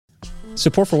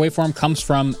Support for Waveform comes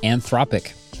from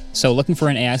Anthropic. So looking for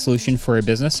an AI solution for a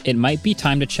business, it might be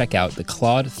time to check out the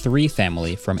Claude 3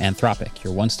 family from Anthropic,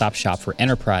 your one-stop shop for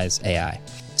enterprise AI.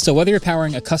 So whether you're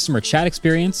powering a customer chat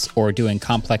experience or doing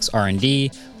complex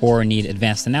R&D or need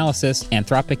advanced analysis,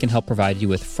 Anthropic can help provide you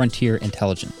with frontier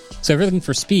intelligence. So if you're looking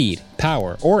for speed,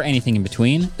 power, or anything in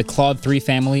between, the Claude 3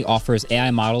 family offers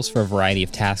AI models for a variety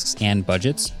of tasks and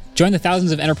budgets. Join the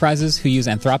thousands of enterprises who use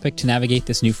Anthropic to navigate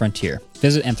this new frontier.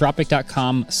 Visit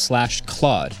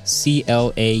anthropic.com/Claude,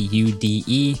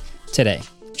 CLAUDE, today.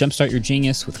 Jumpstart your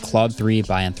genius with Claude 3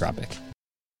 by Anthropic.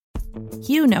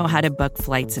 You know how to book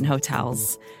flights and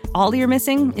hotels. All you're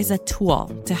missing is a tool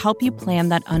to help you plan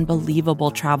that unbelievable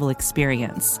travel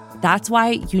experience. That's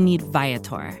why you need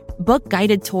Viator. Book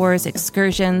guided tours,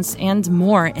 excursions, and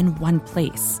more in one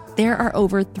place. There are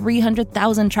over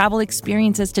 300,000 travel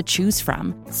experiences to choose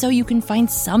from, so you can find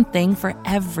something for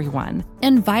everyone.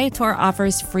 And Viator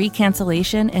offers free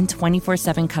cancellation and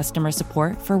 24/7 customer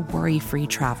support for worry-free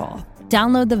travel.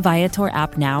 Download the Viator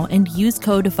app now and use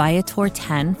code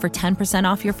Viator10 for 10%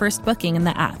 off your first booking in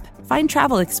the app. Find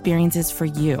travel experiences for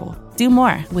you. Do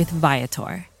more with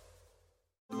Viator.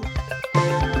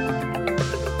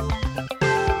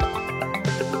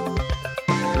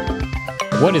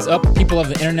 What is up, people of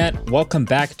the internet? Welcome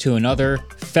back to another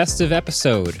festive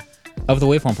episode of the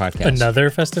Waveform Podcast.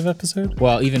 Another festive episode?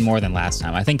 Well, even more than last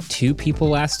time. I think 2 people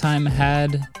last time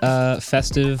had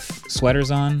festive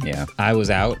sweaters on. Yeah. I was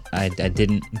out. I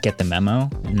didn't get the memo.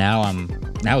 Now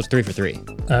it's 3 for 3.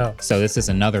 Oh. So this is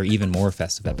another even more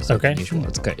festive episode Okay. than usual.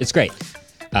 It's good. It's great.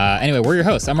 Anyway, we're your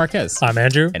hosts. I'm Marquez. I'm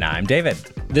Andrew. And I'm David.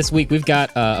 This week, we've got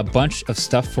a bunch of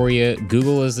stuff for you.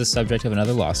 Google is the subject of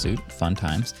another lawsuit. Fun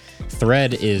times.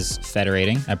 Thread is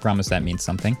federating. I promise that means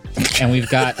something. And we've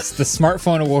got the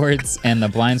Smartphone Awards and the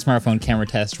Blind Smartphone Camera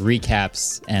Test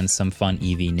recaps and some fun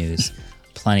EV news.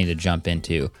 Plenty to jump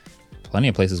into. Plenty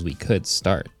of places we could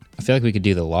start. I feel like we could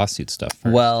do the lawsuit stuff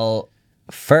first. Well,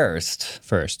 first,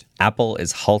 First. Apple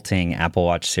is halting Apple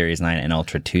Watch Series 9 and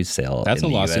Ultra 2 sale That's in a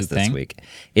the lawsuit US this thing. week.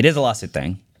 It is a lawsuit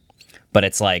thing, but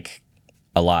it's like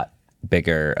a lot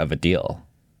bigger of a deal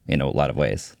in a lot of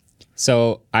ways.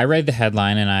 So I read the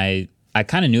headline and I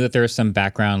kind of knew that there was some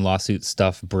background lawsuit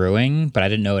stuff brewing, but I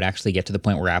didn't know it would actually get to the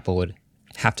point where Apple would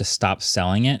have to stop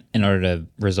selling it in order to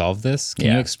resolve this.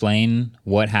 Can you explain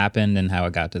what happened and how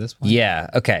it got to this point? Yeah.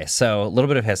 Okay. So a little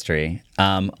bit of history.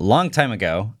 Long time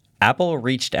ago, Apple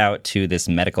reached out to this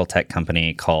medical tech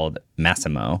company called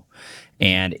Masimo,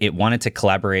 and it wanted to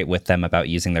collaborate with them about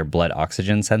using their blood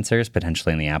oxygen sensors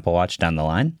potentially in the Apple Watch down the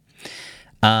line.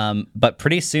 But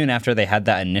pretty soon after they had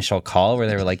that initial call where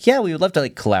they were like, yeah, we would love to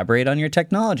collaborate on your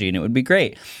technology and it would be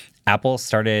great, Apple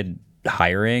started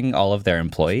hiring all of their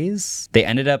employees. They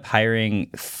ended up hiring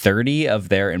 30 of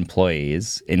their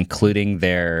employees, including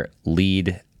their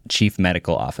lead chief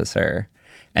medical officer.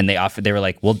 And they were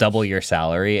like, we'll double your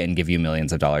salary and give you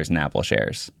millions of dollars in Apple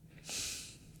shares.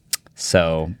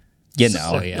 So,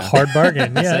 Hard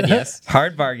bargain. Yeah. Said yes.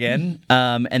 hard bargain.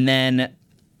 And then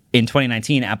in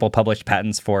 2019, Apple published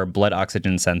patents for blood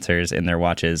oxygen sensors in their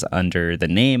watches under the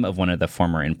name of one of the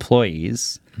former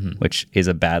employees, which is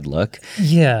a bad look.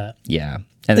 Yeah. Yeah.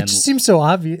 And It just seems so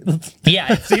obvious.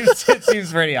 yeah, it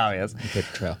seems pretty obvious. Good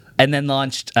trail. And then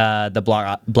launched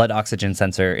the blood oxygen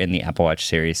sensor in the Apple Watch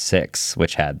Series 6,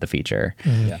 which had the feature.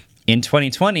 Yeah. In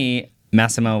 2020,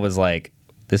 Masimo was like,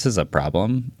 this is a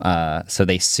problem. So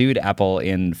they sued Apple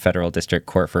in federal district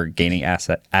court for gaining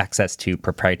access to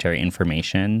proprietary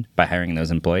information by hiring those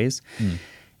employees.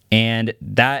 And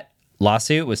that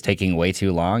lawsuit was taking way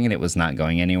too long and it was not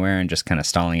going anywhere and just kind of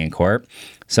stalling in court.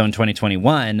 So in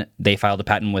 2021, they filed a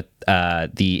patent with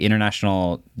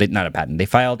they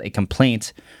filed a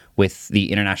complaint with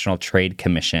the International Trade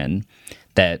Commission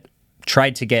that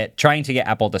trying to get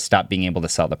Apple to stop being able to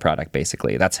sell the product,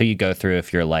 basically. That's how you go through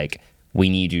if you're like, we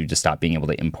need you to stop being able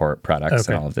to import products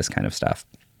and all of this kind of stuff.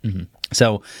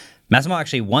 So Masimo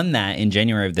actually won that in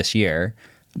January of this year,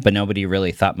 but nobody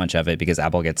really thought much of it because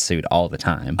Apple gets sued all the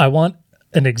time. I want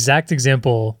an exact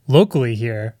example locally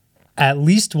here. At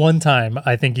least one time,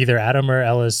 I think either Adam or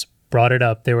Ellis brought it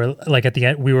up. They were like, at the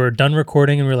end, we were done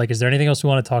recording and we were like, is there anything else we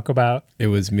want to talk about? It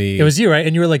was me. It was you, right?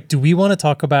 And you were like, do we want to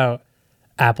talk about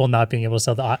Apple not being able to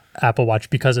sell the Apple Watch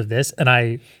because of this? And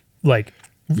I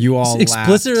You all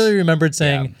explicitly laughed. remembered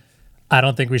saying, I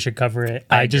don't think we should cover it.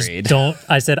 I I just agreed. don't.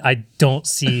 I said, I don't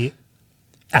see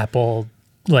Apple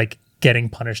getting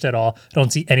punished at all. I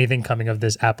don't see anything coming of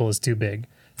this. Apple is too big.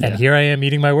 And here I am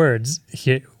eating my words.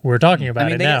 Here, we're talking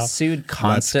about it they now. get sued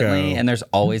constantly, go. and there's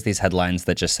always these headlines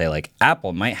that just say like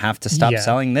Apple might have to stop Yeah.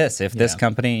 selling this if this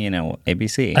company,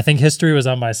 ABC. I think history was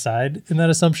on my side in that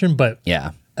assumption, but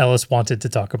Yeah. Ellis wanted to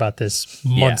talk about this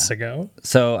months ago.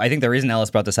 So I think the reason Ellis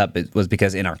brought this up was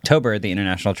because in October, the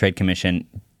International Trade Commission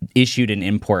issued an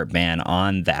import ban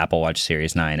on the Apple Watch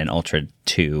Series 9 and Ultra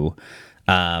 2,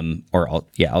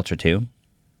 Ultra 2,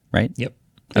 right? Yep.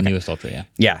 The newest Ultra, yeah.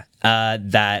 Yeah.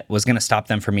 That was going to stop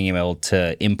them from being able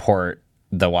to import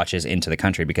the watches into the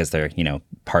country because their,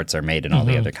 parts are made in all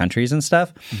the other countries and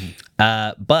stuff.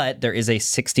 But there is a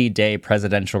 60-day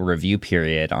presidential review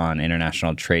period on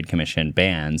International Trade Commission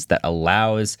bans that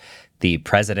allows the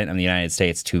president of the United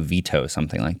States to veto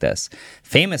something like this.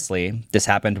 Famously, this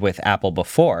happened with Apple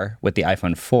before, with the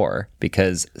iPhone 4,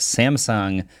 because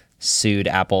Samsung sued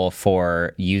Apple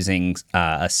for using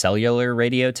a cellular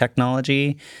radio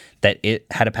technology that it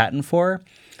had a patent for.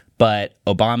 But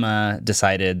Obama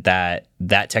decided that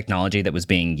that technology that was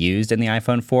being used in the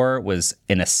iPhone 4 was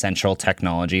an essential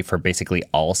technology for basically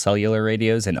all cellular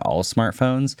radios and all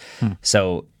smartphones.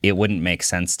 So it wouldn't make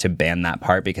sense to ban that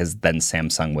part because then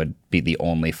Samsung would be the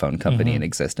only phone company in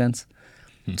existence.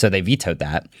 So they vetoed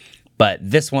that. But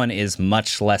this one is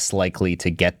much less likely to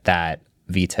get that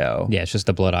veto. Yeah, it's just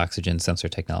the blood oxygen sensor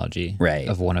technology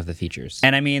of one of the features.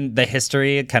 And I mean, the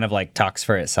history kind of like talks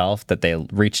for itself that they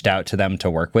reached out to them to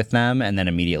work with them, and then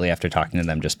immediately after talking to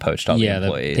them, just poached all the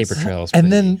employees. The paper trails.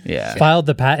 And then filed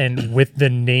the patent with the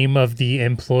name of the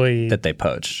employee that they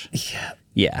poached.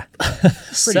 Yeah.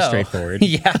 Pretty straightforward.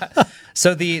 Yeah.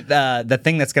 So the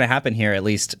thing that's going to happen here, at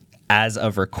least as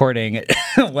of recording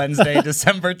Wednesday,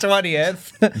 December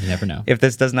 20th, you never know. If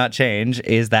this does not change,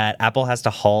 is that Apple has to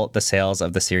halt the sales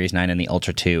of the Series 9 and the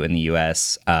Ultra 2 in the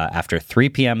US after 3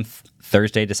 p.m.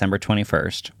 Thursday, December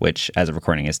 21st, which as of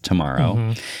recording is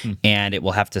tomorrow. And it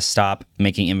will have to stop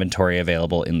making inventory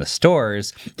available in the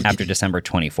stores after December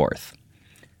 24th.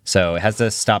 So it has to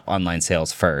stop online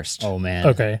sales first. Oh, man.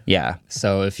 Okay. Yeah.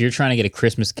 So if you're trying to get a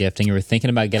Christmas gift and you were thinking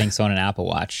about getting someone an Apple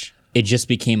Watch, it just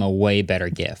became a way better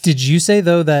gift. Did you say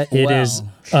though that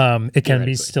it can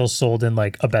be still sold in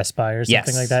like a Best Buy or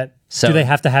something like that? So, do they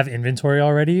have to have inventory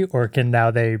already, or can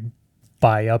now they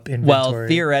buy up inventory? Well,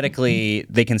 theoretically,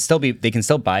 they can still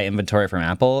buy inventory from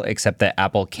Apple, except that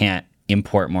Apple can't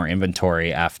import more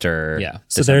inventory after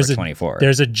December 24th.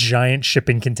 There's a giant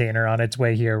shipping container on its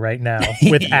way here right now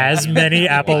with as many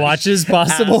Apple Watches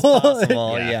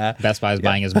possible. Yeah. Best Buy is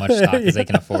buying as much stock as they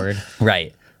can afford.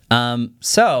 Right.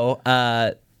 The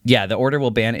order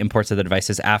will ban imports of the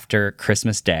devices after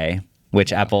Christmas Day,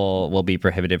 which Apple will be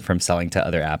prohibited from selling to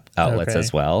other app outlets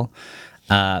as well.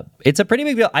 It's a pretty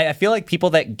big deal. I feel like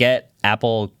people that get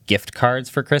Apple gift cards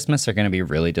for Christmas are going to be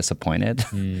really disappointed.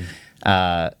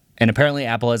 And apparently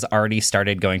Apple has already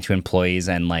started going to employees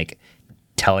and like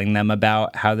telling them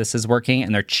about how this is working,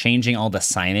 and they're changing all the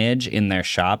signage in their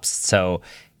shops. So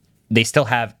they still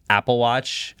have Apple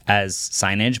Watch as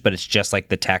signage, but it's just like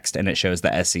the text and it shows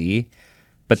the SE,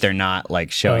 but they're not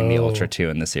like showing the Ultra 2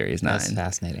 and the Series 9. That's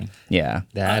fascinating. Yeah.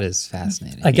 That is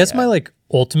fascinating. I guess my like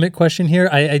ultimate question here,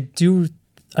 I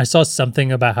saw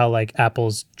something about how like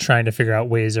Apple's trying to figure out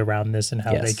ways around this and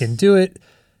how they can do it.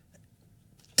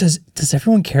 Does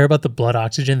everyone care about the blood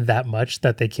oxygen that much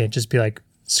that they can't just be like,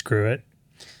 screw it?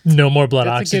 No more blood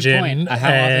oxygen. A good point. How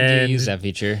often do you use that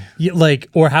feature?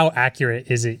 Or how accurate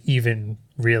is it even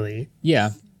really? Yeah.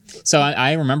 So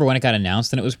I remember when it got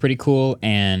announced and it was pretty cool.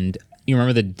 And you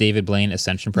remember the David Blaine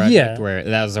Ascension project where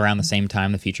that was around the same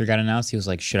time the feature got announced? He was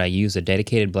like, should I use a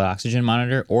dedicated blood oxygen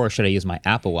monitor or should I use my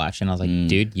Apple Watch? And I was like,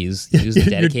 dude, use the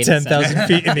dedicated. You're 10,000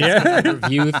 feet in the air.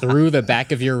 View through the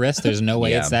back of your wrist. There's no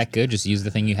way it's that good. Just use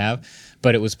the thing you have.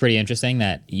 But it was pretty interesting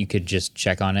that you could just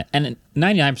check on it. And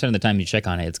 99% of the time you check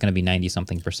on it, it's going to be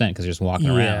 90-something% because you're just walking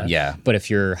around. Yeah. But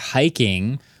if you're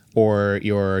hiking or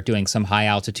you're doing some high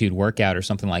altitude workout or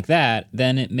something like that,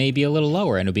 then it may be a little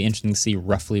lower, and it'll be interesting to see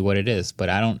roughly what it is. But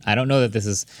I don't know that this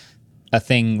is a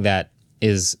thing that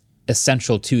is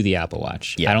essential to the Apple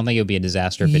Watch. I don't think it would be a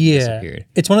disaster if it disappeared.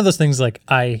 It's one of those things like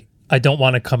I don't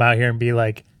want to come out here and be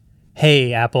like,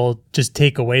 hey, Apple, just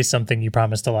take away something you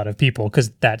promised a lot of people, because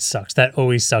that sucks. That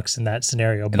always sucks in that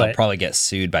scenario. And they'll probably get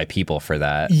sued by people for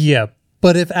that. Yeah.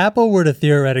 But if Apple were to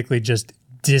theoretically just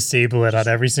disable it on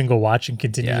every single watch and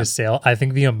continue to sell, I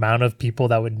think the amount of people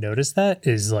that would notice that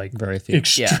is like very few.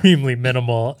 Extremely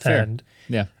minimal. Fair. And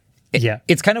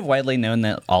It's kind of widely known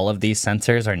that all of these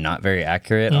sensors are not very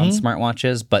accurate on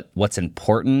smartwatches, but what's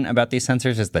important about these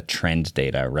sensors is the trend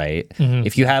data, right?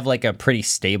 If you have like a pretty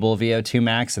stable VO2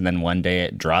 max and then one day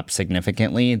it drops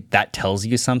significantly, that tells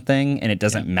you something, and it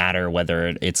doesn't matter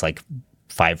whether it's like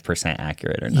 5%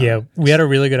 accurate or not. Yeah, we had a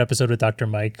really good episode with Dr.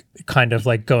 Mike kind of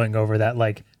like going over that,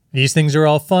 like, these things are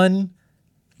all fun.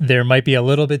 there might be a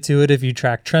little bit to it if you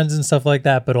track trends and stuff like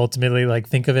that, but ultimately, like,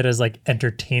 think of it as like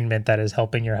entertainment that is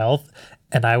helping your health.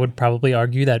 And I would probably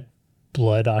argue that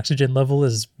blood oxygen level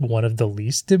is one of the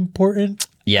least important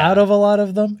out of a lot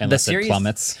of them. Unless it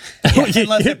plummets.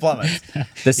 Unless it plummets.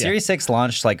 The Series 6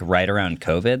 launched like right around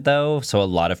COVID though, so a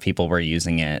lot of people were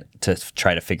using it to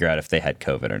try to figure out if they had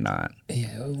COVID or not.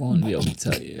 Yeah, we won't be able to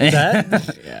tell you.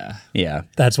 Yeah.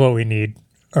 That's what we need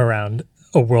around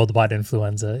a worldwide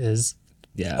influenza is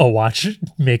a watch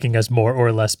making us more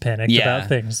or less panicked about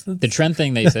things. The trend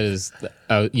thing they said is,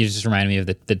 you just reminded me of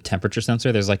the temperature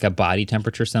sensor. There's like a body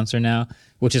temperature sensor now,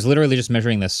 which is literally just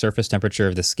measuring the surface temperature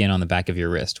of the skin on the back of your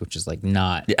wrist, which is like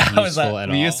not useful at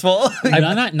all. Useful?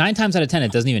 Not 9 times out of 10,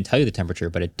 it doesn't even tell you the temperature,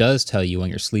 but it does tell you when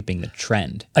you're sleeping the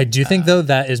trend. I do think though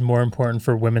that is more important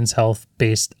for women's health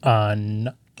based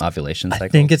on ovulation cycle. I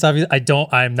think it's obvious.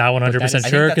 I'm not 100%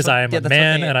 sure because I am a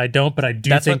man and I don't, but I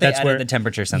do think that's where the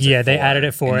temperature sensor. Yeah, they added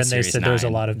it for, and they said there's a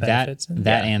lot of benefits.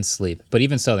 That and sleep. But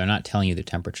even so, they're not telling you the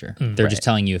temperature. They're just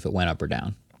telling you if it went up or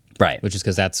down. Right. Which is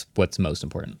because that's what's most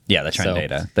important. Yeah, the trend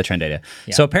data.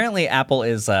 Yeah. So apparently Apple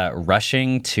is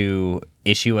rushing to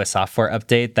issue a software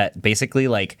update that basically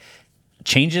like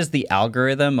changes the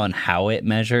algorithm on how it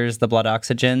measures the blood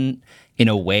oxygen in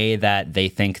a way that they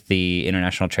think the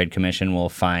International Trade Commission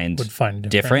would find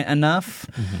different enough.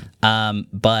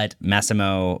 But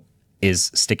Massimo is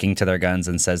sticking to their guns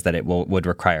and says that it would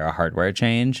require a hardware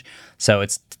change. So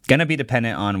it's going to be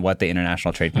dependent on what the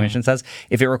International Trade Commission says.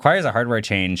 If it requires a hardware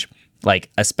change,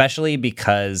 like especially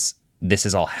because this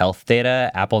is all health data,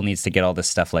 Apple needs to get all this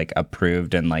stuff like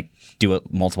approved and like do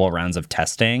multiple rounds of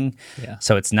testing. Yeah.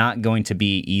 So it's not going to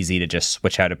be easy to just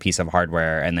switch out a piece of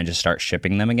hardware and then just start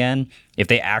shipping them again. If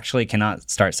they actually cannot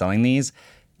start selling these,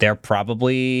 they're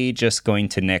probably just going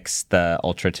to nix the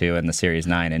Ultra 2 and the Series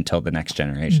 9 until the next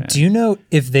generation. Do you know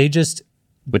if they just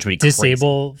which would be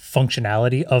disable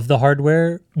functionality of the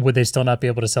hardware, would they still not be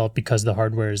able to sell it because the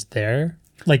hardware is there?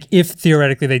 Like if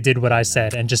theoretically they did what I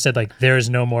said and just said like there is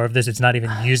no more of this, it's not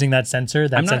even using that sensor.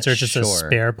 That sensor is just a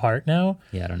spare part now.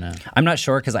 Yeah, I don't know. I'm not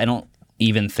sure because I don't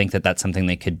even think that that's something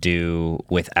they could do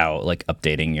without like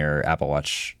updating your Apple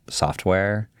Watch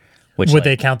software. Which would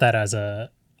they count that as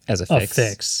a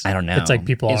fix? I don't know. It's like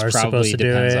people are supposed to do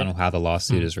it. Probably depends on how the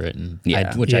lawsuit is written. Yeah. I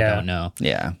don't know.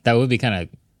 Yeah, that would be kind of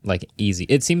like easy.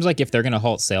 It seems like if they're going to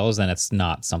halt sales, then it's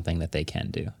not something that they can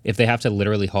do. If they have to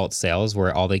literally halt sales, where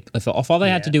if all they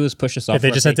had to do was push a software, if they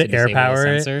just had to air power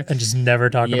it sensor, and just never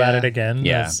talk about it again,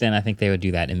 then I think they would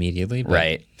do that immediately.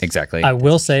 Right, exactly. I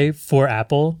will say for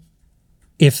Apple,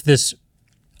 if this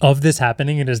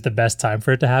happening, it is the best time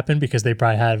for it to happen because they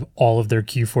probably had all of their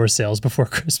Q4 sales before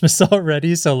Christmas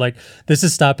already. So like this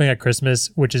is stopping at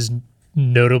Christmas, which is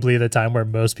notably the time where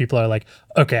most people are like,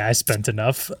 okay, I spent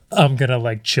enough. I'm going to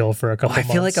like chill for a couple months.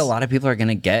 I feel like a lot of people are going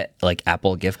to get like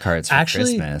Apple gift cards for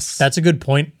Christmas. That's a good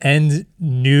point. And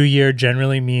New Year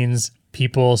generally means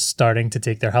people starting to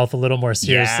take their health a little more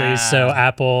seriously. Yeah. So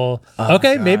Apple,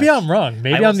 maybe I'm wrong.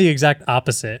 Maybe I'm the exact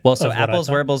opposite. Well, so Apple's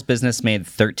wearables business made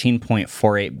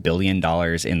 $13.48 billion in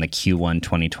the Q1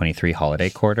 2023 holiday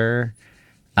quarter.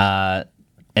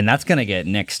 And that's going to get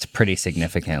nixed pretty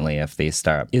significantly if these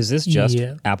start. Is this just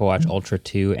Apple Watch Ultra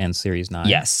 2 and Series 9?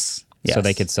 Yes. So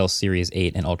they could sell Series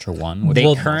 8 and Ultra 1?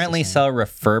 They currently sell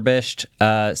refurbished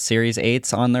Series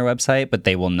 8s on their website, but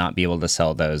they will not be able to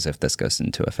sell those if this goes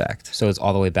into effect. So it's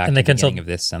all the way back to the beginning of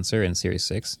this sensor in Series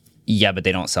 6? Yeah, but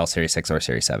they don't sell Series 6 or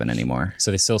Series 7 anymore.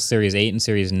 So they sell Series 8 and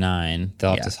Series 9.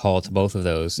 They'll have to halt both of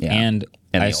those. Yeah. And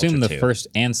I assume the first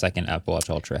and second Apple Watch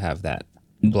Ultra have that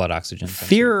blood oxygen sensor.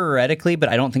 Theoretically, but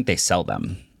I don't think they sell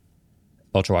them.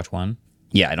 Ultra Watch 1?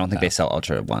 Yeah, I don't think they sell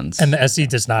Ultra 1s. And the SE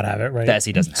does not have it, right? The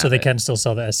SE doesn't have it. So they can still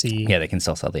sell the SE. Yeah, they can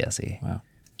still sell the SE. Wow.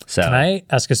 So can I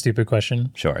ask a stupid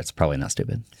question? Sure, it's probably not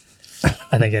stupid.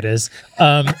 I think it is.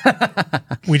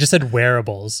 We just said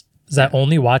wearables. Is that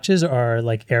only watches or are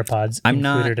like AirPods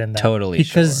included in that? I'm not totally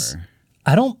because sure.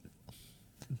 I don't...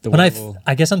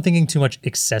 I guess I'm thinking too much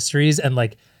accessories and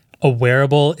like a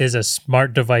wearable is a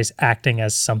smart device acting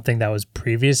as something that was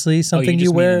previously something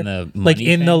you wear.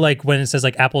 Like when it says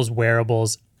like Apple's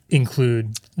wearables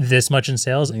include this much in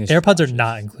sales, AirPods are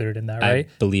not included in that, right? I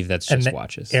believe that's just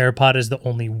watches. AirPod is the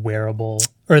only wearable,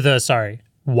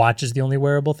 watch is the only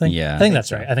wearable thing. Yeah, I think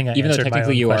that's right. I think even though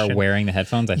technically you are wearing the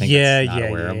headphones, I think it's not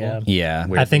a wearable. Yeah.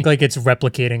 I think like it's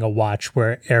replicating a watch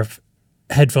where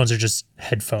headphones are just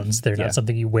headphones. They're not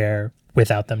something you wear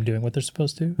without them doing what they're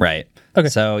supposed to. Right. Okay.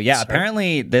 So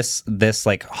apparently this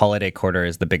like holiday quarter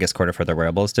is the biggest quarter for the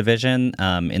wearables division.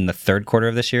 In the third quarter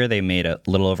of this year, they made a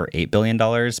little over $8 billion,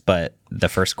 but the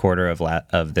first quarter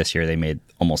of this year, they made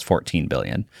almost $14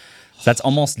 billion. That's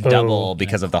almost double Oh,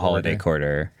 because of the holiday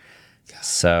quarter.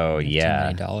 So yeah, Too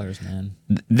many dollars, man.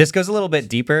 this goes a little bit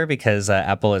deeper because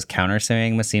Apple is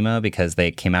countersuing Massimo because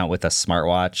they came out with a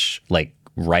smartwatch like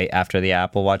right after the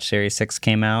Apple Watch Series 6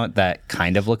 came out that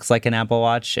kind of looks like an Apple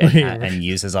Watch and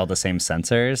uses all the same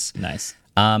sensors. Nice.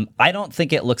 I don't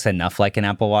think it looks enough like an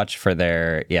Apple Watch for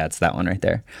their... Yeah, it's that one right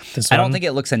there. This I don't one? think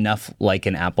it looks enough like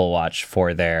an Apple Watch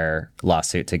for their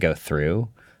lawsuit to go through.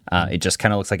 It just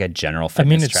kind of looks like a general I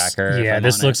mean, fitness it's tracker. if yeah. I'm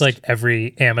This looks honest. like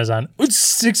every Amazon. It's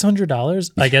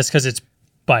 $600. I guess because it's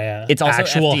by a It's also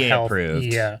actual FDA health. approved.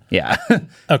 Yeah, Yeah. Okay.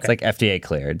 It's like FDA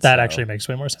cleared. that so- actually makes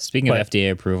way more sense. Speaking of But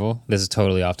FDA approval, this is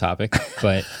totally off topic,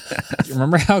 but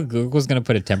remember how Google was going to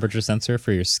put a temperature sensor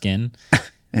for your skin?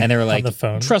 And they were like, the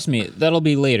phone? trust me, that'll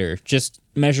be later. Just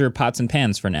measure pots and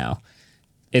pans for now.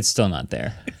 It's still not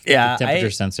there. Yeah, The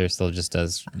temperature sensor still just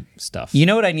does stuff. You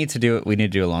know what I need to do? We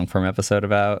need to do a long form episode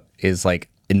about is like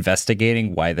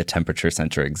investigating why the temperature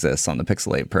sensor exists on the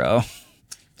Pixel 8 Pro.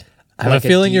 I have a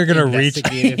feeling you're gonna reach.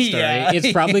 investigative story. Yeah.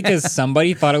 It's probably because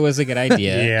somebody thought it was a good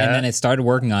idea, Yeah. and then it started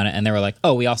working on it, and they were like,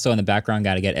 "Oh, we also in the background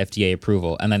got to get FDA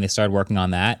approval," and then they started working on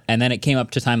that, and then it came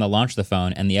up to time to launch the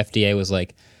phone, and the FDA was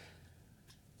like,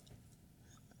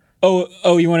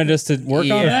 "Oh, you wanted us to work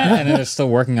on that?" And then they're still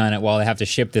working on it while they have to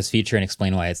ship this feature and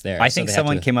explain why it's there. I So think they have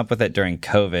someone to- came up with it during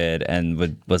COVID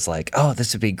and was like, "Oh,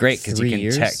 this would be great because you 3 can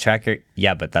years? track your."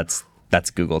 Yeah, but that's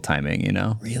Google timing, you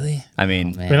know. Really? I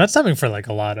mean, I mean, that's something for like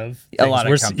a lot of a lot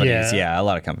things. of companies. Yeah, a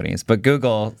lot of companies. But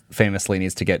Google famously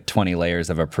needs to get 20 layers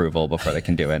of approval before they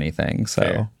can do anything.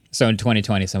 So. So in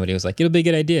 2020, somebody was like, "It'll be a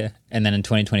good idea," and then in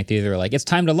 2023, they were like, "It's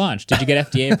time to launch. Did you get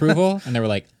FDA approval?" And they were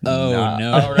like, "Oh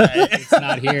no, it's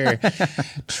not here."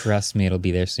 Trust me, it'll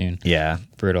be there soon. Yeah.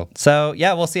 Brutal. So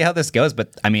yeah, we'll see how this goes.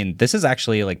 But I mean, this is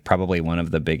actually like probably one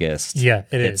of the biggest Yeah,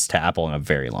 it hits is. to Apple in a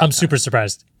very long I'm time. super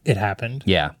surprised it happened.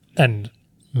 Yeah. And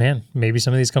man, maybe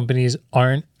some of these companies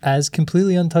aren't as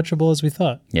completely untouchable as we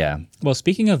thought. Yeah. Well,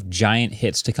 speaking of giant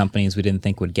hits to companies we didn't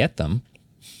think would get them,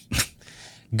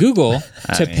 Google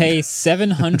to pay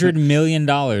 $700 million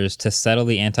to settle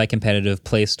the anti-competitive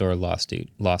Play Store lawsuit.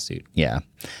 Yeah.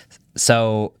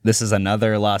 So this is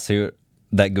another lawsuit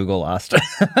that Google lost.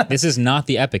 This is not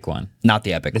the Epic one. Not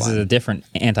the Epic This one. is a different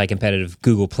anti-competitive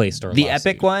Google Play Store The lawsuit.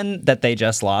 Epic one that they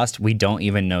just lost, we don't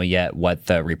even know yet what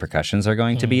the repercussions are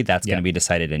going to be. That's going to be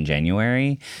decided in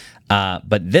January.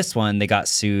 But this one, they got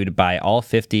sued by all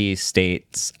 50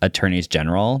 states' attorneys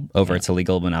general over its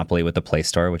illegal monopoly with the Play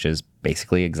Store, which is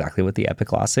basically exactly what the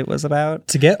Epic lawsuit was about.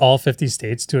 To get all 50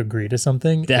 states to agree to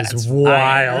something That's is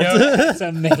wild. That's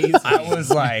amazing. I was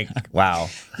like, wow.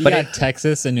 You But got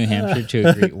Texas and New Hampshire to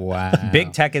agree. Wow.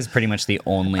 big tech is pretty much the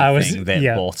only I was- thing that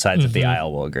yeah. both sides of the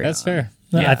aisle will agree That's on. fair.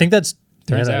 I think that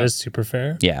out. is super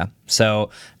fair. Yeah.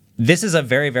 So this is a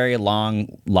very, very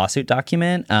long lawsuit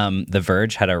document. The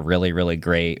Verge had a really, really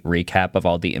great recap of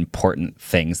all the important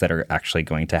things that are actually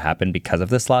going to happen because of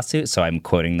this lawsuit. So I'm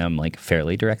quoting them like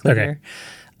fairly directly Okay. here.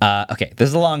 Okay, this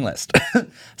is a long list.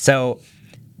 So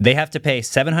they have to pay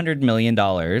 $700 million.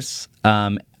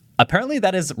 Apparently,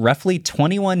 that is roughly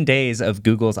 21 days of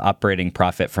Google's operating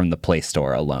profit from the Play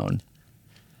Store alone.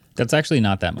 That's actually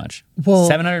not that much. Well,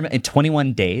 700 in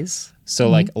 21 days? So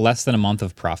like less than a month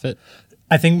of profit.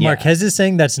 I think Marquez is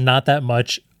saying that's not that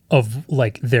much of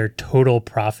like their total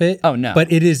profit. Oh, no. But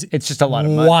it's just a lot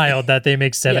of money. wild that they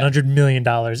make $700 million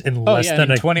in less yeah, than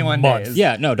in a 21 month. days.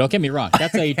 Yeah, no, don't get me wrong.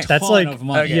 That's a ton That's like- of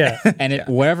money. okay. Yeah. And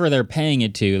wherever they're paying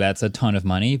it to, that's a ton of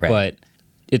money. Right. But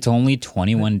it's only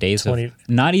 21 days 20 of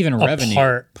not even revenue,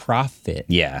 part. profit.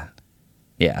 Yeah.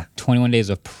 Yeah. 21 days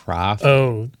of profit.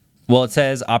 Oh, Well, it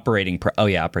says operating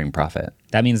profit.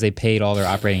 That means they paid all their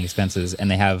operating expenses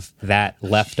and they have that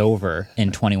left over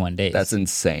in 21 days. That's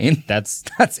insane. That's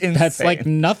insane. That's like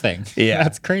nothing. Yeah.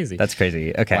 That's crazy. That's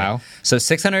crazy. Okay. Wow. So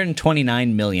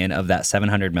 629 million of that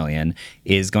 700 million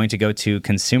is going to go to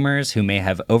consumers who may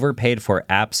have overpaid for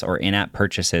apps or in-app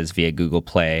purchases via Google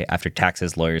Play after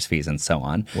taxes, lawyers' fees, and so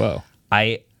on. Whoa.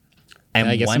 I'm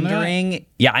I get some of that? wondering.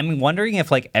 Yeah, I'm wondering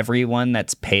if like everyone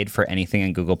that's paid for anything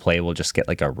in Google Play will just get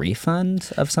like a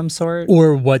refund of some sort.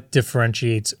 or what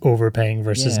differentiates overpaying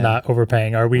versus Yeah. not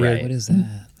overpaying? Are we? Right. What is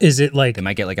that? Is it like? They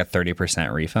might get like a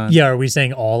 30% refund. Yeah. Are we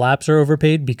saying all apps are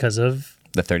overpaid because of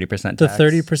The 30% the tax.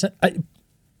 30%?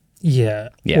 Yeah.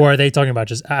 Yeah. Or are they talking about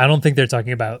just? I don't think they're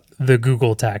talking about the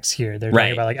Google tax here. They're Right.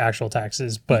 talking about like actual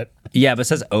taxes. But Yeah, but it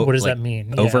says What does that mean?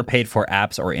 Yeah. Overpaid for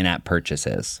apps or in-app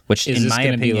purchases, which Is in this my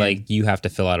going to opinion, be like you have to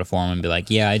fill out a form and be like,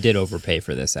 yeah, I did overpay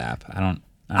for this app? I don't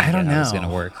I don't get know. how it's going to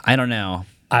work. I don't know.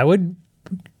 I would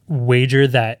wager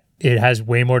that it has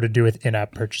way more to do with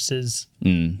in-app purchases.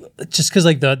 Just because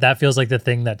like that feels like the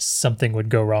thing that something would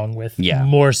go wrong with. Yeah.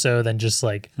 More so than just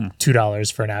like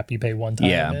 $2 for an app you pay one time.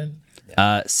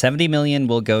 Yeah. 70 million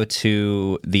will go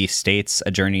to the state's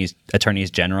attorneys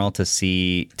general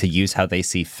to use how they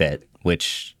see fit,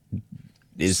 which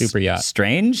is Super yacht.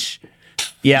 Strange.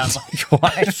 Yeah,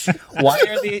 like, why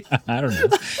are the I don't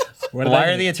know. why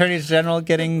are the attorneys general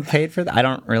getting paid for that? I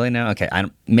don't really know. Okay,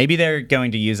 maybe they're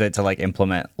going to use it to like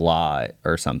implement law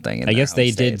or something. I guess they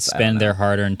did spend their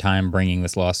hard-earned time bringing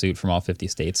this lawsuit from all 50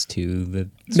 states to the.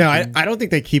 No, I don't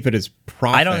think they keep it as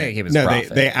profit. I don't think they keep it as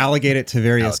profit. They allocate it to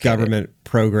various government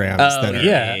programs that are,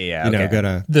 yeah.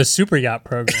 gonna. The Super Yacht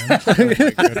Program. Oh my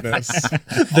goodness.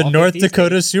 The North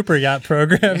Dakota Super Yacht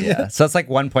Program. Yeah, so it's like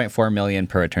 1.4 million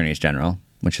per attorneys general,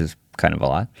 which is kind of a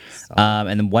lot.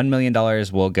 And then $1 million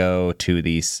will go to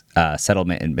the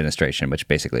settlement administration, which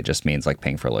basically just means like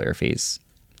paying for lawyer fees.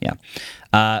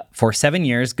 Yeah. For 7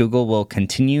 years, Google will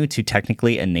continue to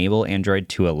technically enable Android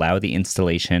to allow the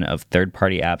installation of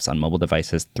third-party apps on mobile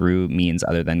devices through means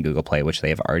other than Google Play, which they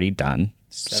have already done.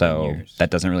 7 years. That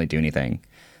doesn't really do anything.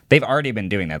 They've already been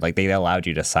doing that. Like they allowed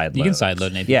you to sideload. You can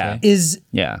sideload an APK.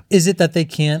 Yeah. Is it that they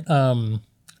can't?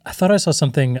 I thought I saw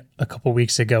something a couple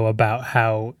weeks ago about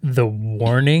how the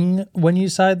warning when you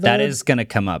sideload. That is going to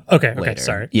come up. Okay,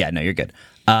 sorry. Yeah, no, you're good.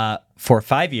 For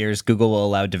 5 years, Google will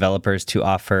allow developers to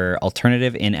offer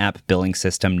alternative in-app billing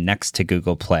system next to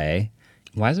Google Play.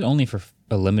 Why is it only for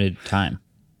a limited time?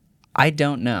 I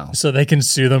don't know. So they can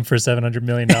sue them for $700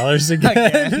 million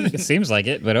again. It seems like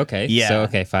it, but okay. Yeah.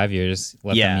 So 5 years.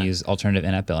 Let them use alternative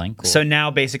in-app billing. Cool. So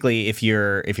now, basically, if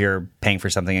you're paying for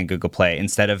something in Google Play,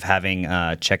 instead of having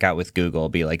checkout with Google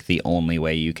be like the only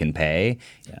way you can pay,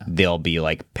 they'll be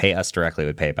like pay us directly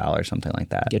with PayPal or something like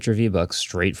that. Get your V-Bucks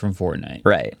straight from Fortnite.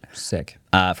 Right. Sick.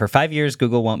 For 5 years,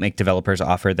 Google won't make developers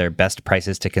offer their best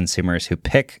prices to consumers who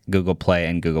pick Google Play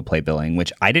and Google Play billing,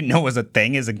 which I didn't know was a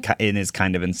thing. Is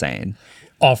kind of insane.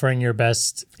 Offering your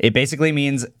best. It basically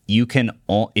means you can,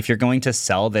 if you're going to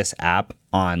sell this app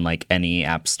on like any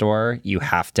app store, you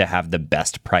have to have the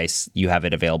best price. You have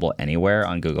it available anywhere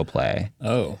on Google Play.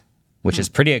 Oh. Which is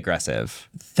pretty aggressive.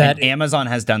 That and Amazon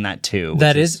has done that too.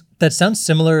 That sounds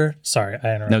similar. Sorry,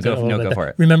 I interrupted. Go for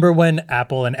it. Remember when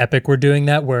Apple and Epic were doing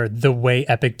that, where the way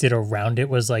Epic did around it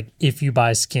was like, if you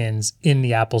buy skins in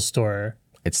the Apple store,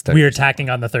 we are tacking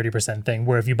on the 30% thing.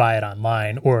 Where if you buy it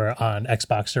online or on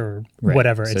Xbox or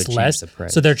whatever, so it's less.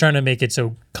 So they're trying to make it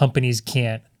so companies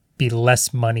can't be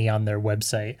less money on their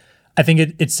website. I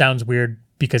think it sounds weird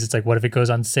because it's like, what if it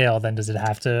goes on sale? Then does it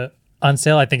have to on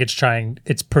sale? I think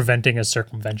it's preventing a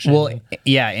circumvention. Well,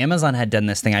 yeah, Amazon had done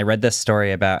this thing. I read this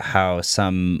story about how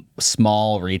some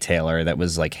small retailer that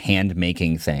was like hand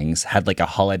making things had like a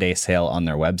holiday sale on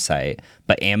their website,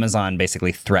 but Amazon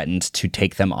basically threatened to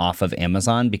take them off of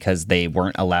Amazon because they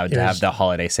weren't allowed to have the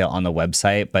holiday sale on the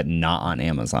website, but not on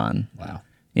Amazon. Wow.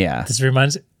 Yeah. This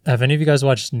reminds, have any of you guys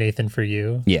watched Nathan For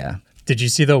You? Yeah. Did you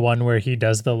see the one where he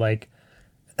does the like,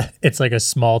 it's like a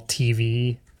small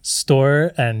TV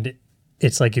store and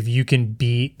it's like if you can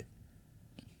beat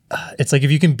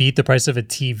the price of a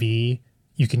TV,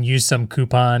 you can use some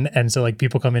coupon. And so like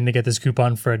people come in to get this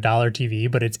coupon for $1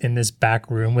 TV, but it's in this back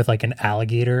room with like an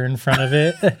alligator in front of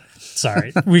it.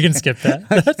 Sorry, we can skip that.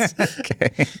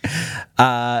 Okay.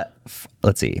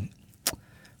 Let's see.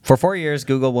 For 4 years,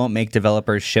 Google won't make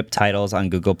developers ship titles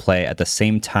on Google Play at the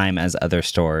same time as other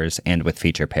stores and with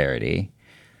feature parity.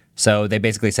 So they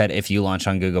basically said if you launch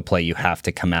on Google Play, you have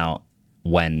to come out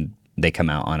when they come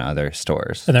out on other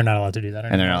stores. And they're not allowed to do that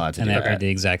anymore. And they're not allowed to do they that. have the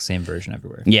exact same version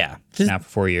everywhere. Yeah. Now for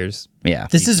 4 years. Yeah.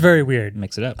 This is very weird.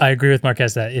 Mix it up. I agree with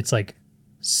Marquez that it's like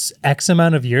X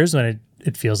amount of years when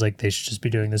it feels like they should just be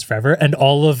doing this forever. And a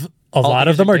lot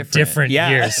of them are different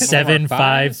years. 7,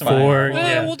 5, 4.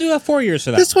 Well, we'll do 4 years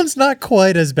for that. This one's not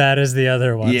quite as bad as the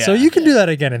other one. Yeah. So you can do that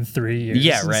again in 3 years.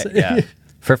 Yeah, right. Yeah.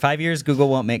 For 5 years, Google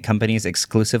won't make companies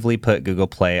exclusively put Google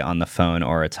Play on the phone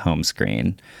or its home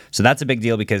screen. So that's a big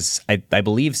deal because I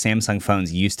believe Samsung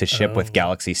phones used to ship with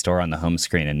Galaxy Store on the home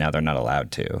screen, and now they're not allowed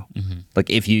to. Mm-hmm.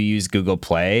 Like if you use Google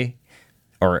Play,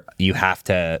 or you have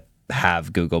to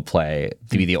have Google Play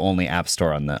to be the only app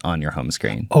store on your home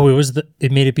screen. Oh,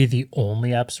 it made it be the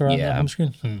only app store on the home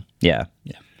screen? Yeah.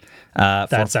 Yeah.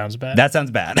 That sounds bad. That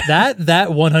sounds bad. That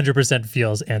 100%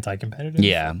 feels anti-competitive.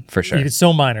 Yeah, for sure. It's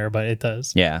so minor, but it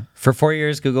does. Yeah. For 4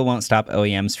 years, Google won't stop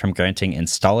OEMs from granting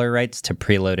installer rights to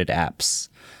preloaded apps.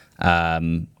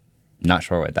 Not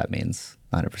sure what that means.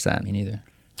 100%. Me neither.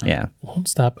 Yeah. Won't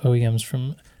stop OEMs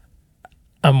from...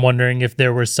 I'm wondering if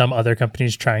there were some other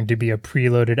companies trying to be a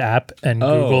preloaded app and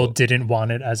Google didn't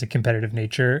want it as a competitive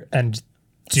nature and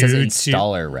It says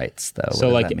installer rights, though. So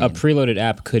like a preloaded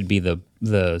app could be the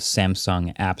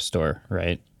Samsung App Store,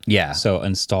 right? Yeah. So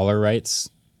installer rights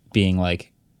being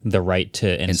like the right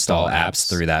to install apps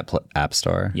through that app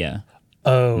store. Yeah.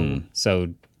 Oh.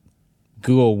 So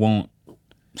Google won't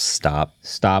stop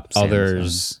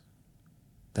others.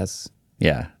 That's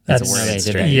That's where they did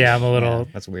strange. that. Yeah, I'm a little.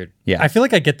 That's weird. Yeah. I feel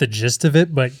like I get the gist of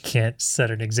it, but can't set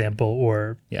an example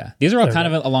or. Yeah. These are all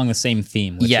kind of along the same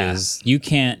theme, which Yeah. is you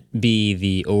can't be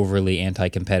the overly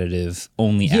anti-competitive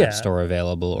only Yeah. app store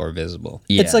available or visible.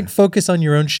 Yeah. It's like focus on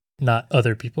your own not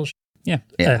other people's Yeah.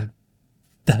 Yeah. And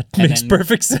that makes then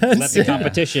perfect sense. Let the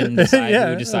competition decide Yeah,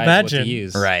 who decides imagine. what to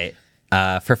use. Right.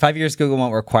 For 5 years, Google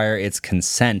won't require its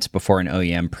consent before an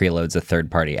OEM preloads a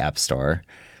third-party app store,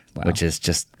 which is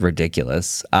just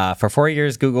ridiculous. For 4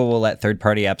 years, Google will let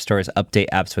third-party app stores update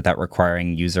apps without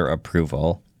requiring user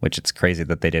approval, which it's crazy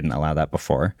that they didn't allow that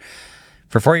before.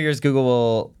 For 4 years, Google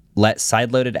will let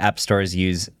side-loaded app stores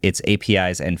use its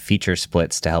APIs and feature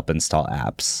splits to help install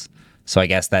apps. So I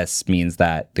guess that means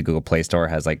that the Google Play Store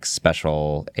has like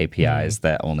special APIs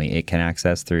that only it can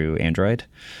access through Android.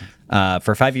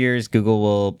 For 5 years,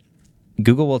 Google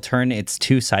will turn its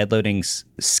two side-loading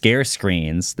scare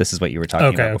screens, this is what you were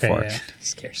talking about before,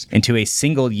 into a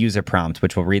single user prompt,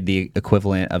 which will read the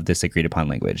equivalent of this agreed-upon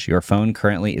language. Your phone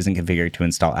currently isn't configured to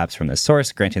install apps from this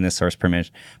source. Granting this source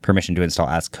permission to install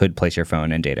apps could place your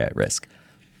phone and data at risk.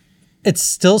 It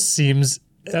still seems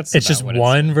That's it's about just what it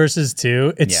one versus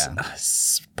two.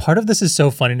 It's part of this is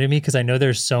so funny to me because I know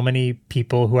there's so many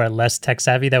people who are less tech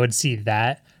savvy that would see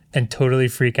that and totally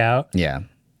freak out. Yeah.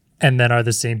 And then are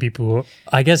the same people who,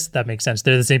 I guess that makes sense.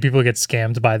 They're the same people who get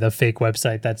scammed by the fake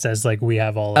website that says like we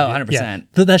have all of 100%.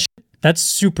 Yeah. That's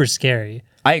super scary.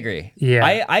 I agree. Yeah.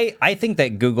 I think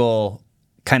that Google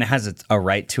kind of has a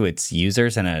right to its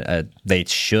users and they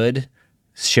should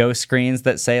show screens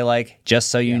that say like, just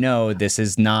so you know, this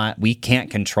is not, we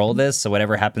can't control this. So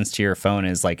whatever happens to your phone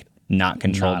is like not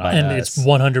controlled by And us. it's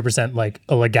 100% like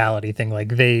a legality thing. Like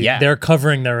they're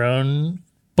covering their own,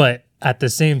 but at the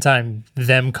same time,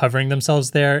 them covering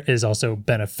themselves there is also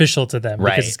beneficial to them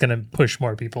because it's going to push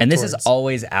more people. And this is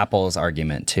always Apple's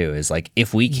argument too, is like,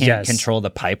 if we can't control the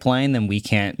pipeline, then we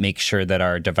can't make sure that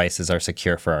our devices are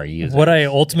secure for our users. What I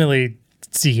ultimately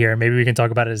see here, maybe we can talk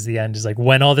about it as the end, is like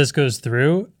when all this goes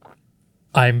through,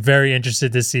 I'm very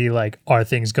interested to see like, are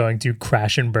things going to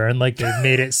crash and burn like they've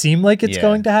made it seem like it's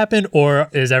going to happen, or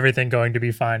is everything going to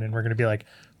be fine and we're going to be like,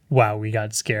 wow, we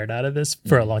got scared out of this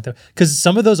for a long time? Because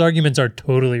some of those arguments are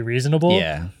totally reasonable,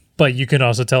 but you can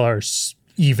also tell are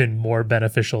even more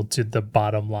beneficial to the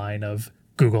bottom line of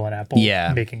Google and Apple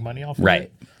making money off of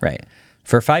it. Right.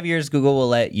 For 5 years, Google will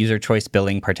let user choice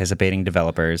billing participating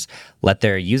developers let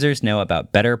their users know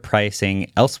about better pricing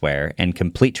elsewhere and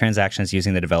complete transactions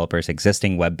using the developer's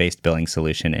existing web-based billing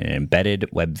solution in an embedded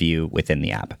web view within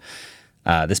the app.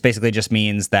 This basically just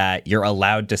means that you're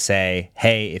allowed to say,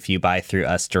 hey, if you buy through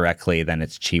us directly, then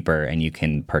it's cheaper and you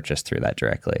can purchase through that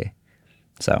directly.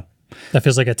 So that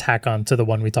feels like a tack on to the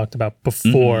one we talked about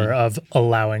before of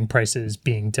allowing prices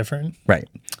being different. Right.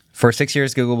 For 6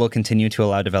 years, Google will continue to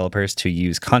allow developers to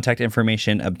use contact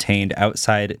information obtained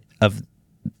outside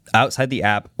the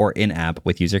app or in-app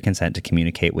with user consent to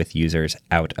communicate with users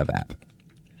out of app.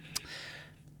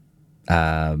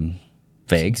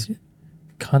 Vague.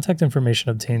 Contact information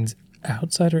obtained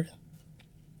outside or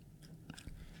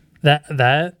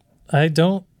that I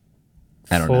don't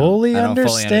fully know. I don't understand.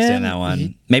 fully understand that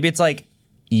one. Maybe it's like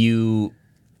you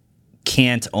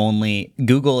can't only,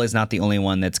 Google is not the only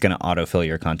one that's going to autofill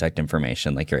your contact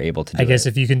information like you're able to do. I guess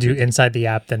if you can do inside the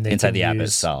app, then they inside can the app use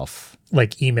itself,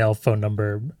 like email, phone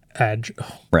number,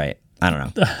 right. I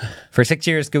don't know. For 6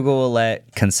 years, Google will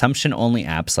let consumption-only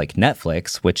apps like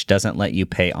Netflix, which doesn't let you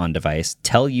pay on device,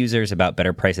 tell users about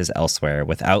better prices elsewhere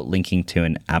without linking to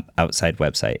an app outside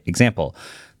website. Example,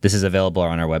 this is available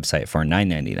on our website for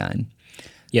 $9.99.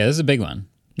 Yeah, this is a big one.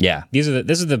 Yeah.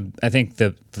 I think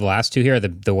the last two here are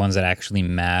the ones that actually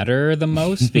matter the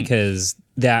most because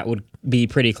that would be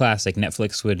pretty classic.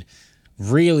 Netflix would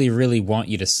really, really want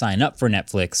you to sign up for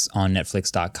Netflix on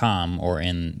Netflix.com or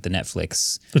in the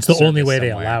Netflix. It's the only way they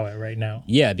allow it right now.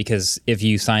 Yeah, because if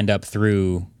you signed up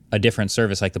through a different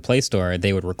service like the Play Store,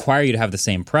 they would require you to have the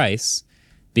same price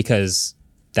because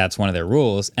that's one of their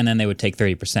rules, and then they would take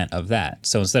 30% of that.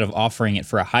 So instead of offering it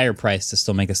for a higher price to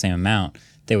still make the same amount,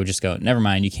 they would just go, never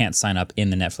mind, you can't sign up in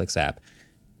the Netflix app.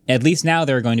 At least now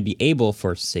they're going to be able,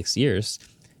 for 6 years,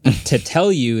 to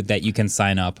tell you that you can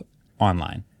sign up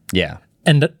online. Yeah.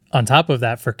 And on top of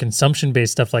that, for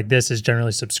consumption-based stuff like this is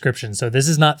generally subscription. So this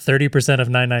is not 30% of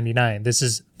 $9.99. This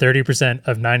is 30%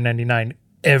 of $9.99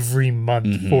 every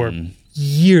month for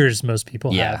years most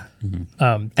people Yeah.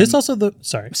 have. This also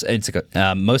sorry. It's a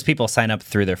good, most people sign up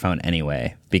through their phone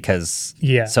anyway because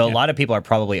a lot of people are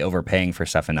probably overpaying for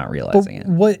stuff and not realizing it.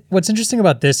 What's interesting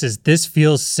about this is this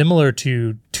feels similar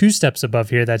to two steps above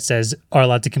here that says are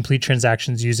allowed to complete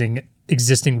transactions using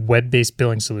existing web-based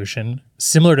billing solution,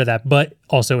 similar to that, but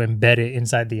also embed it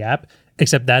inside the app,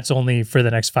 except that's only for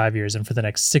the next 5 years, and for the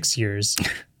next 6 years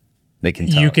They can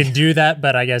you can do that,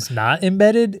 but I guess not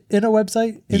embedded in a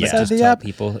website inside the tell app.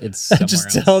 people it's somewhere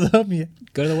Just else. tell them,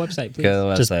 Go to the website, please. go to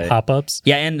the just website. pop-ups.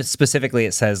 Yeah, and specifically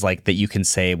it says like that you can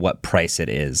say what price it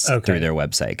is Okay. through their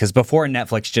website. Because before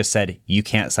Netflix just said you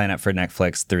can't sign up for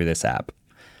Netflix through this app.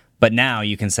 But now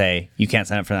you can say you can't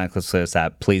sign up for Netflix through this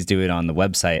app. Please do it on the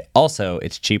website. Also,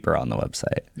 it's cheaper on the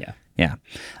website. Yeah. Yeah.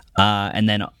 And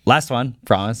then last one,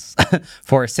 promise.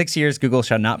 For 6 years, Google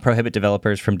shall not prohibit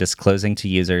developers from disclosing to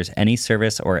users any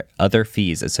service or other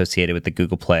fees associated with the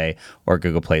Google Play or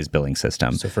Google Play's billing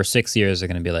system. So for 6 years, they're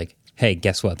going to be like, hey,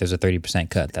 guess what? There's a 30%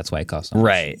 cut. That's why it costs so much.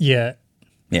 Right. Yeah.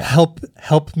 Yeah.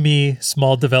 Help me,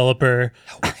 small developer,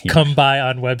 come by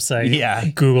on website. Yeah.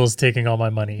 Google's taking all my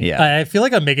money. Yeah. I feel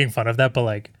like I'm making fun of that, but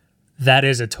like that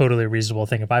is a totally reasonable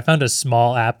thing. If I found a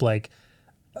small app, like,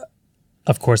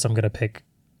 of course I'm going to pick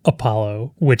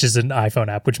Apollo, which is an iPhone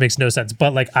app, which makes no sense.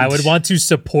 But like I would want to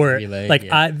support Relay, like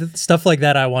yeah. stuff like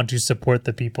that. I want to support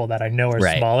the people that I know are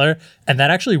Right. smaller. And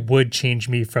that actually would change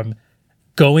me from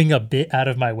going a bit out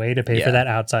of my way to pay Yeah. for that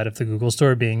outside of the Google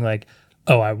store, being like,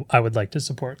 oh, I would like to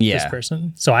support this Yeah.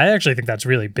 person. So I actually think that's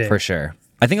really big. For sure.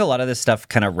 I think a lot of this stuff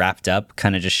kind of wrapped up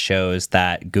kind of just shows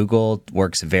that Google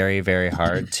works very, very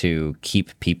hard to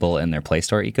keep people in their Play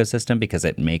Store ecosystem because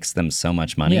it makes them so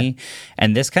much money.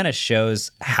 And this kind of shows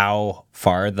how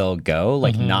far they'll go,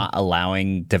 like not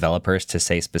allowing developers to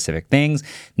say specific things,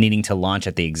 needing to launch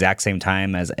at the exact same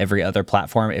time as every other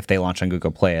platform if they launch on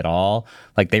Google Play at all.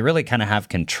 Like they really kind of have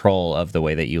control of the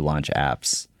way that you launch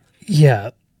apps.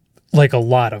 Yeah. Like a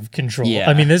lot of control. Yeah.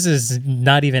 I mean, this is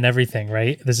not even everything,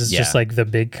 right? This is just Yeah. like the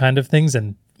big kind of things.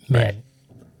 And man, Right.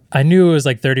 I knew it was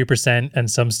like 30%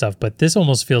 and some stuff, but this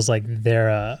almost feels like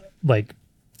they're like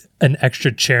an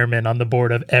extra chairman on the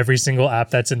board of every single app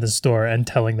that's in the store and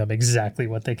telling them exactly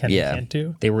what they can Yeah. and can't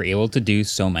do. They were able to do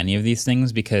so many of these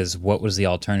things because what was the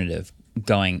alternative?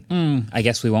 Going, I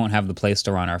guess we won't have the Play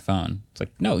Store on our phone. It's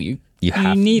like, no, you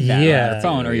have- need that on Yeah. your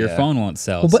phone or your Yeah. phone won't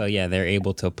sell. but- So yeah, they're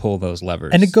able to pull those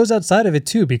levers. And it goes outside of it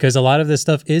too, because a lot of this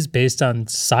stuff is based on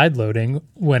side loading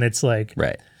when it's like,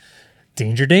 Right.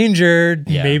 danger,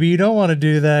 Yeah. maybe you don't want to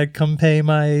do that. Come pay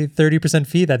my 30%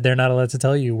 fee that they're not allowed to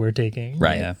tell you we're taking.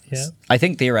 Right. Yeah. Yeah. I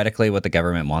think theoretically what the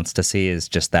government wants to see is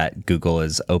just that Google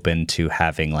is open to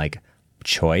having like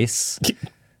choice.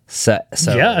 So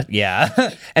yeah.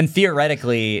 And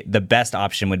theoretically, the best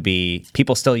option would be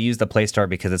people still use the Play Store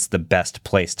because it's the best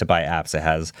place to buy apps. It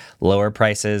has lower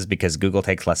prices because Google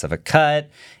takes less of a cut.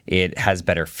 It has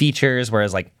better features,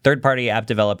 whereas like third-party app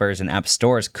developers and app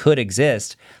stores could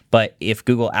exist. But if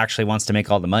Google actually wants to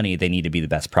make all the money, they need to be the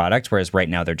best product, whereas right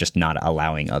now they're just not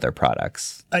allowing other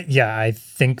products. Yeah, I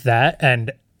think that.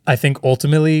 And I think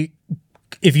ultimately,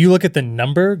 if you look at the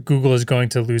number, Google is going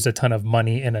to lose a ton of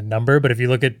money in a number. But if you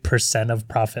look at percent of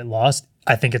profit lost,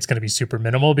 I think it's going to be super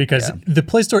minimal because the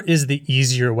Play Store is the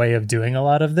easier way of doing a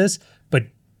lot of this.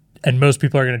 And most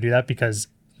people are going to do that because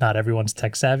not everyone's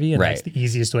tech savvy and that's Right. the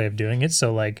easiest way of doing it.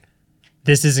 So like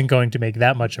this isn't going to make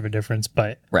that much of a difference,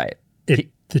 but Right. the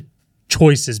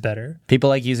choice is better. People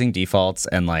like using defaults,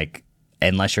 and like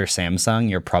unless you're Samsung,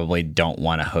 you probably don't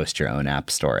want to host your own app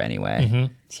store anyway.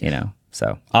 You know,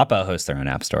 so Oppo hosts their own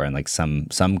app store, and like some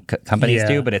companies Yeah.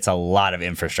 do, but it's a lot of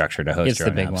infrastructure to host It's your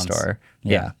the own big app ones. store.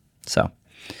 Yeah. Yeah. So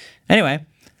anyway,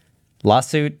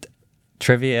 lawsuit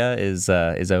trivia is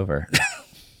over.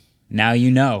 now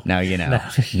you know. Now you know.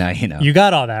 Now you know. You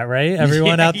got all that, right?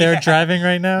 Everyone out there driving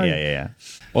right now? yeah.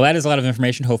 Well, that is a lot of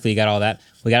information. Hopefully you got all that.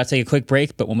 We got to take a quick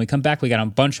break, but when we come back, we got a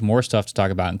bunch more stuff to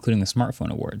talk about, including the smartphone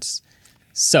awards.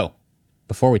 So,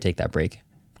 before we take that break,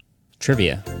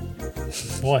 trivia.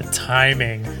 What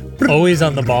timing. Always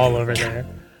on the ball over there.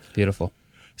 Beautiful.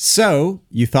 So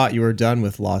you thought you were done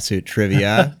with lawsuit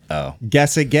trivia. Oh.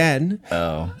 Guess again.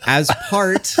 Oh. As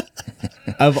part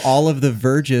of all of The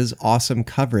Verge's awesome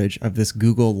coverage of this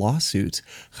Google lawsuit,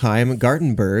 Chaim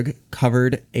Gartenberg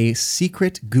covered a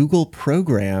secret Google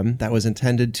program that was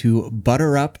intended to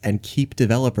butter up and keep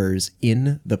developers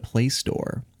in the Play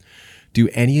Store. Do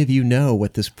any of you know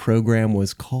what this program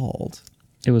was called?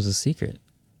 It was a secret.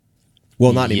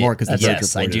 Well, not anymore because the Verge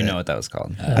yes, I reported do it. know what that was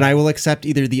called. And I will accept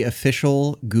either the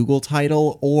official Google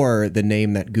title or the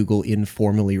name that Google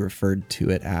informally referred to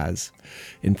it as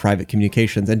in private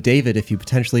communications. And David, if you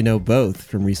potentially know both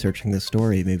from researching this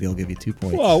story, maybe I'll give you 2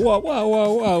 points.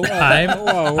 Whoa.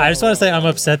 I just want to say I'm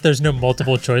upset there's no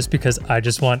multiple choice because I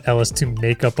just want Ellis to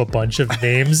make up a bunch of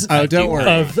names Oh, don't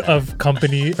worry. of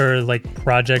company or like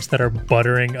projects that are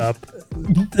buttering up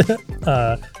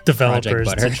developers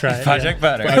Butter. to try. Project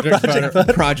Butter.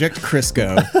 Project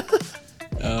Crisco.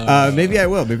 Maybe I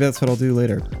will. Maybe that's what I'll do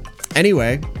later.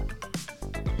 Anyway,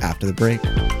 after the break.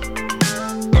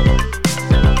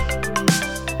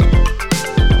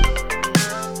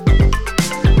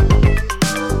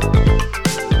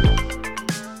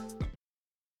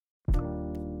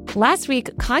 Last week,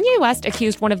 Kanye West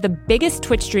accused one of the biggest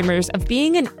Twitch streamers of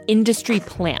being an industry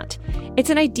plant. It's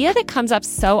an idea that comes up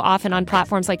so often on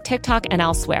platforms like TikTok and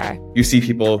elsewhere. You see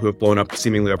people who have blown up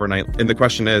seemingly overnight, and the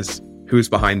question is, who's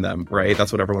behind them, right?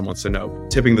 That's what everyone wants to know.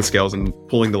 Tipping the scales and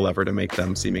pulling the lever to make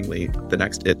them seemingly the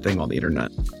next it thing on the internet.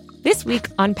 This week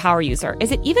on Power User,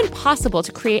 is it even possible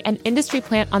to create an industry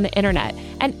plant on the internet?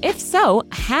 And if so,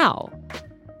 how?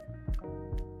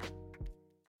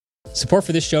 Support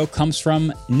for this show comes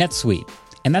from NetSuite,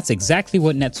 and that's exactly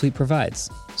what NetSuite provides,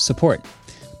 support.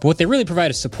 But what they really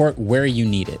provide is support where you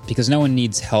need it, because no one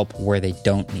needs help where they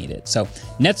don't need it. So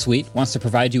NetSuite wants to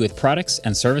provide you with products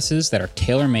and services that are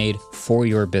tailor-made for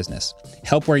your business.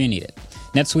 Help where you need it.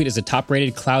 NetSuite is a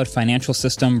top-rated cloud financial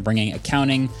system bringing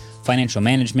accounting, financial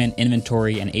management,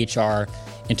 inventory, and HR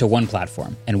into one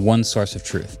platform and one source of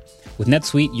truth. With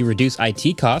NetSuite, you reduce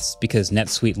IT costs because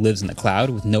NetSuite lives in the cloud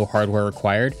with no hardware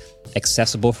required,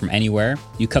 accessible from anywhere.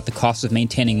 You cut the cost of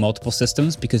maintaining multiple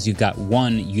systems because you've got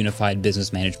one unified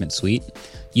business management suite.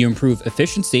 You improve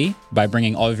efficiency by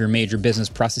bringing all of your major business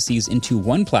processes into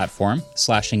one platform,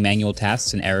 slashing manual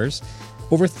tasks and errors.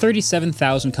 Over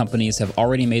 37,000 companies have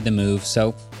already made the move,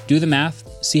 so do the math,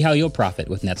 see how you'll profit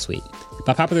with NetSuite.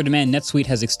 By popular demand, NetSuite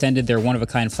has extended their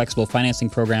one-of-a-kind flexible financing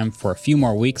program for a few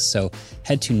more weeks, so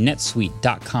head to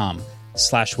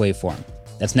netsuite.com/waveform.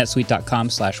 That's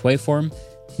netsuite.com/waveform,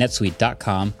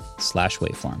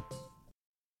 netsuite.com/waveform.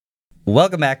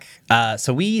 Welcome back.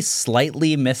 So we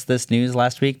slightly missed this news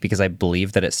last week because I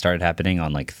believe that it started happening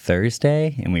on like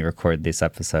Thursday, and we record these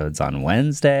episodes on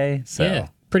Wednesday. So Yeah,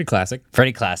 pretty classic.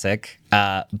 Pretty classic.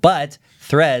 But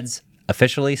Threads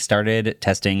officially started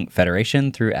testing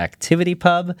federation through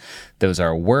ActivityPub. Those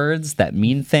are words that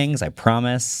mean things, I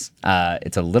promise.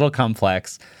 It's a little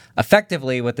complex.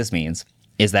 Effectively, what this means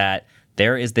is that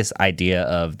there is this idea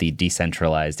of the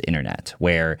decentralized internet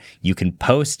where you can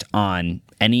post on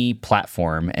any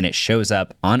platform and it shows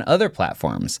up on other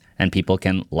platforms and people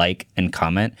can like and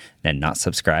comment and not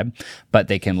subscribe, but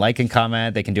they can like and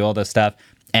comment, they can do all this stuff.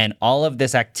 And all of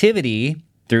this activity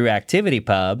through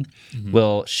ActivityPub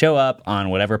will show up on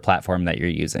whatever platform that you're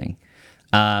using.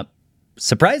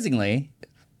 Surprisingly,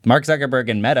 Mark Zuckerberg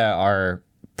and Meta are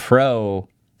pro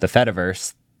the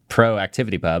Fediverse, pro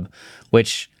ActivityPub,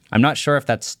 which I'm not sure if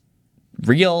that's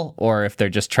real or if they're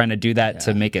just trying to do that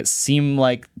to make it seem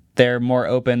like they're more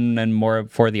open and more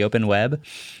for the open web.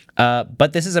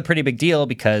 But this is a pretty big deal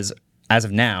because as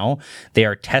of now, they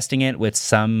are testing it with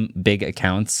some big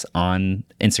accounts on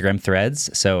Instagram Threads.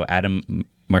 So Adam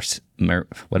what is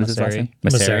his last name?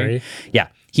 Mosseri. Yeah.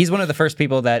 He's one of the first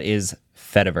people that is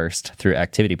Fediversed through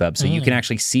ActivityPub. So you can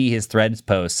actually see his Threads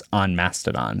posts on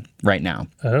Mastodon right now.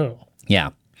 Oh. Yeah.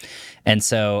 And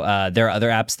so there are other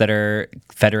apps that are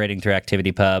federating through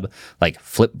ActivityPub, like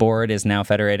Flipboard is now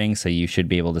federating, so you should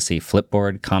be able to see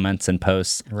Flipboard comments and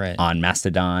posts on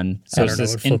Mastodon. So it's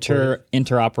this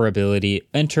interoperability,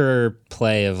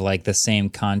 interplay of like the same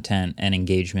content and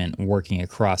engagement working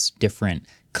across different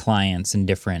clients and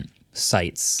different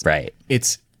sites. Right.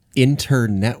 It's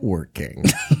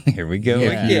internetworking. Here we go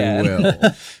if again. you will.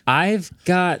 I've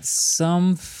got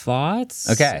some thoughts.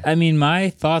 Okay. I mean, my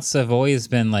thoughts have always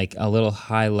been like a little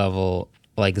high level,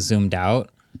 like zoomed out.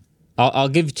 I'll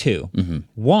give two.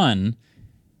 One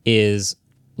is,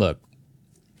 look,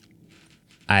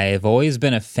 I've always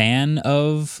been a fan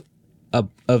of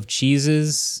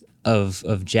cheeses,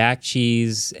 of Jack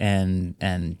cheese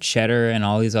and cheddar and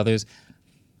all these others,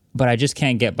 but I just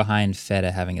can't get behind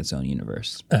feta having its own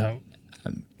universe.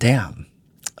 Damn.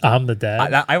 I'm the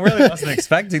dad. I really wasn't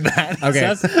expecting that.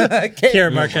 Okay. Here,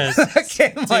 Marquez.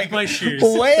 Came like my shoes.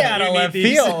 way out of You left need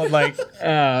these. field. Like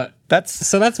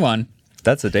So that's one.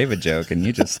 that's a David joke, and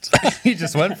you just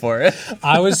went for it.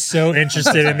 I was so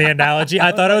interested in the analogy.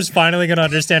 I thought I was finally going to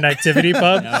understand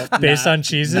ActivityPub based on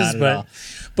cheeses, Not at all.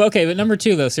 But number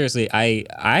 2 though, seriously,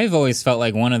 I've always felt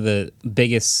like one of the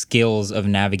biggest skills of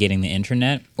navigating the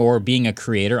internet or being a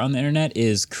creator on the internet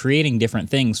is creating different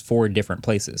things for different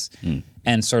places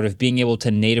and sort of being able to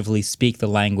natively speak the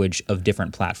language of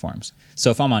different platforms.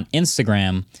 So if I'm on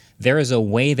Instagram, there is a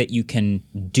way that you can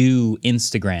do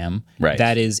Instagram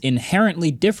that is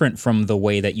inherently different from the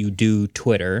way that you do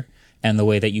Twitter and the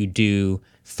way that you do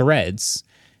Threads.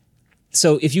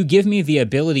 So if you give me the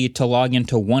ability to log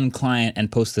into one client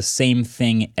and post the same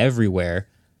thing everywhere,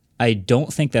 I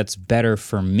don't think that's better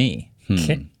for me.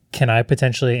 Can I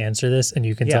potentially answer this and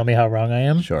you can tell me how wrong I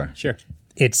am? Sure.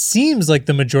 It seems like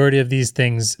the majority of these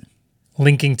things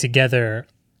linking together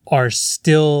are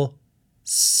still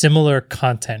similar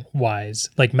content-wise.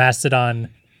 Like Mastodon,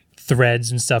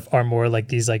 Threads and stuff are more like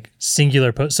these like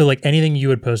singular posts. So like anything you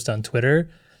would post on Twitter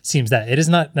seems that it is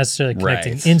not necessarily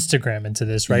connecting Instagram into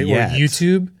this, right? Yet. Or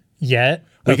YouTube yet.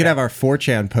 We could have our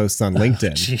 4chan posts on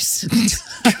LinkedIn. Jeez.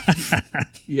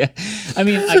 Yeah. I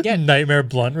mean, I get nightmare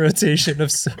blunt rotation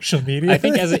of social media. I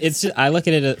think I look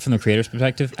at it from the creator's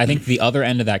perspective. I think the other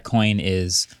end of that coin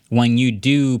is when you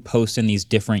do post in these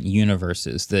different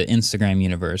universes, the Instagram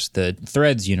universe, the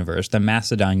Threads universe, the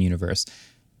Mastodon universe,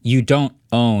 you don't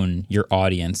own your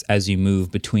audience as you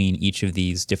move between each of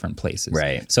these different places.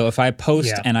 Right. So if I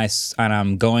post and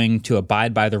I'm going to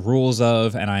abide by the rules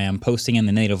of, and I am posting in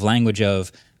the native language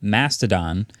of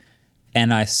Mastodon,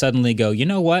 and I suddenly go, you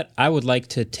know what? I would like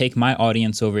to take my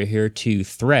audience over here to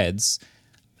Threads.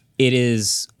 It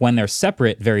is, when they're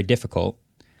separate, very difficult.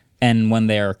 And when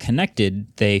they are connected,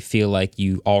 they feel like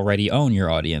you already own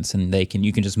your audience, and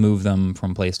you can just move them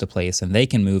from place to place, and they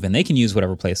can move and they can use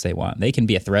whatever place they want. They can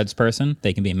be a Threads person,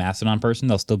 they can be a Mastodon person,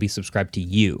 they'll still be subscribed to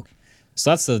you. So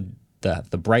that's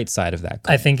the bright side of that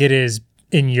coin. I think it is,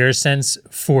 in your sense,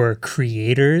 for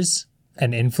creators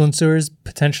and influencers,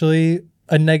 potentially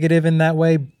a negative in that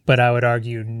way, but I would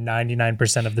argue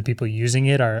 99% of the people using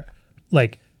it are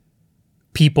like,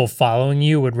 people following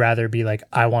you would rather be like,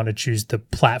 I want to choose the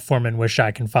platform in which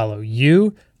I can follow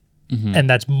you. Mm-hmm. And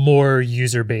that's more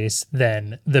user base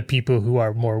than the people who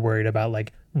are more worried about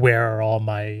like, where are all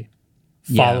my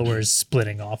followers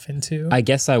splitting off into? I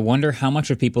guess I wonder how much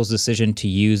of people's decision to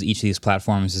use each of these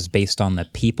platforms is based on the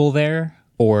people there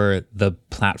or the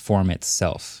platform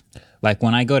itself. Like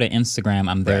when I go to Instagram,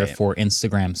 I'm there for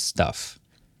Instagram stuff.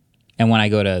 And when I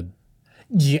go to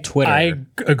Twitter, I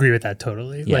agree with that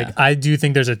totally. Yeah. Like I do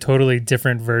think there's a totally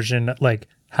different version, like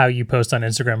how you post on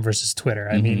Instagram versus Twitter.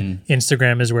 I mean,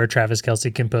 Instagram is where Travis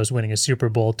Kelce can post winning a Super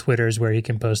Bowl. Twitter is where he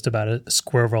can post about a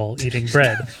squirrel eating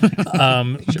bread.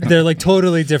 They're like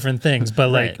totally different things. But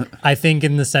like, I think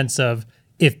in the sense of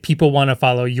if people want to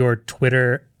follow your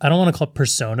Twitter, I don't want to call it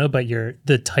persona, but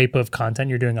the type of content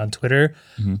you're doing on Twitter,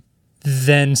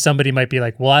 then somebody might be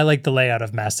like, well, I like the layout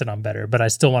of Mastodon better, but I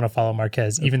still want to follow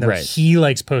Marquez, even though he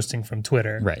likes posting from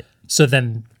Twitter. Right. So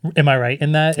then, am I right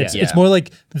in that? It's more like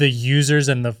the users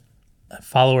and the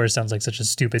followers sounds like such a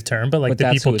stupid term, but like the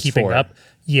people keeping up,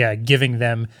 giving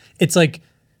them, it's like,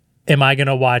 am I going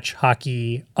to watch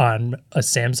hockey on a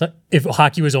Samsung? If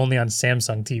hockey was only on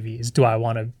Samsung TVs, do I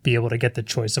want to be able to get the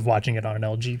choice of watching it on an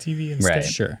LG TV instead? Right,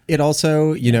 sure. It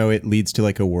also, it leads to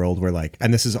like a world where like,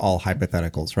 and this is all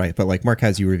hypotheticals, right? But like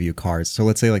Marquez, you review cars. So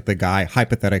let's say like the guy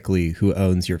hypothetically who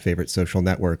owns your favorite social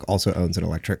network also owns an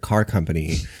electric car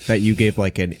company that you gave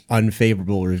like an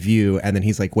unfavorable review. And then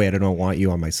he's like, wait, I don't want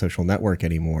you on my social network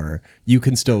anymore. You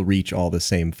can still reach all the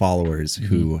same followers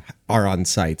who are on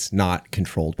sites not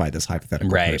controlled by this hypothetical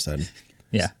person.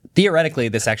 Yeah. Theoretically,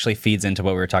 this actually feeds into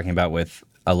what we were talking about with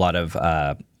a lot of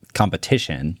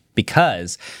competition,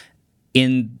 because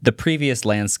in the previous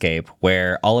landscape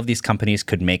where all of these companies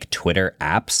could make Twitter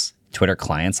apps, Twitter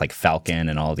clients like Falcon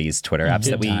and all these Twitter apps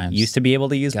that we used to be able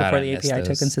to use before the API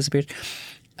tokens disappeared,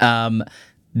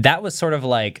 that was sort of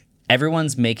like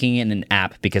everyone's making it an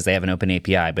app because they have an open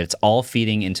API, but it's all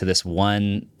feeding into this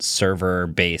one server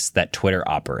base that Twitter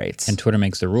operates. And Twitter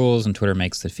makes the rules and Twitter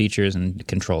makes the features and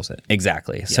controls it.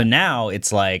 Exactly. Yeah. So now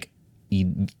it's like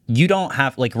you don't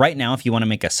have, like right now, if you want to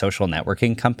make a social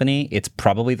networking company, it's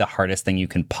probably the hardest thing you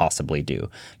can possibly do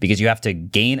because you have to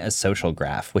gain a social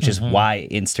graph, which is why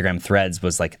Instagram Threads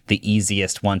was like the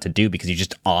easiest one to do because you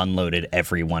just onloaded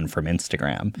everyone from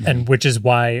Instagram. And which is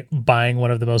why buying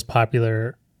one of the most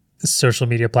popular social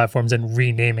media platforms and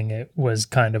renaming it was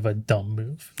kind of a dumb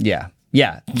move.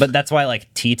 Yeah, but that's why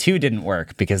like T2 didn't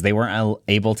work because they weren't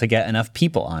able to get enough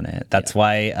people on it. That's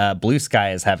why Blue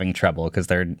Sky is having trouble because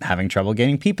they're having trouble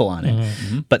getting people on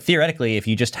it. But theoretically, if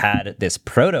you just had this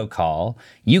protocol,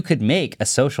 you could make a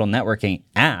social networking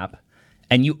app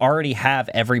and you already have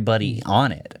everybody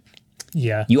on it.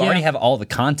 Yeah. You already have all the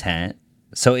content.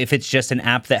 So if it's just an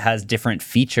app that has different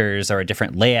features or a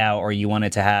different layout, or you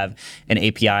wanted to have an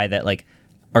API that like,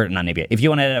 or not an API, if you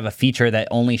wanted to have a feature that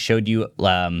only showed you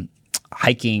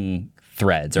hiking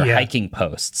threads or hiking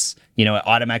posts, you know, it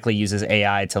automatically uses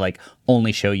AI to like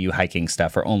only show you hiking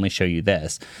stuff or only show you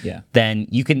this. Yeah. Then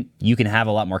you can have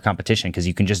a lot more competition because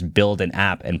you can just build an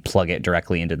app and plug it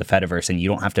directly into the Fediverse, and you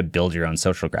don't have to build your own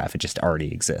social graph. It just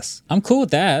already exists. I'm cool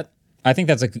with that. I think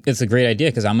it's a great idea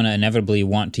because I'm going to inevitably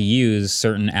want to use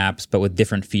certain apps, but with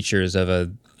different features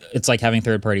it's like having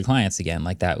third-party clients again,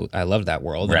 like that. I love that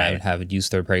world. Right. And I would have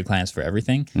used third-party clients for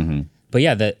everything. Mm-hmm. But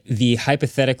yeah, the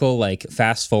hypothetical like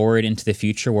fast forward into the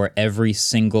future where every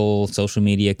single social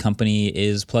media company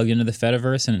is plugged into the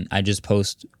Fediverse, and I just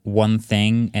post one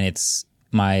thing and it's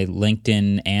my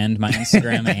LinkedIn and my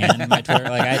Instagram and my Twitter.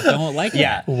 Like, I don't like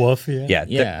that. Woof,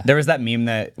 Yeah. There was that meme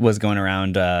that was going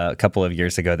around a couple of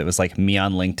years ago that was like me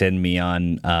on LinkedIn, me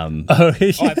on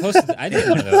I did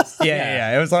one of those.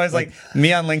 yeah. It was always like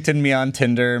me on LinkedIn, me on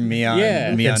Tinder, me on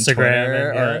Instagram,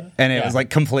 Twitter, and it was like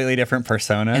completely different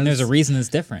personas. And there's a reason it's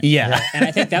different. Yeah. And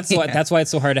I think that's why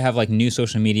it's so hard to have like new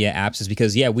social media apps, is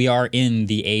because we are in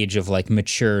the age of like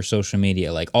mature social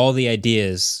media. Like all the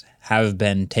ideas have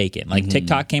been taken. Like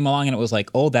TikTok came along and it was like,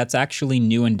 oh, that's actually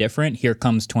new and different. Here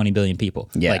comes 20 billion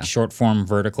people. Yeah. Like short form,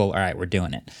 vertical. All right, we're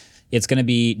doing it. It's going to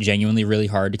be genuinely really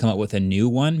hard to come up with a new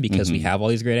one because we have all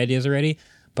these great ideas already.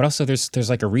 But also there's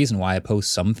like a reason why I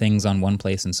post some things on one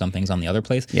place and some things on the other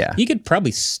place. Yeah. You could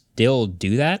probably still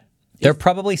do that. There are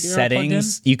probably you're all plugged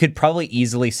settings. You could probably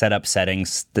easily set up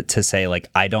settings to say,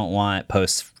 like, I don't want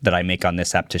posts that I make on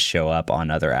this app to show up on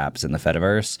other apps in the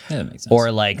Fediverse. Yeah, that makes sense.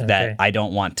 Or like that I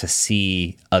don't want to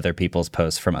see other people's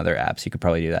posts from other apps. You could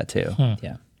probably do that too.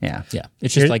 Yeah. Yeah. Yeah.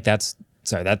 It's just like that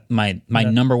my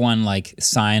number one like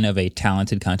sign of a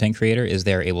talented content creator is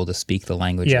they're able to speak the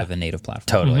language of a native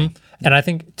platform. Totally. And I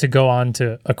think to go on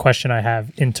to a question I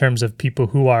have in terms of people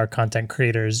who are content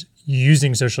creators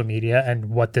using social media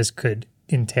and what this could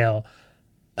entail.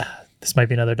 This might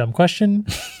be another dumb question,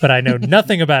 but I know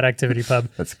nothing about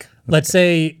ActivityPub. Let's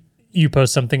say you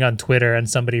post something on Twitter and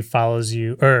somebody follows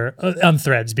you, or on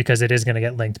Threads because it is going to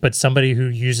get linked, but somebody who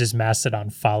uses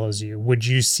Mastodon follows you. Would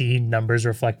you see numbers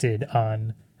reflected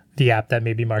on the app that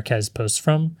maybe Marques posts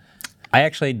from? I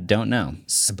actually don't know.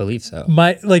 I believe so.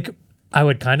 I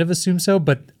would kind of assume so,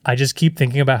 but I just keep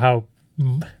thinking about how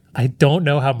I don't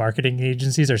know how marketing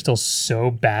agencies are still so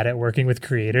bad at working with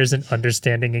creators and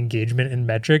understanding engagement and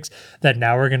metrics that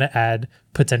now we're going to add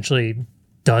potentially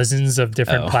dozens of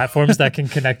different platforms that can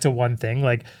connect to one thing.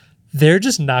 Like, they're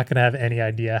just not going to have any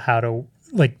idea how to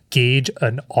like gauge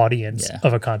an audience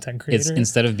of a content creator. It's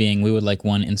instead of being we would like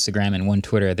one Instagram and one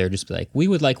Twitter, they're just like we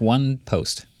would like one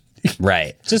post.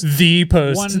 Right. Just the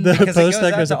post, the post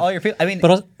that goes to all your people. I mean,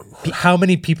 but also, how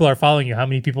many people are following you? How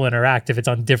many people interact? If it's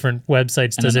on different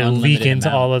websites, does it leak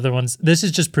into all other ones? This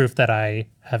is just proof that I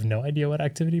have no idea what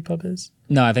ActivityPub is.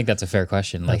 No, I think that's a fair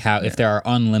question. Like if there are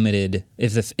unlimited,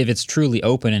 if it's truly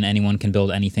open and anyone can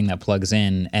build anything that plugs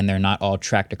in, and they're not all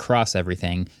tracked across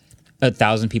everything,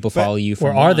 1,000 people follow you.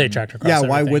 Or are they tracked across? Yeah,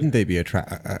 why everything? wouldn't they be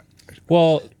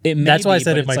Well, that's why I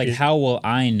said it might be. How will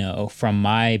I know from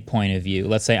my point of view?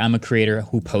 Let's say I'm a creator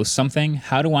who posts something.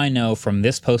 How do I know from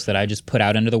this post that I just put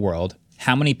out into the world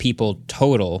how many people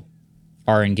total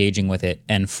are engaging with it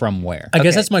and from where? I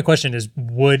guess that's my question is,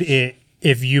 would it,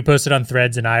 if you posted on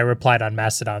Threads and I replied on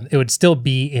Mastodon, it would still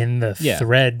be in the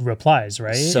thread replies,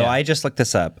 right? So I just looked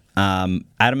this up. Adam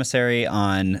Mosseri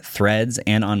on Threads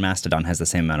and on Mastodon has the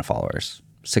same amount of followers.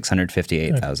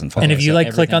 658,000 followers. And if you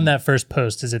click on that first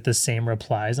post, is it the same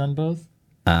replies on both?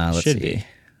 Let's Should see. be.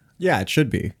 Yeah, it should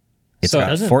be. It's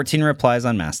got 14 replies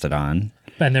on Mastodon.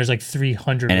 And there's like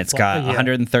 300. And it's got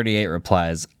 138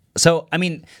 replies. So, I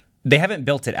mean, they haven't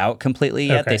built it out completely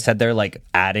yet. Okay. They said they're like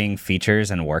adding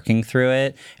features and working through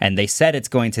it. And they said it's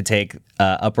going to take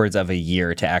upwards of a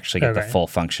year to actually get the full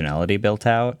functionality built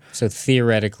out. So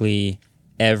theoretically,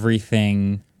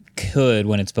 everything could,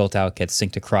 when it's built out, get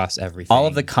synced across everything. All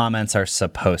of the comments are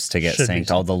supposed to get synced.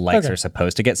 All the likes are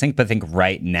supposed to get synced. But I think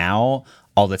right now,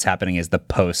 all that's happening is the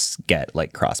posts get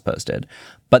like cross-posted.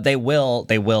 But they will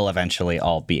eventually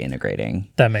all be integrating.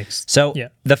 That makes so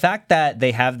the fact that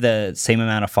they have the same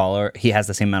amount of he has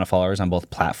the same amount of followers on both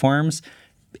platforms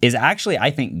is actually,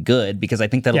 I think, good, because I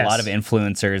think that a lot of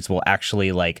influencers will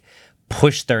actually like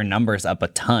push their numbers up a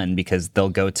ton because they'll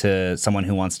go to someone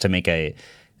who wants to make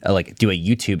do a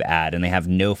YouTube ad and they have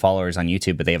no followers on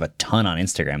YouTube, but they have a ton on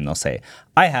Instagram. And they'll say,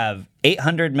 I have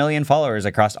 800 million followers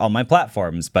across all my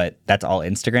platforms, but that's all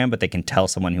Instagram. But they can tell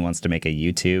someone who wants to make a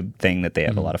YouTube thing that they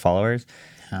have a lot of followers.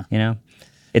 You know,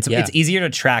 it's easier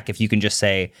to track if you can just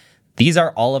say these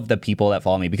are all of the people that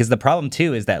follow me. Because the problem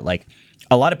too is that like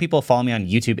a lot of people follow me on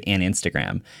YouTube and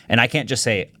Instagram, and I can't just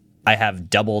say I have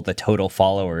double the total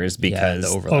followers because the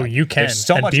overlap. Oh, you can. there's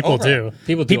so and much people overlap.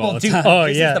 do. People all the time. Oh,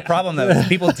 This yeah. is the problem though.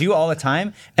 People do all the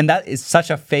time, and that is such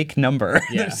a fake number.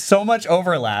 Yeah. There's so much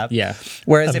overlap. Yeah.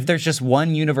 Whereas if there's just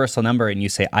one universal number and you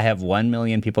say I have 1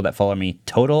 million people that follow me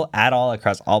total at all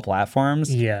across all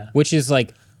platforms, Yeah. Which is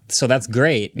like, so that's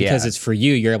great because Yeah. it's for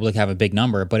you. You're able to have a big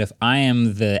number. But if I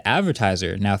am the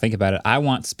advertiser, now think about it. I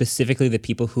want specifically the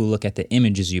people who look at the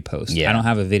images you post. Yeah. I don't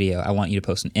have a video. I want you to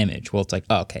post an image. Well, it's like,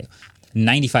 oh, okay.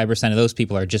 95% of those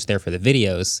people are just there for the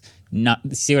videos. Not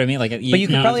see what I mean? Like, but you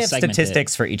could probably have segment it.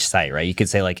 statistics for each site, right? You could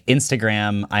say like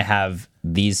Instagram, I have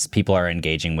these people are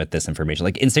engaging with this information.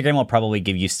 Like Instagram will probably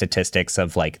give you statistics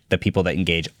of like the people that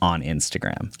engage on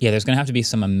Instagram. Yeah, there's going to have to be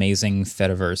some amazing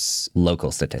Fediverse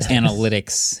Local statistics.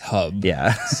 analytics hub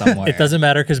Yeah. somewhere. It doesn't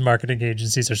matter because marketing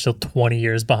agencies are still 20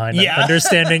 years behind on Yeah.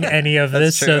 understanding any of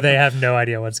this, so true. they have no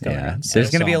idea what's going Yeah. on. There's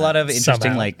going to be a lot of interesting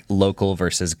Somehow. like local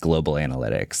versus global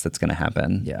analytics that's going to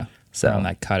happen. Yeah. So on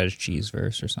that cottage cheese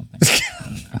verse or something.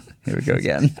 here we go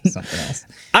again. Something else.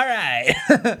 All right.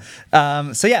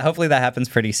 So yeah, hopefully that happens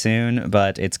pretty soon,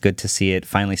 but it's good to see it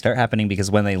finally start happening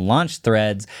because when they launched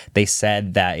Threads, they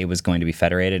said that it was going to be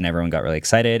federated and everyone got really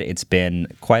excited. It's been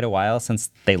quite a while since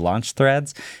they launched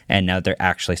Threads, and now they're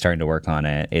actually starting to work on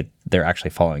it. They're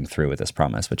actually following through with this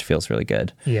promise, which feels really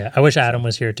good. Yeah, I wish Adam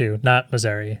was here too, not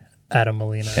Missouri. Adam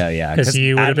Molina. Yeah, because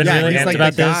he would have been Yeah, really he's amped like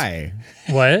about the this. guy.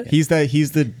 What? He's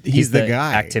the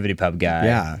guy. Activity Pub guy.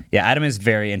 Yeah. Yeah, Adam is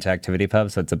very into Activity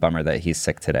Pub, so it's a bummer that he's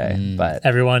sick today. But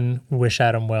Everyone wish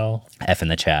Adam well. F in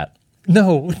the chat.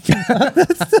 No,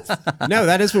 No,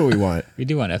 that is what we want. We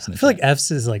do want F's in the I feel like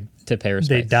F's is like to pay they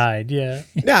respect. died. Yeah,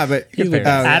 Yeah, but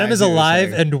Adam is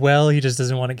alive and well. He just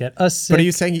doesn't want to get us sick. But are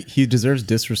you saying he deserves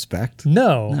disrespect?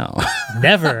 No, No,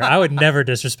 never. I would never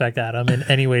disrespect Adam in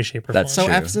any way, shape, or That's form.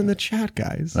 So True. F's in the chat,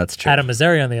 guys. that's true. Adam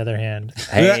Azari, on the other hand,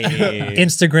 Hey,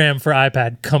 Instagram for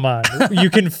iPad. Come on,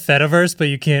 you can Fediverse, but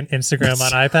you can't Instagram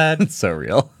on iPad. so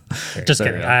real. Just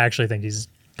kidding. I actually think he's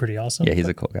pretty awesome. Yeah, he's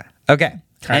a cool guy. Okay.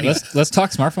 All right, let's talk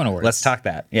smartphone awards. Let's talk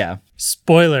that. Yeah.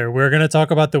 Spoiler, we're going to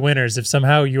talk about the winners. If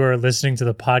somehow you are listening to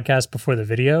the podcast before the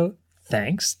video,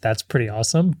 thanks. That's pretty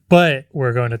awesome. But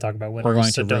we're going to talk about winners. We're going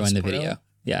so to don't ruin the spoil. video.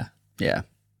 Yeah. Yeah.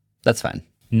 That's fine.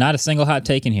 Not a single hot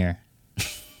take in here.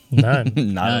 None. Not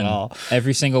None. at all.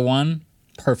 Every single one,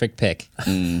 perfect pick.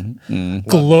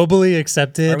 Globally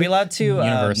accepted. Are we allowed to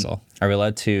Universal. Are we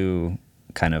allowed to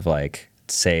kind of like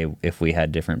say if we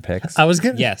had different picks? I was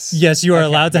going to. Yes. Yes, you are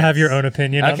allowed to have your own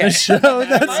opinion on Okay. the show.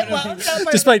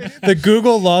 Despite the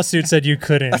Google lawsuit said you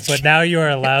couldn't, but now you are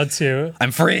allowed to.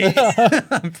 I'm free.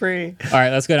 I'm free. All right,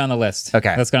 let's go down the list.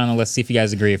 Okay. Let's go down the list. See if you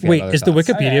guys agree. If you Wait, have other is the thoughts.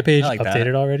 Wikipedia Okay, page I like that.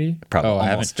 updated already? Probably Oh, I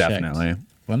haven't almost checked. definitely.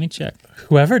 Let me check.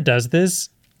 Whoever does this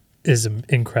is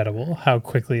incredible. How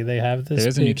quickly they have this.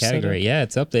 There's a new page set up. category. Yeah,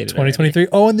 it's updated. already. 2023.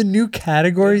 Oh, and the new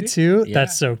category too. Yeah.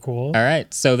 That's so cool. All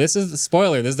right. So this is the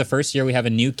spoiler. This is the first year we have a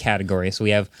new category. So we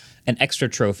have an extra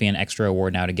trophy, an extra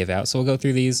award now to give out. So we'll go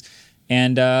through these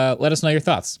and let us know your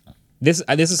thoughts. This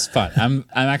is fun. I'm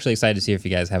actually excited to see if you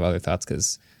guys have other thoughts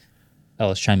because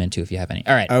let's chime in too if you have any.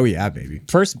 All right. Oh yeah, baby.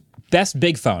 First, best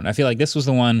big phone. I feel like this was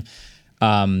the one.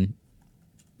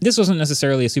 This wasn't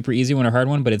necessarily a super easy one or hard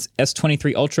one, but it's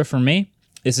S23 Ultra for me.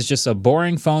 This is just a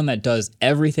boring phone that does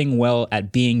everything well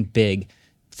at being big.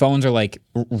 Phones are like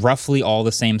roughly all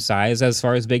the same size as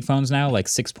far as big phones now. Like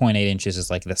 6.8 inches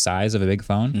is like the size of a big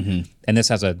phone. And this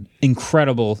has an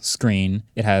incredible screen.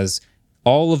 It has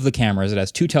all of the cameras. It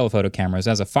has 2 telephoto cameras. It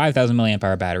has a 5,000 milliamp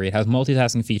hour battery. It has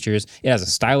multitasking features. It has a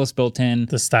stylus built in.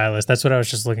 The stylus. That's what I was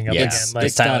just looking up Yes. again. Like,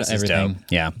 It's got Stylus is everything. dope.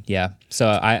 Yeah. Yeah.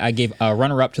 So I gave a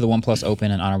runner-up to the OnePlus Open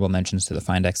and honorable mentions to the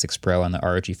Find X6 Pro and the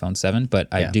ROG Phone 7, but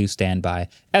I do stand by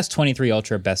S23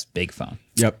 Ultra best big phone.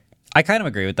 Yep. I kind of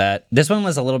agree with that. This one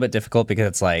was a little bit difficult because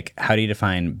it's like, how do you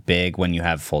define big when you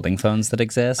have folding phones that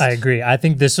exist? I agree. I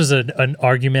think this was an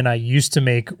argument I used to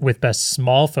make with best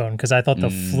small phone because I thought the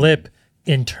flip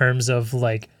in terms of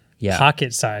like Yeah.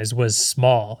 pocket size was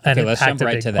small and Okay, it let's packed jump a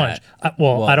right big to punch. that.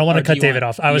 I don't want or to do cut you David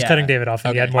want- off. I was Yeah. cutting David off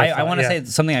and he Okay. had more I fun. want to Yeah. say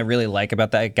something I really like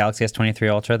about that Galaxy S23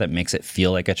 Ultra that makes it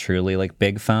feel like a truly like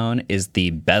big phone is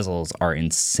the bezels are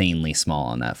insanely small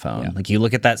on that phone. Like you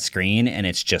look at that screen and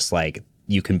it's just like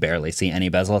you can barely see any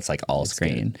bezel. It's like all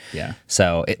screen. good. Yeah.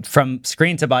 So from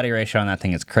screen to body ratio on that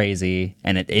thing is crazy,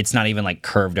 and it's not even like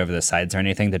curved over the sides or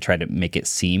anything to try to make it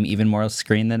seem even more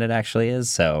screen than it actually is.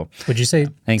 So Would you say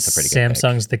think it's a pretty good pick.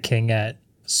 Samsung's the king at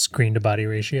screen to body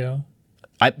ratio?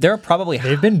 there are probably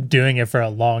They've been doing it for a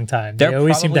long time. They There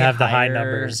always seem to probably have the high higher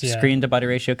numbers. Yeah. screen to body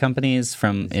ratio companies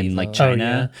from in like Oh,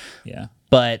 China, Yeah.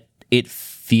 but it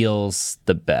feels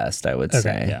the best, I would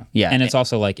say. Yeah. And it's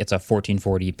also like it's a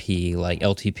 1440p, like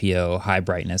LTPO, high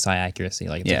brightness, high accuracy.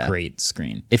 Like it's a great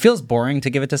screen. It feels boring to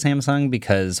give it to Samsung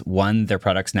because one, their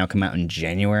products now come out in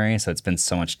January, so it's been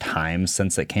so much time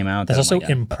since it came out. It's also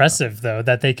impressive though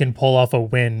that they can pull off a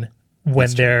win when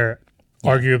they're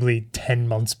arguably 10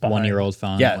 months behind. 1-year-old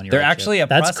phone. Yeah, they're actually a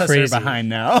processor behind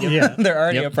now. Yeah. They're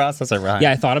already a processor behind.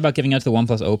 Yeah, I thought about giving it to the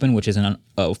OnePlus Open, which is a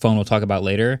phone we'll talk about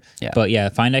later. Yeah. But yeah,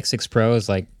 Find X6 Pro is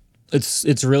like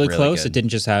it's really close. Good. It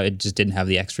just didn't have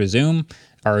the extra zoom.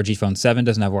 ROG Phone 7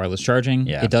 doesn't have wireless charging.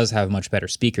 Yeah. It does have much better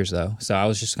speakers though. So I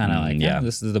was just kind of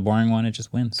this is the boring one. It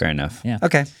just wins. Fair enough. Yeah.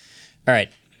 Okay. All right.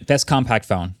 Best compact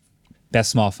phone.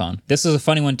 Best small phone. This is a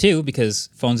funny one too because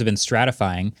phones have been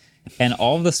stratifying. And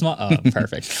all the small,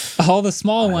 perfect. All the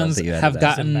small ones have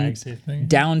gotten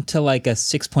down to like a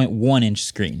 6.1 inch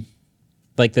screen.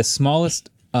 Like the smallest,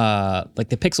 like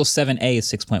the Pixel 7a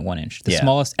is 6.1 inch. The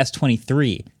smallest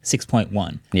S23,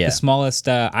 6.1. Yeah. The smallest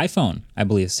iPhone, I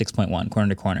believe, is 6.1, corner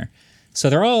to corner.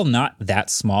 So they're all not that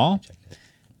small.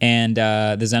 And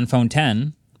the Zenfone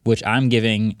 10, which I'm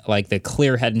giving like the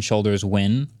clear head and shoulders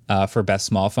win for best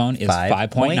small phone, is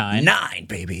 5.9. 9,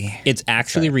 baby. It's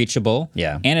actually reachable.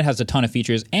 Yeah. And it has a ton of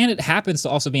features. And it happens to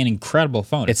also be an incredible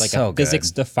phone. It's like so a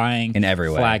physics-defying in every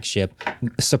way. Flagship.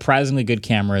 Surprisingly good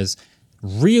cameras.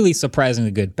 Really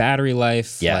surprisingly good battery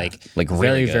life. Yeah. Like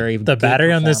really very, good. very The good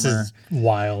battery on this performer. is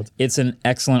wild. It's an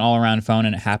excellent all-around phone,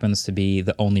 and it happens to be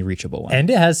the only reachable one. And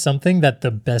it has something that the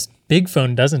best big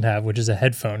phone doesn't have, which is a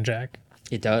headphone jack.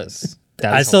 It does.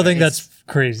 I still think that's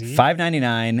crazy.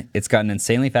 $599. It's got an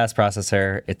insanely fast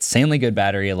processor. Insanely good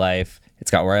battery life. It's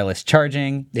got wireless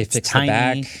charging. They it's fixed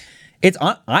tiny. the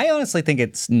back. I honestly think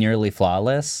it's nearly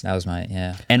flawless. That was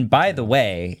And by the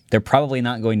way, they're probably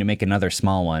not going to make another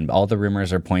small one. All the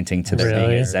rumors are pointing to there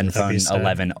being a Zenfone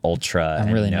 11 Ultra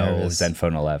and really no nervous.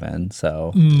 Zenfone 11.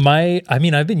 So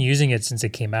I've been using it since it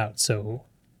came out, so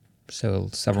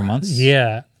several months.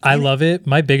 yeah, I love it.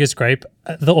 My biggest gripe,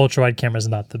 the ultra wide camera is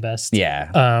not the best.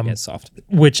 yeah, It's soft.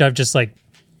 Which I've just like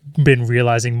been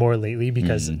realizing more lately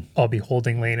because I'll be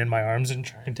holding Lane in my arms and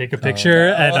try and take a picture,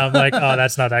 and I'm like, oh,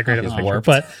 that's not that great of a picture. warped.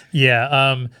 But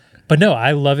yeah, but no,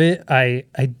 I love it. I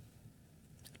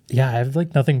have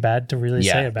like nothing bad to really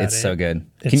say about it. it's so good.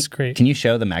 It's great. Can you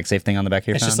show the MagSafe thing on the back of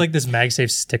your It's phone? just like this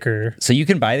MagSafe sticker. So you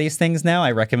can buy these things now.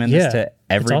 I recommend this to it's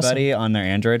everybody on their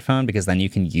Android phone because then you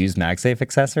can use MagSafe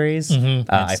accessories.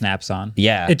 It snaps on.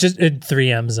 Yeah, It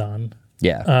 3M's on.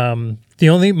 yeah.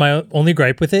 My only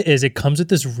gripe with it is it comes with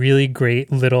this really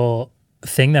great little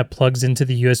thing that plugs into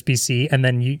the USB-C and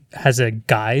then has a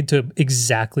guide to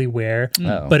exactly where,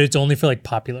 but it's only for like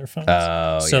popular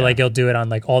phones. So like you'll do it on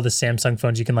like all the Samsung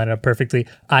phones. You can line it up perfectly.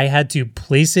 I had to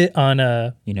place it on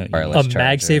a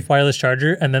MagSafe wireless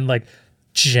charger and then like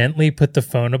gently put the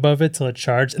phone above it till it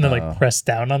charged and then like press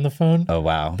down on the phone. Oh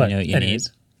wow. But You know what you anyways,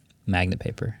 need? Magnet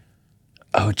paper.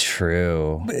 Oh,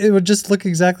 true. it would just look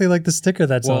exactly like the sticker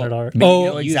that's on it already. You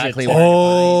know exactly where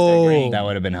to find it. That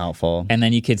would have been helpful. And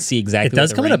then you could see exactly It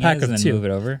does what come the in a ring pack is of and then two. move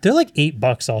it over. They're like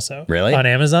 $8 also. Really? On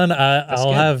Amazon.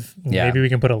 I'll have. Yeah. Maybe we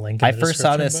can put a link. In I the first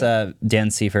saw description, this.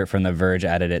 Dan Seifert from The Verge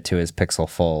added it to his Pixel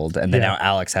Fold, and then now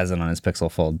Alex has it on his Pixel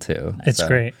Fold too. It's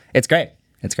great. It's great.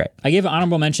 It's great. I gave an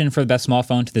honorable mention for the best small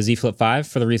phone to the Z Flip 5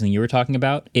 for the reason you were talking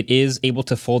about. It is able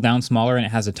to fold down smaller and it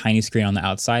has a tiny screen on the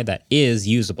outside that is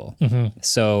usable.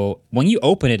 So when you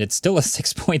open it, it's still a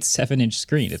 6.7 inch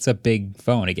screen. It's a big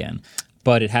phone again,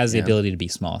 but it has the ability to be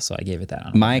small. So I gave it that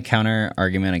honorable. My counter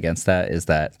argument against that is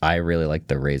that I really like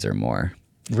the Razr more.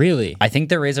 Really? I think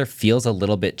the Razr feels a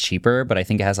little bit cheaper, but I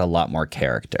think it has a lot more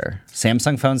character.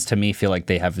 Samsung phones to me feel like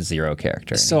they have zero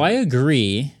character. So I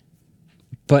agree.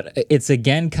 But it's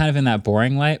again kind of in that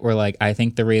boring light where like I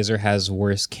think the Razr has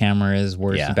worse cameras,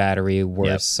 worse battery,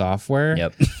 worse software.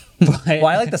 Yep. But, Well,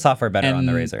 I like the software better on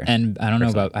the Razr. And I don't know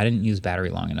about I didn't use battery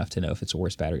long enough to know if it's a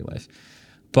worse battery life.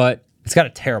 But It's got a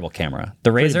terrible camera. The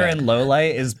Razr bad. in low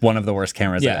light is one of the worst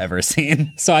cameras I've ever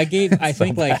seen. so I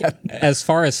think like as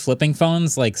far as flipping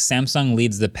phones, like Samsung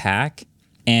leads the pack.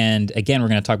 And again, we're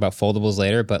going to talk about foldables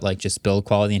later, but like just build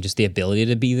quality and just the ability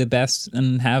to be the best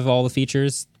and have all the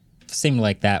features seemed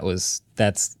like that's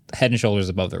head and shoulders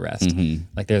above the rest.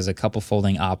 Like there's a couple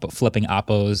flipping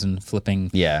Oppos and flipping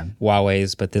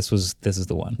Huawei's, but this is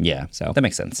the one. Yeah, So that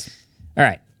makes sense. all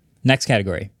right, next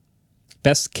category,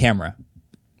 best camera,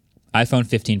 iPhone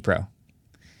 15 Pro.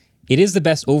 It is the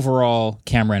best overall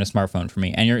camera in a smartphone for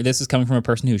me, and this is coming from a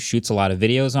person who shoots a lot of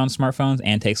videos on smartphones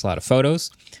and takes a lot of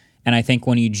photos. And I think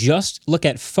when you just look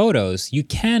at photos, you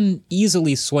can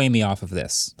easily sway me off of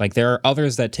this. Like there are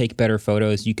others that take better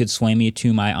photos. You could sway me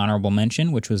to my honorable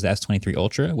mention, which was the S23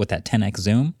 Ultra with that 10x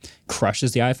zoom.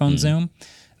 Crushes the iPhone zoom.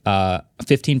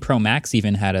 15 Pro Max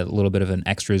even had a little bit of an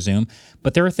extra zoom.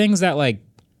 But there are things that like,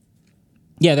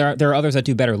 yeah, there are others that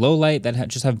do better low light, that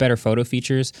just have better photo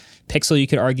features. Pixel, you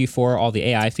could argue for all the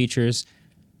AI features.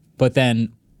 But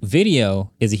then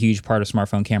video is a huge part of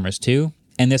smartphone cameras too.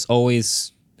 And this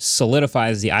always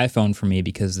solidifies the iPhone for me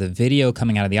because the video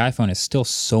coming out of the iPhone is still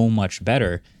so much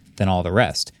better than all the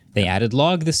rest. They added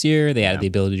log this year. They added the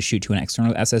ability to shoot to an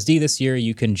external SSD this year.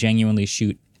 You can genuinely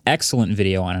shoot excellent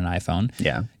video on an iPhone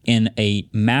in a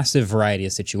massive variety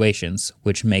of situations,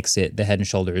 which makes it the head and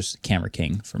shoulders camera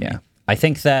king for me. I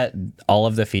think that all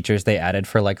of the features they added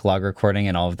for like log recording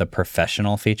and all of the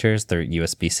professional features, their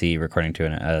USB-C recording to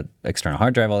an external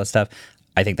hard drive, all that stuff,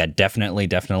 I think that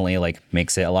definitely like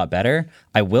makes it a lot better.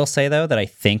 I will say though that I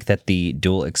think that the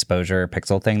dual exposure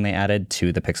pixel thing they added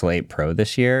to the Pixel 8 Pro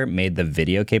this year made the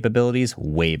video capabilities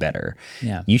way better.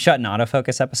 Yeah. You shot an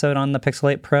autofocus episode on the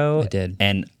Pixel 8 Pro. I did.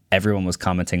 And everyone was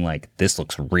commenting like, this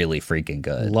looks really freaking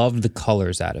good. Loved the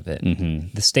colors out of it.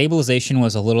 The stabilization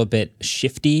was a little bit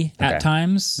shifty at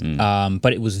times,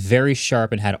 but it was very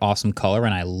sharp and had awesome color,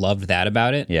 and I loved that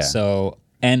about it. Yeah. So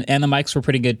and the mics were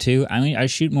pretty good too. I mean, I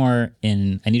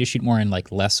need to shoot more in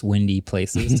like less windy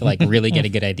places to like really get a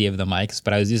good idea of the mics.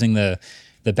 But I was using the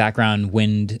background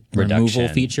wind removal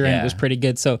feature, and it was pretty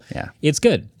good. So it's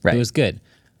good. Right. It was good.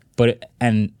 But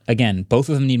and again, both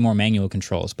of them need more manual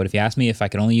controls. But if you ask me if I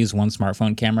could only use one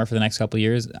smartphone camera for the next couple of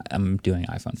years, I'm doing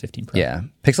iPhone 15 Pro. Yeah.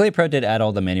 Pixel 8 Pro did add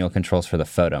all the manual controls for the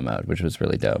photo mode, which was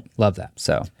really dope. Love that.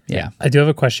 So, yeah. I do have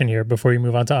a question here before you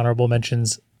move on to honorable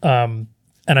mentions. And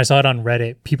I saw it on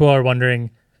Reddit. People are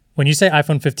wondering, when you say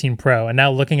iPhone 15 Pro, and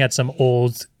now looking at some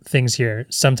old things here,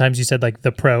 sometimes you said like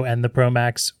the Pro and the Pro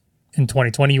Max. In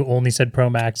 2020, you only said Pro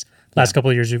Max. Last couple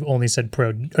of years, you've only said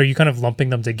Pro. Are you kind of lumping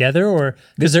them together, or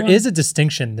because there is a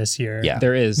distinction this year? Yeah,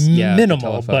 there is. Yeah,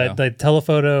 minimal, but the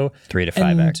telephoto 3 to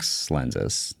 5x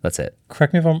lenses. That's it.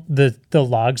 Correct me if I'm the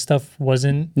log stuff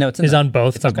wasn't. No, it's on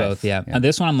both. It's on both. Yeah. And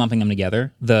this one I'm lumping them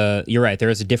together. You're right. There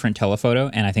is a different telephoto,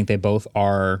 and I think they both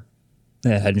are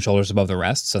head and shoulders above the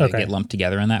rest, so they get lumped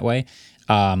together in that way.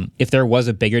 If there was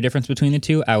a bigger difference between the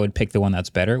two, I would pick the one that's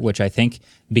better, which I think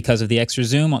because of the extra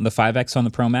zoom on the 5X on the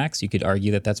Pro Max, you could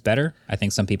argue that that's better. I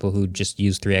think some people who just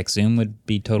use 3X zoom would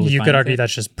be totally fine. You could argue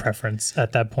that's just preference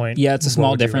at that point. Yeah, it's a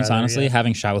small difference, honestly.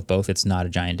 Having shot with both, it's not a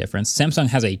giant difference. Samsung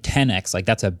has a 10X, like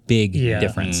that's a big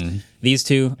difference. These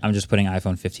two, I'm just putting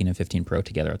iPhone 15 and 15 Pro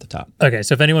together at the top. Okay,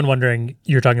 so if anyone wondering,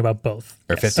 you're talking about both.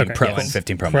 Or 15 Pro and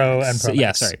 15 Pro Max. Pro and Pro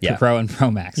Max. Pro and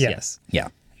Pro Max, yes. Yeah.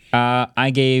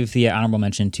 I gave the honorable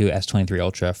mention to S23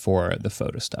 Ultra for the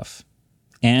photo stuff.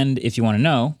 And if you want to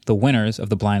know the winners of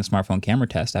the blind smartphone camera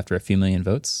test after a few million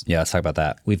votes. Yeah, let's talk about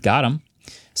that. We've got them.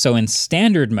 So in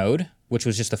standard mode, which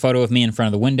was just a photo of me in front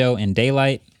of the window in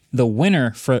daylight, the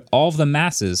winner for all of the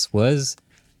masses was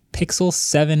Pixel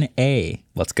 7a.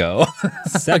 Let's go.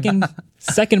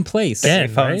 Second place. Ben,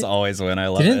 iPhones always win. I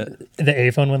love it. The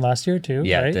A phone win last year too?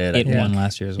 Yeah, right? it did. It won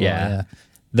last year as well. Yeah.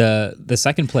 The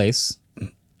second place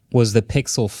was the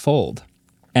Pixel Fold,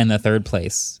 and the third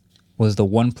place was the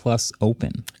OnePlus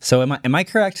Open. So am I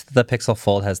correct that the Pixel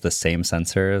Fold has the same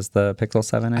sensor as the Pixel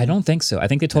 7a? I don't think so. I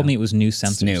think they told me it was new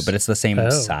sensors. It's new, but it's the same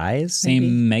size?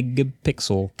 Same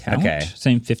megapixel count. Okay.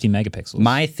 Same 50 megapixels.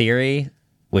 My theory,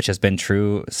 which has been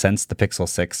true since the Pixel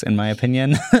 6, in my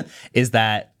opinion, is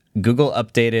that Google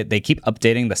they keep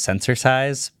updating the sensor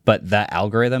size, but that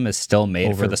algorithm is still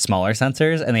made for the smaller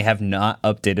sensors, and they have not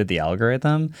updated the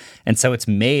algorithm. And so it's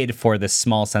made for this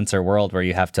small sensor world where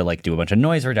you have to like do a bunch of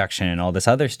noise reduction and all this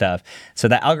other stuff. So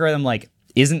that algorithm like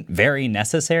isn't very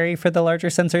necessary for the larger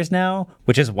sensors now,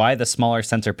 which is why the smaller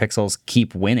sensor pixels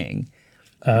keep winning.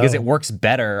 Because it works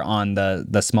better on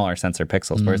the smaller sensor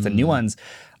pixels. Whereas the new ones,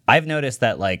 I've noticed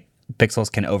that like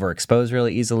pixels can overexpose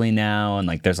really easily now, and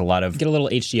like there's a lot of get a little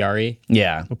HDR-y.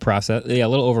 Yeah. Process. Yeah, a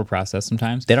little over processed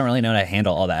sometimes. They don't really know how to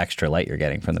handle all the extra light you're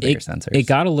getting from the bigger sensors. It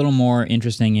got a little more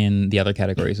interesting in the other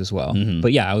categories as well.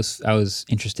 But yeah, I was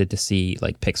interested to see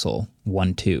like Pixel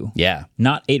 1, 2. Yeah.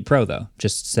 Not 8 Pro though,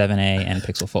 just 7a and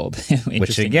Pixel Fold.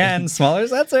 Which again, smaller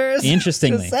sensors.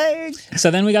 Interestingly. Just saying.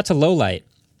 So then we got to low light,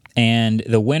 and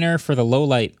the winner for the low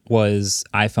light was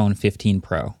iPhone 15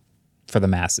 Pro. For the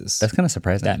masses. That's kind of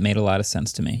surprising. That made a lot of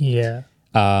sense to me. Yeah.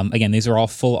 Again, these are all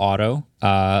full auto.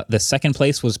 The second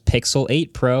place was Pixel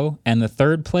 8 Pro, and the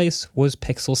third place was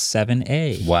Pixel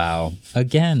 7a. Wow.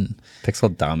 Again.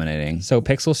 Pixel dominating. So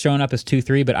Pixel's showing up as 2,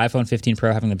 3, but iPhone 15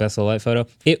 Pro having the best low light photo.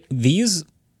 These,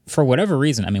 for whatever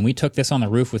reason, I mean, we took this on the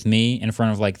roof with me in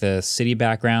front of like the city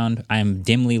background. I'm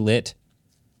dimly lit.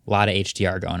 A lot of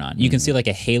HDR going on. You can see like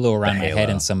a halo around my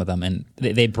head in some of them, and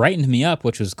they brightened me up,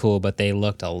 which was cool, but they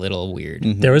looked a little weird.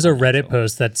 There was a Reddit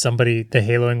post that the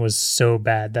haloing was so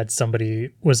bad that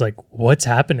somebody was like, what's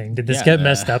happening? Did this get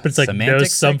messed up? It's like, no, Semantic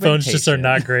some phones just are segmentation.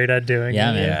 not great at doing Yeah,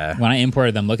 it. man. Yeah. When I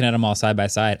imported them, looking at them all side by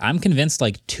side, I'm convinced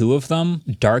like 2 of them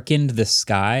darkened the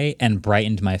sky and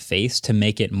brightened my face to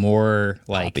make it more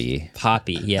like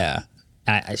poppy. Yeah.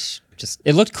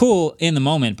 It looked cool in the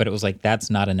moment, but it was like,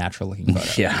 that's not a natural looking photo.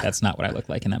 Yeah. That's not what I look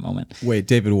like in that moment. Wait,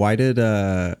 David, why did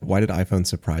iPhone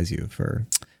surprise you for?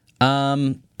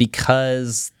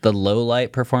 Because the low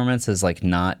light performance is like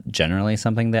not generally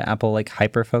something that Apple like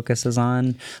hyper focuses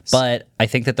on, but I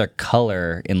think that their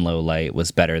color in low light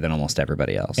was better than almost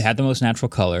everybody else. It had the most natural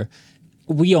color.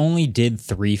 We only did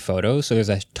 3 photos, so there's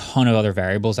a ton of other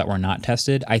variables that were not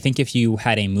tested. I think if you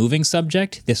had a moving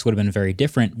subject, this would have been very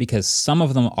different because some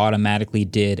of them automatically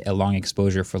did a long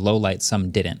exposure for low light,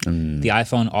 some didn't. The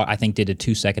iPhone, I think, did a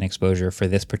 2-second exposure for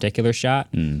this particular shot.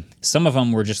 Some of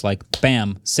them were just like,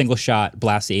 bam, single shot,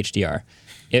 blast the HDR.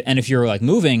 And if you were like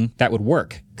moving, that would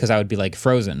work because I would be like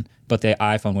frozen, but the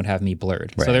iPhone would have me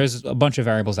blurred. So there's a bunch of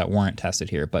variables that weren't tested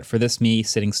here. But for this, me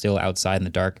sitting still outside in the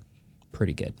dark,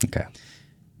 pretty good. Okay.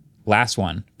 Last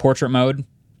one, portrait mode,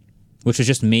 which was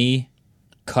just me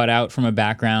cut out from a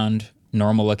background,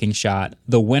 normal looking shot.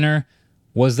 The winner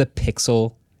was the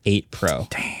Pixel 8 Pro.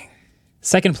 Dang.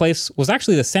 Second place was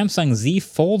actually the Samsung Z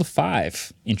Fold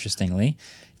 5, interestingly.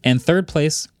 And third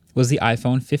place was the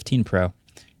iPhone 15 Pro.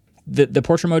 The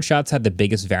portrait mode shots had the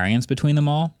biggest variance between them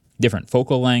all. Different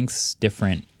focal lengths,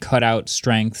 different cutout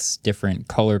strengths, different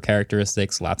color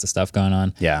characteristics, lots of stuff going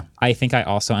on. Yeah. I think I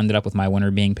also ended up with my winner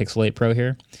being Pixel 8 Pro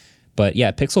here. But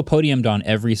yeah, Pixel podiumed on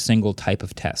every single type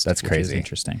of test. That's which crazy. is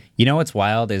interesting. You know what's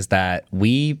wild is that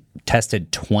we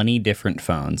tested 20 different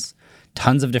phones,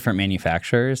 tons of different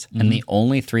manufacturers, and the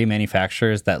only 3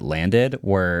 manufacturers that landed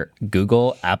were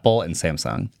Google, Apple, and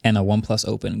Samsung. And the OnePlus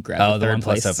Open grabbed the third OnePlus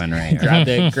place. Open,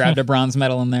 right. grabbed a bronze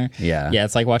medal in there. Yeah. Yeah,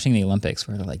 it's like watching the Olympics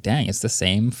where they're like, dang, it's the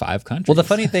same 5 countries. Well, the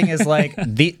funny thing is, like,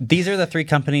 these are the 3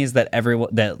 companies that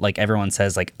everyone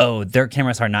says, like, oh, their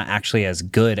cameras are not actually as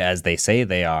good as they say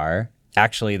they are.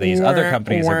 Actually, these other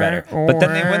companies are better. But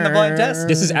then they win the blind test.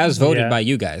 This is as voted by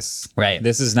you guys. Right.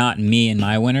 This is not me and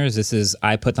my winners. This is,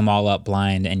 I put them all up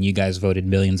blind and you guys voted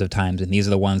millions of times. And these are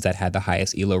the ones that had the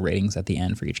highest ELO ratings at the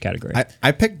end for each category.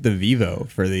 I picked the Vivo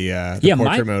for the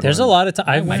portrait mode. There's a lot of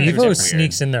time. winners Vivo are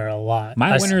sneaks in there a lot.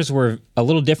 My winners were a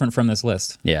little different from this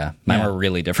list. Yeah, mine were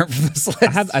really different from this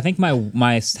list. I think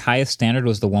my highest standard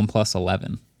was the OnePlus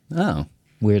 11. Oh,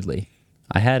 Weirdly.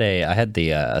 I had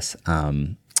it's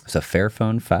a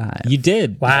Fairphone 5. You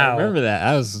did. Wow. I remember that.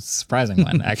 That was a surprising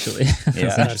one, actually.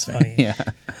 Yeah. That's funny. Yeah.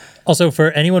 Also,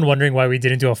 for anyone wondering why we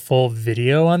didn't do a full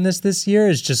video on this year,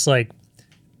 is just like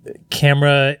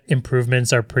camera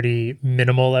improvements are pretty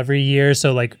minimal every year.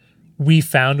 So like we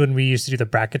found when we used to do the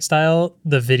bracket style,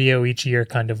 the video each year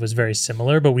kind of was very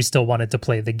similar, but we still wanted to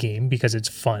play the game because it's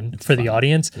fun for the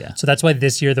audience. Yeah. So that's why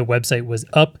this year the website was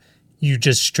up. You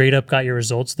just straight up got your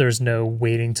results. There's no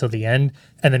waiting till the end.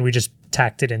 And then we just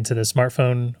tacked it into the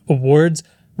smartphone awards.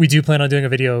 We do plan on doing a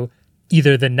video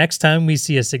either the next time we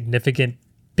see a significant,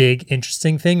 big,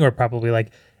 interesting thing, or probably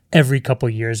like every couple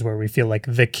years where we feel like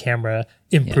the camera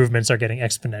improvements are getting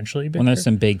exponentially bigger. When there's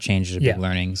some big changes or big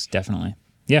learnings, definitely.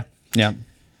 Yeah. Yeah.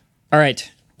 All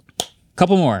right.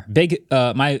 Couple more. Big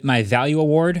my value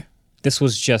award. This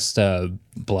was just a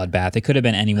bloodbath. It could have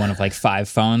been any one of like 5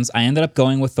 phones. I ended up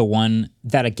going with the one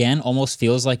that, again, almost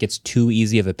feels like it's too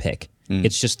easy of a pick.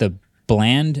 It's just the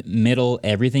bland, middle,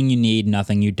 everything you need,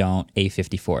 nothing you don't,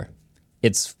 A54.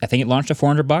 I think it launched at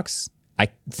 $400. I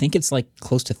think it's like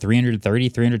close to $330,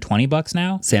 $320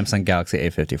 now. Samsung Galaxy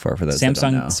A54 for those that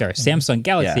don't know. Samsung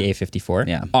Galaxy A54.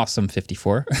 Yeah. Awesome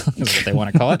 54 is what they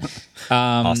want to call it.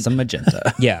 Awesome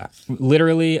magenta. Yeah.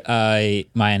 Literally,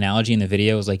 my analogy in the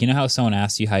video was like, you know how someone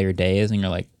asks you how your day is and you're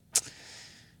like,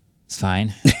 it's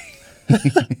fine.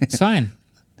 It's fine.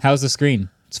 How's the screen?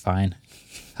 It's fine.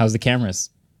 How's the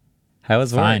cameras? How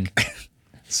was Fine. work?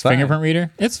 It's fine. Fingerprint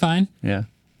reader? It's fine. Yeah.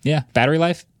 Yeah. Battery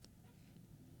life?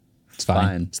 It's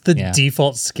fine. It's the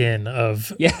default skin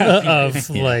of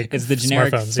like it's the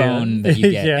generic smartphones, phone that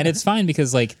you get. Yeah. And it's fine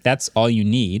because like that's all you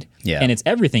need. Yeah. And it's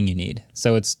everything you need.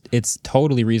 So it's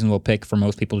totally reasonable pick for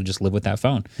most people to just live with that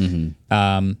phone.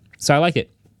 So I like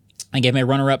it. I gave my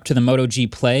runner-up to the Moto G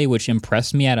Play, which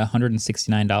impressed me at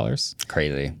 $169.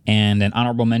 Crazy. And an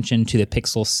honorable mention to the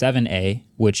Pixel 7a,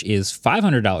 which is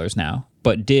 $500 now,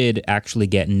 but did actually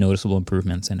get noticeable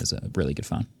improvements and is a really good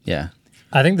phone. Yeah.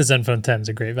 I think the Zenfone 10 is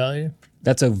a great value.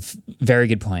 That's a very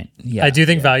good point. Yeah. I do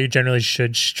think value generally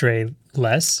should stray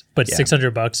less, but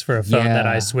 $600 for a phone that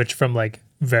I switched from like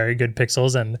very good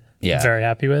pixels and very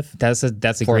happy with. That's a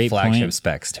For great flagship point.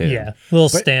 specs too. Yeah, little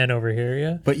stand over here.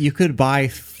 Yeah, But you could buy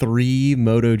 3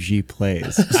 Moto G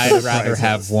Plays. I'd rather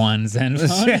have one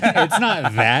Zenfone. It's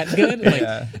not that good.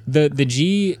 Like the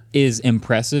G is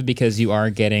impressive because you are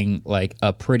getting like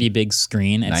a pretty big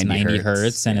screen. It's 90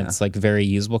 hertz and it's like very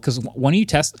usable. Because when you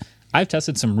I've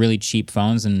tested some really cheap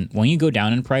phones, and when you go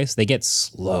down in price, they get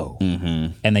slow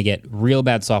and they get real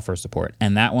bad software support.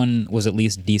 And that one was at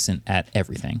least decent at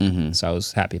everything. So I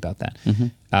was happy about that.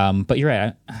 But you're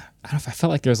right. I don't know if I felt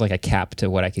like there was like a cap to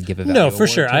what I could give a value. no, for award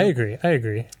sure. to. I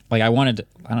agree. Like I wanted,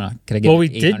 I don't know, could I get We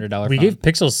an $800 phone? We gave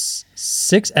Pixel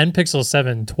 6 and Pixel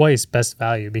 7 twice best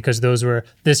value because those were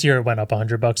this year it went up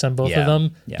 $100 on both of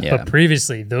them. Yeah. But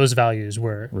previously those values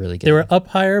were Really good. They were up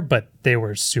higher, but they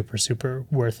were super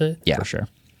worth it. Yeah, for sure.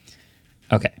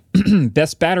 Okay.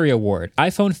 Best battery award.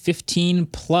 iPhone 15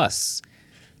 Plus.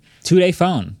 2-day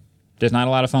phone. There's not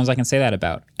a lot of phones I can say that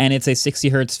about. And it's a 60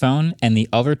 hertz phone. And the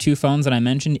other 2 phones that I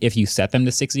mentioned, if you set them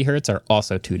to 60 hertz, are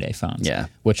also 2-day phones. Yeah.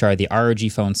 Which are the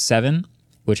ROG Phone 7,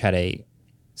 which had a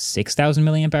 6,000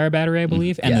 milliamp hour battery, I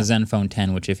believe, and the Zenfone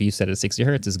 10, which if you set it to 60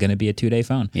 hertz, is going to be a 2-day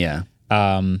phone. Yeah.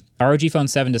 ROG Phone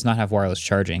 7 does not have wireless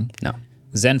charging. No.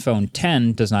 Zenfone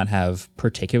 10 does not have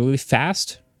particularly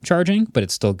fast charging, but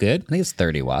it's still good. I think it's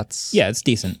 30 watts. Yeah, it's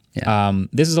decent. Yeah.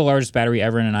 This is the largest battery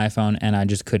ever in an iPhone, and I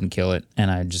just couldn't kill it, and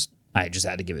I just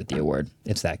had to give it the award.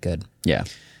 It's that good. Yeah.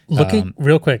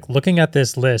 Looking at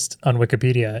this list on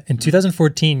Wikipedia, in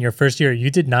 2014, your first year, you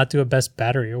did not do a best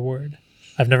battery award.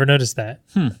 I've never noticed that.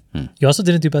 You also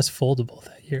didn't do best foldable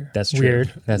that year. That's true.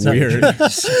 Weird. That's Weird.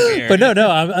 But no,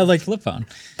 I like flip phone.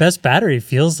 best battery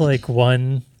feels like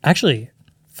one. Actually,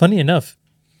 funny enough,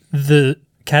 the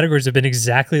categories have been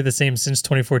exactly the same since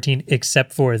 2014,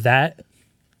 except for that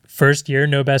first year,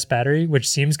 no best battery, which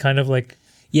seems kind of like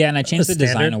Yeah, and I changed the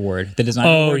design standard? award. The design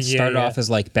award started off as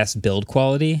like best build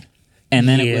quality, and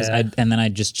then it was, and then I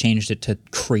just changed it to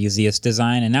craziest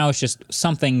design, and now it's just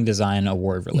something design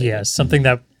award related. yeah, something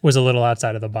that was a little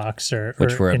outside of the box or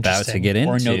Which we're about to interesting. get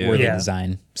into. or noteworthy Yeah.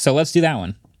 design. So let's do that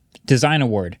one. Design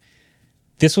award.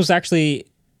 This was actually,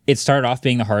 it started off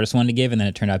being the hardest one to give, and then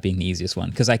it turned out being the easiest one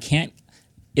because I can't.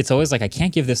 It's always like I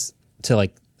can't give this to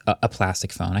like a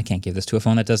plastic phone. I can't give this to a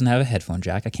phone that doesn't have a headphone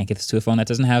jack. I can't give this to a phone that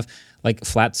doesn't have like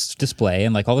flat display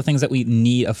and like all the things that we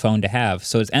need a phone to have.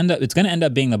 So it's going to end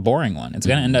up being the boring one. It's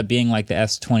going to end up being like the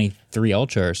S23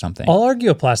 Ultra or something. I'll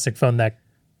argue a plastic phone that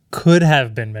could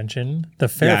have been mentioned, the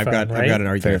Fairphone, I've got an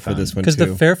argument for this one because too.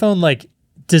 the Fairphone, like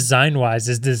design-wise,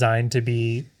 is designed to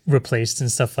be replaced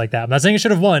and stuff like that. I'm not saying it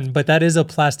should have won, but that is a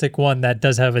plastic one that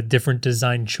does have a different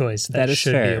design choice that is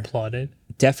should fair. be applauded.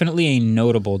 Definitely a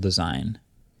notable design.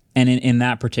 And in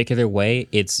that particular way,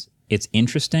 it's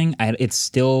interesting. It's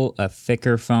still a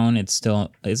thicker phone. It's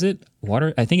still, is it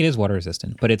water? I think it is water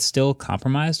resistant, but it's still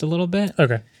compromised a little bit.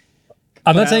 Okay.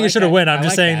 I'm not saying it should have won. I'm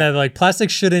just saying that like plastic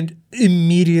shouldn't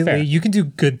immediately. Fair. You can do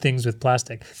good things with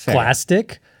plastic.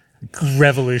 Plastic,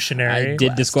 revolutionary. I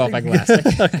did disqualify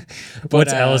plastic.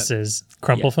 What's Ellis's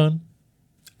crumple phone?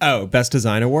 Oh, best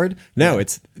design award? No,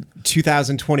 it's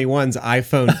 2021's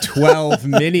iPhone 12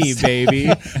 mini, baby.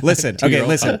 Listen, okay,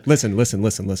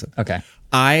 listen. Okay.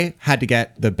 I had to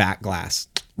get the back glass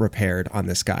repaired on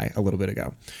this guy a little bit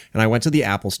ago. And I went to the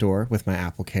Apple store with my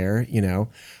Apple Care,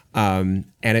 and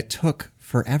it took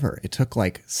forever. It took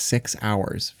like 6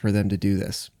 hours for them to do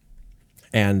this.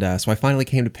 And so I finally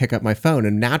came to pick up my phone,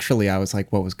 and naturally I was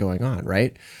like, what was going on,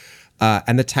 right?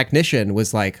 And the technician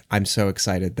was like, I'm so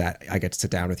excited that I get to sit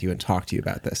down with you and talk to you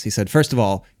about this. He said, first of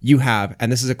all, you have,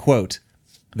 and this is a quote,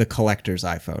 the collector's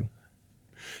iPhone.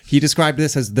 He described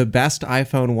this as the best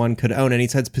iPhone one could own. And he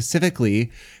said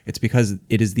specifically, it's because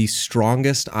it is the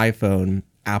strongest iPhone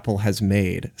Apple has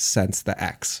made since the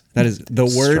X. That is the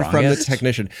word from the Strongest?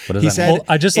 technician. What does He that said, mean? Well,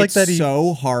 I just like it's that he-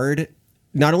 so hard.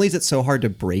 Not only is it so hard to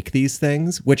break these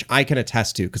things, which I can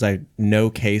attest to because I know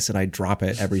case and I drop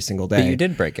it every single day. But you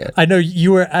did break it. I know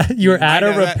you were at I a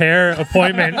know that. repair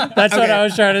appointment. That's what I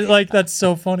was trying to like. That's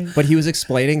so funny. But he was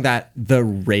explaining that the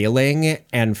railing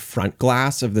and front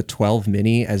glass of the 12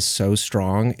 mini is so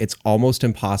strong, it's almost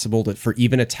impossible for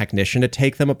even a technician to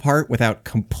take them apart without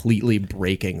completely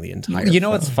breaking the entire You know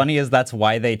phone. what's funny is that's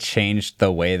why they changed the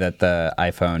way that the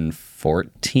iPhone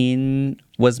 14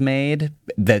 was made,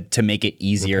 that to make it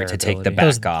easier to take the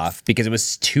Repairability. back off because it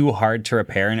was too hard to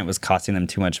repair and it was costing them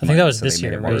too much money. think that was so this they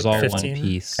made year, it right? It was all 15? one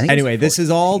piece. I think it was Anyway, this is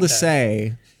all to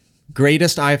say,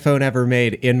 greatest iPhone ever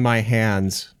made in my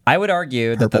hands. I would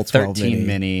argue that the Purple 12 13 mini.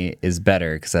 mini is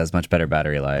better because it has much better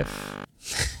battery life.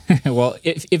 Well,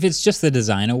 if it's just the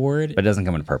design award, But it doesn't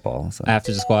come in purple. So. I have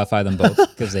to disqualify them both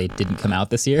because they didn't come out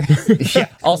this year. Yeah.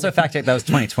 Also, fact check, that was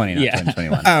 2020, not Yeah.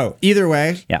 2021. Oh, either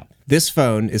way, Yeah. this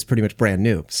phone is pretty much brand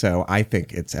new, so I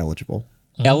think it's eligible.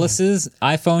 Ellis's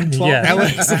iPhone 12. Yeah,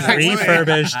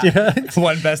 refurbished. Yeah.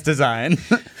 One best design.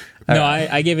 No,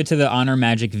 I gave it to the Honor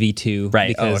Magic V2.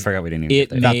 Right. Oh, I because forgot we didn't even it get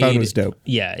there. That phone was dope.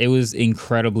 Yeah, it was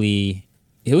incredibly.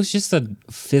 It was just a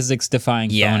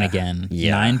physics-defying Yeah. phone again.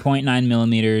 Yeah. 9.9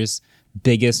 millimeters,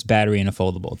 biggest battery in a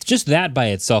foldable. Just that by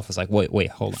itself is like,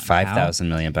 wait, hold on. 5,000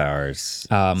 milliamp hours.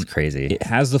 It's crazy. It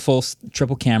has the full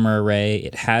triple camera array.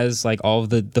 It has like all of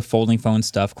the folding phone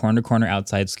stuff, corner to corner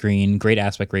outside screen, great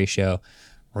aspect ratio,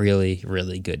 really,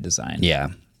 really good design. Yeah.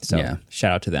 So yeah.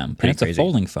 shout out to them. Pretty and it's crazy. a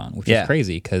folding phone, which Yeah. is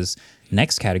crazy because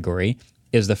next category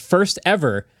is the first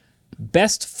ever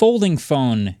best folding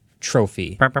phone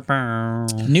trophy.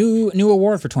 New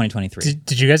award for 2023.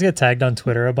 Did you guys get tagged on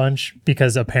Twitter a bunch?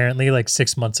 Because apparently, like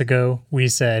 6 months ago, we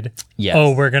said, Yes.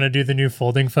 "Oh, we're gonna do the new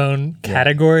folding phone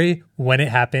category." When it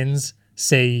happens,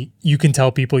 say you can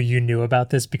tell people you knew about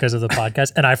this because of the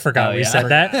podcast. And I forgot we said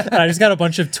that. And I just got a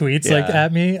bunch of tweets like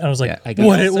at me. I was like,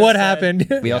 Yeah. "What happened?"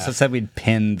 We also said we'd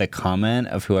pin the comment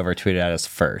of whoever tweeted at us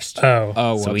first.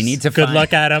 Oh, So we need to good find,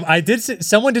 luck, Adam. I did.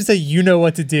 Someone did say you know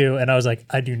what to do, and I was like,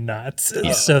 I do not. So we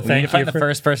need thank to find you the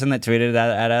first person that tweeted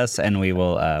at us, and we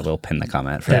will we'll pin the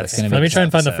comment for Yes. this. Let me try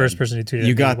and find the first person who tweeted. You at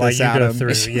me got while this, you go Adam.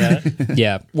 through. Yeah.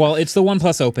 Yeah. Well, it's the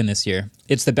OnePlus Open this year.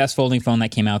 It's the best folding phone that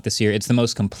came out this year. It's the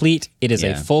most complete. It is a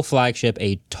Yeah. full flagship,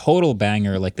 a total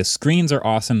banger. Like the screens are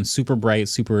awesome, super bright,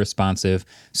 super responsive,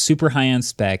 super high-end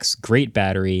specs, great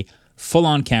battery,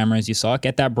 full-on cameras. You saw it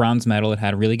get that bronze medal. It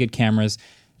had really good cameras.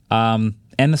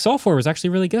 And the software was actually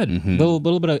really good. Little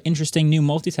bit of interesting new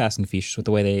multitasking features with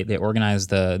the way they organize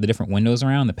the different windows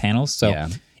around the panels. So Yeah.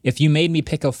 if you made me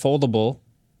pick a foldable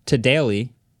to daily,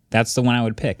 that's the one I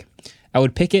would pick. I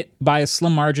would pick it by a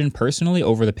slim margin personally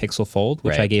over the Pixel Fold,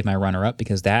 which Right. I gave my runner-up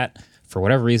because that, for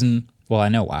whatever reason, well, I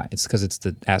know why. It's because it's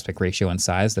the aspect ratio and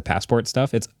size, the passport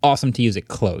stuff. It's awesome to use it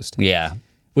closed, Yeah.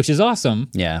 which is awesome.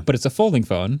 Yeah. But it's a folding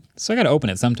phone, so I got to open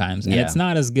it sometimes, and Yeah. it's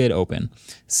not as good open.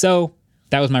 So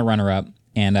that was my runner-up,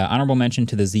 and honorable mention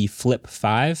to the Z Flip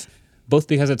 5, both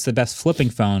because it's the best flipping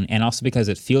phone and also because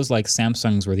it feels like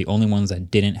Samsung's were the only ones that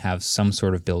didn't have some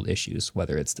sort of build issues,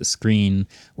 whether it's the screen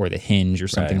or the hinge or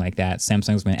something Right. like that.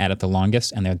 Samsung's been at it the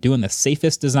longest, and they're doing the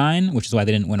safest design, which is why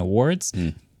they didn't win awards,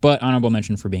 but honorable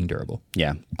mention for being durable.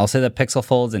 Yeah. I'll say the Pixel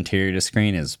Fold's interior to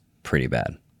screen is pretty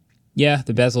bad. Yeah,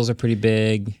 the bezels are pretty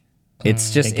big.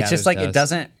 It's just gathers like it dust.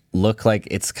 doesn't look like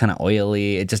it's kind of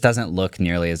oily. It just doesn't look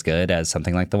nearly as good as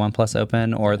something like the OnePlus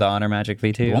Open or the Honor Magic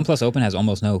V2. The OnePlus Open has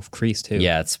almost no crease, too.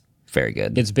 Yeah, it's very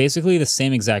good. It's basically the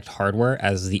same exact hardware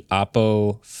as the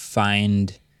Oppo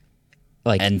Find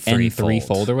like N3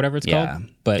 fold or whatever it's called.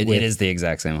 But it is the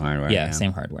exact same hardware. yeah,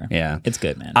 same hardware. Yeah. It's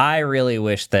good, man. I really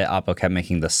wish that Oppo kept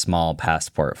making the small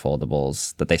passport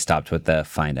foldables, that they stopped with the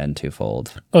Find N2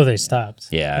 Fold, Oh, they stopped.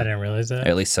 Yeah. I didn't realize that.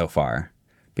 at least so far,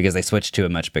 because they switched to a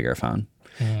much bigger phone.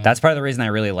 That's part of the reason I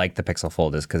really like the Pixel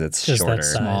Fold is because it's Just shorter. that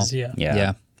size. Yeah.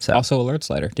 Yeah. So, Also alert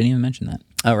slider. Didn't even mention that.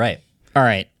 oh, right. All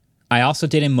right. I also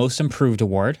did a most improved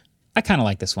award. I kind of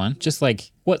like this one. Just like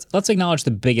let's acknowledge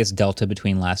the biggest delta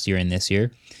between last year and this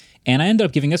year. And I ended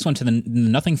up giving this one to the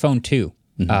Nothing Phone 2.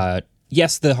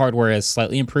 Yes, the hardware is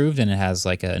slightly improved and it has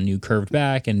like a new curved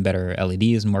back and better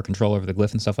LEDs and more control over the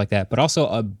glyph and stuff like that, but also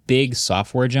a big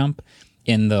software jump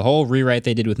in the whole rewrite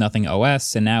they did with Nothing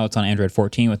OS, and now it's on Android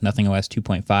 14 with Nothing OS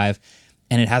 2.5,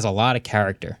 and it has a lot of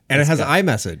character. And it has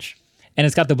iMessage. And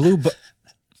it's got the blue...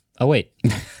 Oh, wait.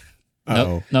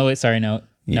 Oh, No, wait, sorry, no.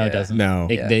 No, Yeah. it doesn't. No.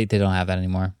 They don't have that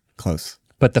anymore. close.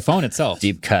 But the phone itself...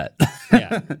 Deep cut.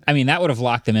 yeah. I mean, that would have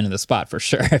locked them into the spot for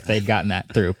sure if they'd gotten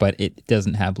that through, but it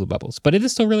doesn't have blue bubbles. But it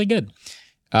is still really good.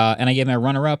 And I gave my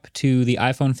runner-up to the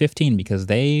iPhone 15 because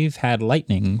they've had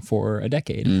Lightning for a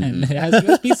decade. And it has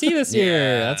USB-C this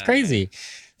year. That's crazy.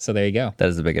 So there you go. That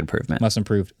is a big improvement. Must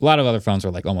improved. A lot of other phones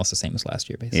are like almost the same as last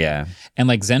year, basically. Yeah. And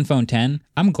like Zenfone 10,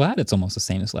 I'm glad it's almost the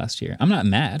same as last year. I'm not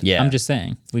mad. Yeah. I'm just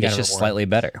saying. We got It's just slightly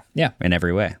better. Yeah. In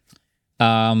every way.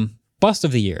 Bust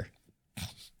of the year.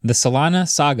 The Solana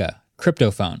Saga crypto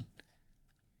phone.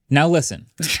 Now listen.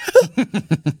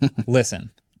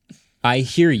 Listen. I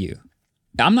hear you.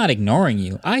 I'm not ignoring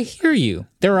you. I hear you.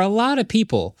 There are a lot of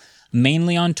people,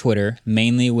 mainly on Twitter,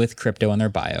 mainly with crypto in their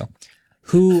bio,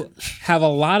 who have a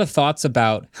lot of thoughts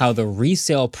about how the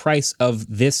resale price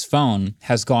of this phone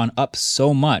has gone up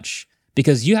so much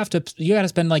because you got to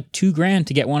spend like $2,000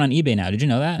 to get one on eBay now. Did you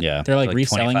know that? Yeah. They're like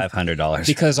reselling $2,500.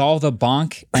 because all the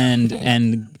bonk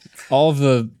and all of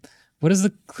the what is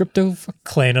the crypto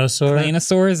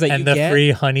Clanosaurs that and you the get?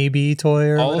 free honeybee toy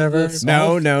or All of whatever. this-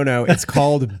 No. It's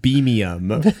called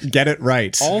Beamium. Get it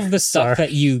right. All of the stuff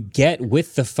that you get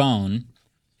with the phone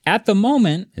at the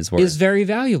moment Is worth is very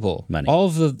valuable. money. All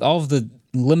of the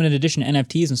limited edition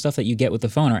NFTs and stuff that you get with the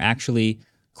phone are actually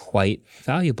quite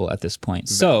valuable at this point.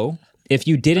 So if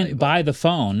you didn't buy the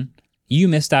phone, you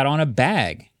missed out on a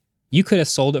bag. You could have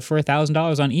sold it for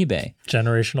 $1,000 on eBay.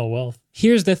 Generational wealth.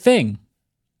 Here's the thing.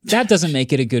 That doesn't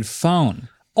make it a good phone.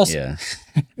 Also, Yeah.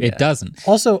 It doesn't.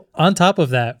 Also, on top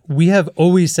of that, we have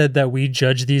always said that we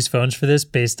judge these phones for this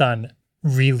based on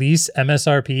release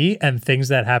MSRP and things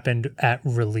that happened at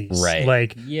release. Right.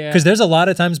 Like, Yeah. because there's a lot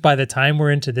of times by the time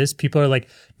we're into this, people are like,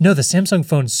 no, the Samsung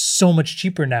phone's so much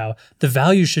cheaper now. The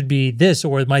value should be this,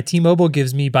 or my T-Mobile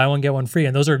gives me buy one, get one free.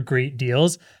 And those are great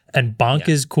deals. And bonk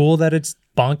is cool that it's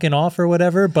bonking off or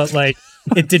whatever. But like,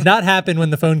 it did not happen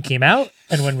when the phone came out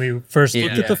and when we first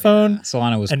looked at the phone.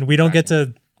 Solana was And we don't get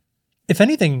to, if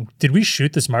anything, did we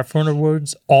shoot the smartphone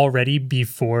awards already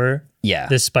before Yeah.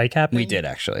 this spike happened? We did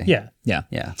actually. Yeah. yeah.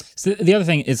 Yeah. So the other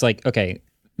thing is like, okay,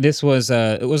 this was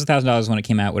it was $1,000 when it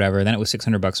came out, whatever. Then it was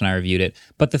 $600 when I reviewed it.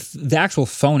 But the actual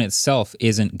phone itself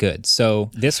isn't good.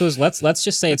 So this was let's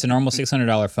just say it's a normal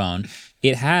 $600 phone.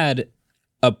 It had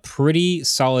a pretty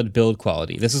solid build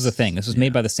quality. This is the thing. This was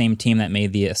made by the same team that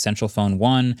made the Essential Phone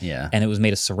 1. Yeah. And it was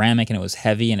made of ceramic and it was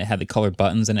heavy and it had the colored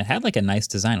buttons and it had like a nice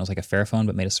design. It was like a Fairphone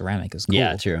but made of ceramic. It was cool.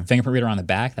 Yeah, true. Fingerprint reader on the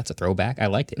back. That's a throwback. I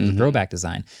liked it. It was a throwback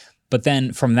design. But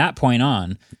then from that point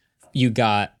on, you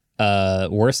got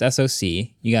worse SoC.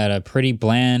 You got a pretty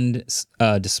bland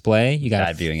display. You got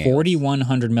Bad viewing a angles.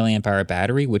 4,100 milliamp hour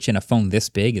battery, which in a phone this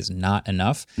big is not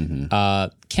enough.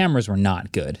 Cameras were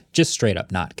not good, just straight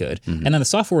up not good. And then the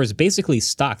software was basically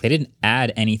stock. They didn't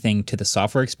add anything to the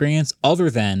software experience other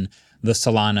than the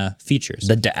Solana features.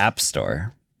 The App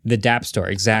Store. The DApp Store,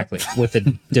 exactly, with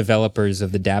the developers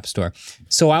of the DApp Store.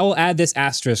 So I will add this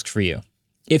asterisk for you.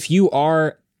 If you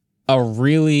are a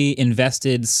really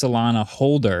invested Solana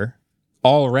holder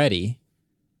already,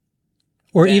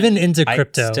 Or even into I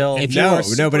crypto. still- if you are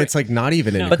No, but it's like not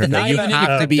even in but crypto. not You even have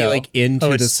into to be crypto. like into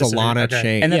the it's specific. Solana Okay.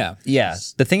 chain. And Yeah.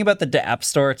 The thing about the App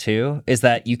Store too is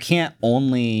that you can't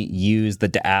only use the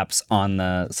apps on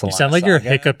the Solana. You sound like you're Saga.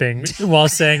 hiccuping while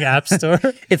saying App Store.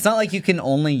 It's not like you can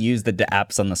only use the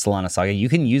apps on the Solana Saga. You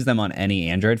can use them on any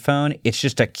Android phone. It's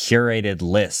just a curated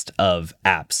list of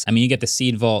apps. I mean, you get the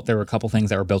Seed Vault. There were a couple things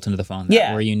that were built into the phone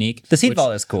that were unique. The Seed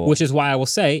Vault is cool. Which is why I will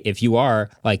say, if you are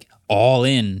like all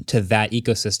in to that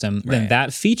ecosystem, then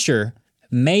that feature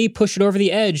may push it over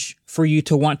the edge for you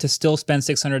to want to still spend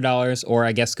 $600 or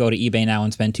I guess go to eBay now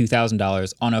and spend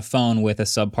 $2,000 on a phone with a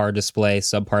subpar display,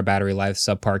 subpar battery life,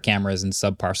 subpar cameras, and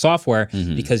subpar software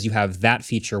because you have that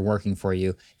feature working for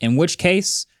you. In which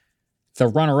case, the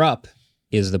runner-up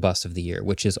is the bust of the year,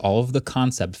 which is all of the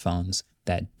concept phones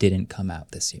that didn't come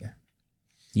out this year.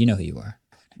 You know who you are.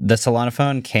 The Solana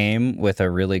phone came with a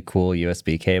really cool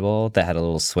USB cable that had a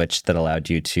little switch that allowed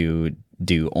you to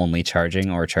do only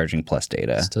charging or charging plus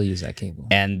data. Still use that cable.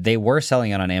 And they were selling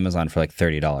it on Amazon for like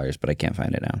 $30, but I can't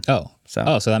find it now.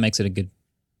 So that makes it a good.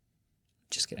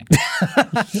 Just kidding.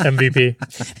 MVP.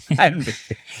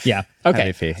 Yeah.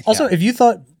 Okay. MVP. Also, if you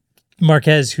thought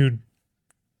Marquez, who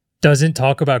doesn't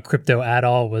talk about crypto at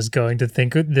all, was going to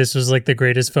think this was like the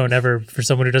greatest phone ever for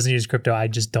someone who doesn't use crypto, I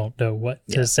just don't know what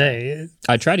to say.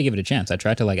 I tried to give it a chance. I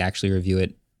tried to like actually review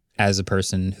it as a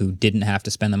person who didn't have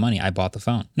to spend the money. I bought the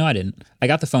phone. No, I didn't. I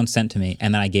got the phone sent to me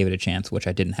and then I gave it a chance, which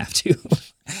I didn't have to.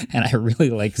 And I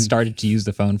really like started to use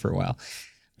the phone for a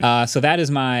while. So that is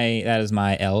my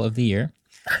L of the year.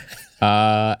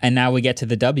 And now we get to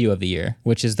the W of the year,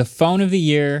 which is the phone of the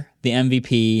year, the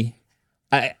MVP.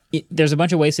 There's a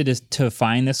bunch of ways to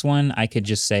find this one. I could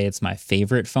just say it's my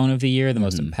favorite phone of the year, the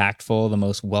most impactful, the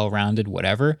most well-rounded,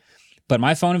 whatever. But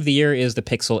my phone of the year is the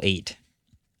Pixel 8,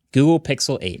 Google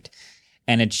Pixel 8,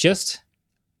 and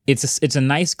it's a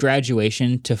nice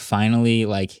graduation to finally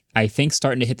I think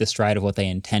starting to hit the stride of what they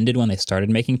intended when they started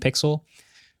making Pixel,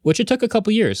 which it took a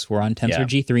couple years. We're on Tensor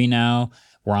G3 now.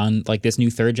 We're on like this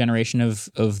new third generation of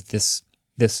this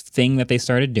thing that they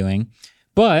started doing,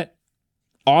 but.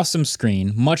 Awesome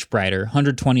screen, much brighter,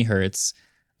 120 hertz,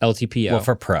 LTPO. Well,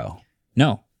 for Pro.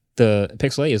 No, the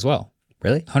Pixel 8 as well.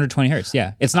 Really? 120 hertz,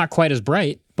 yeah. It's not quite as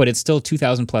bright, but it's still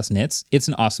 2,000 plus nits. It's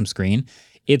an awesome screen.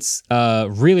 It's a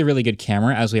really, really good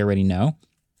camera, as we already know.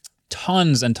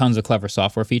 Tons and tons of clever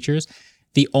software features.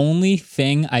 The only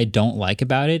thing I don't like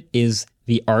about it is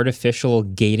the artificial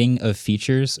gating of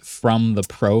features from the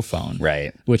Pro phone.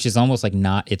 Right. Which is almost like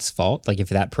not its fault. Like if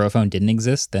that Pro phone didn't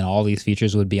exist, then all these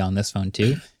features would be on this phone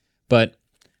too. But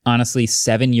Honestly,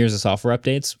 7 years of software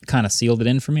updates kind of sealed it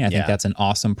in for me. I think Yeah. that's an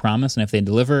awesome promise. And if they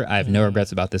deliver, I have no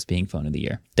regrets about this being phone of the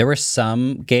year. There were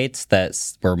some gates that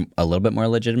were a little bit more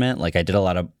legitimate. Like I did a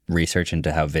lot of research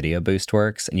into how Video Boost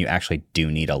works, and you actually do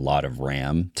need a lot of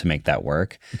RAM to make that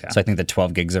work. Okay. So I think the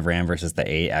 12 gigs of RAM versus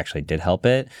the 8 actually did help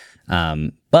it.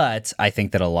 But I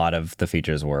think that a lot of the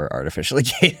features were artificially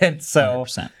gated. So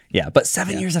 100%. yeah, but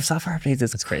 7 years of software updates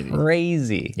is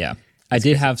crazy. Yeah. I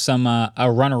did have some, a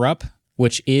runner-up,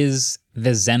 which is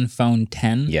the Zenfone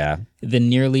 10. Yeah. The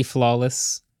nearly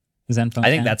flawless Zenfone 10. I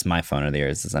think that's my phone of the year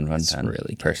is the Zenfone 10. really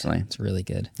good. Personally. It's really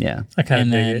good. Yeah. I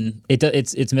kind And of dig it. then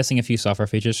it's missing a few software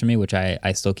features for me, which I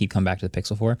still keep coming back to the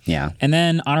Pixel for. Yeah. And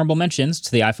then honorable mentions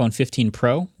to the iPhone 15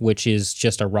 Pro, which is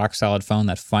just a rock-solid phone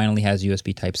that finally has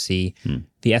USB Type-C.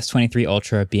 The S23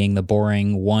 Ultra being the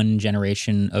boring one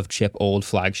generation of chip old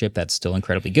flagship that's still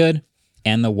incredibly good.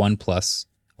 And the OnePlus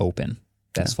Open,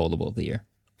 best foldable of the year.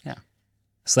 Yeah.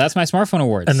 So that's my smartphone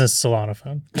awards. And the Solana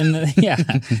phone. And yeah,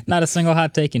 not a single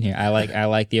hot take in here. I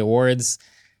like the awards.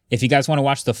 If you guys want to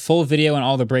watch the full video and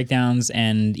all the breakdowns,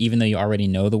 and even though you already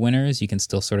know the winners, you can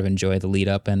still sort of enjoy the lead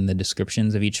up and the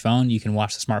descriptions of each phone. You can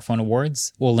watch the smartphone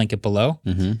awards. We'll link it below.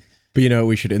 But you know what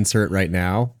we should insert right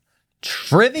now?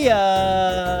 Trivia.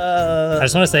 I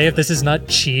just want to say, if this is not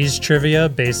cheese trivia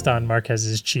based on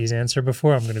Marquez's cheese answer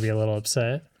before, I'm going to be a little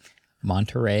upset.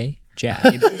 Monterey Jack.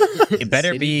 It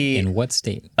better be In what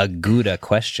state? a Gouda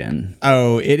question.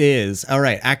 Oh, it is. All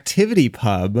right.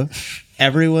 ActivityPub,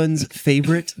 everyone's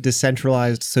favorite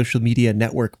decentralized social media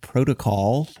network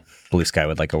protocol. Blue Sky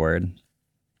would like a word.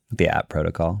 The app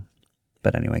protocol.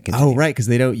 But anyway, continue. Oh, right. Because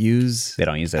they don't use. They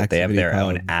don't use it. They have their ActivityPub.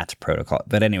 own at protocol.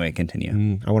 But anyway,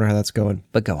 continue. I wonder how that's going.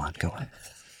 But go on.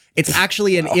 It's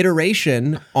actually an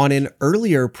iteration on an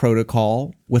earlier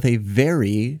protocol with a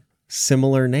very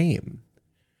similar name.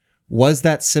 Was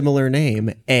that similar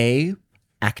name A,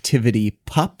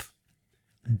 ActivityPup,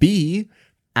 B,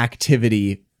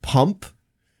 ActivityPump,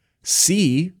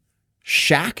 C,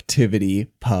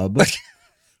 Shacktivitypub,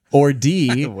 or D,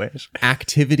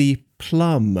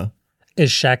 ActivityPlum? Is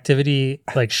Shacktivity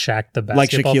like Shaq the Like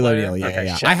basketball Shaquille player? O'Neal, yeah, Okay,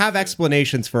 yeah. Shaq. I have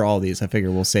explanations for all these. I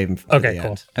figure we'll save them for Okay, the cool.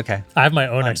 end. Okay. I have my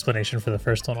own explanation for the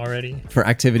first one already. For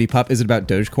ActivityPup, is it about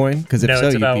Dogecoin? Because if so,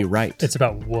 it's you'd about, be right. It's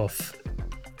about Woof.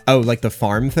 Oh, like the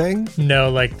farm thing? No,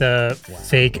 like the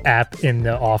fake app in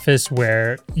the office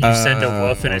where you send a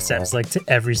woof and it sends like to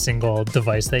every single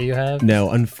device that you have.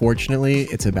 No, unfortunately,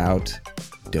 it's about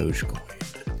Dogecoin.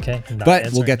 Okay. I'm not But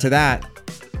we'll answering get to that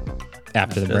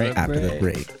After the break. after the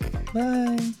break.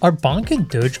 Are Bonk and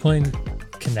Dogecoin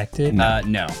connected?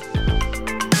 No.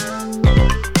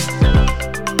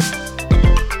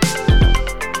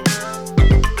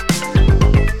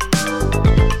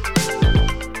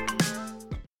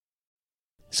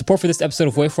 Support for this episode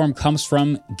of Waveform comes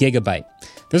from Gigabyte.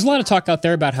 There's a lot of talk out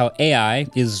there about how AI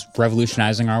is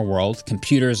revolutionizing our world.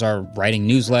 Computers are writing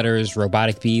newsletters,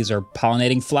 robotic bees are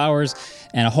pollinating flowers,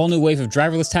 and a whole new wave of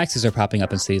driverless taxis are popping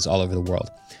up in cities all over the world.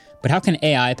 But how can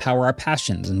AI power our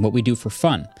passions and what we do for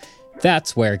fun?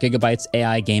 That's where Gigabyte's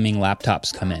AI gaming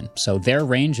laptops come in. So their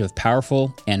range of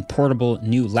powerful and portable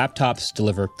new laptops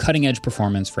deliver cutting-edge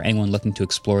performance for anyone looking to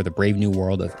explore the brave new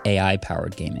world of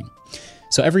AI-powered gaming.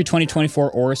 So every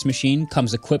 2024 Aorus machine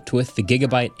comes equipped with the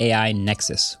Gigabyte AI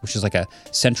Nexus, which is like a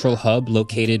central hub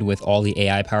located with all the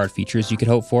AI-powered features you could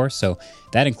hope for. So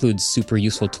that includes super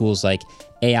useful tools like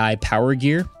AI Power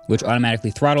Gear, which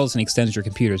automatically throttles and extends your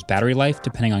computer's battery life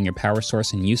depending on your power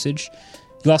source and usage.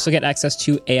 You'll also get access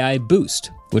to AI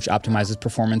Boost, which optimizes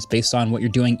performance based on what you're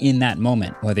doing in that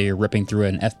moment, whether you're ripping through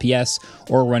an FPS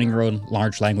or running your own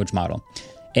large language model.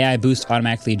 AI Boost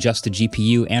automatically adjusts the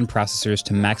GPU and processors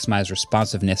to maximize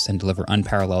responsiveness and deliver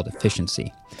unparalleled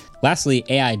efficiency. Lastly,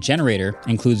 AI Generator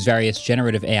includes various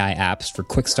generative AI apps for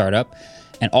quick startup,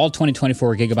 and all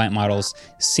 2024 Gigabyte models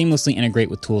seamlessly integrate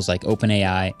with tools like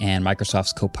OpenAI and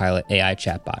Microsoft's Copilot AI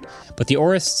chatbot. But the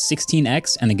Aorus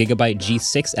 16X and the Gigabyte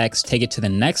G6X take it to the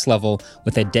next level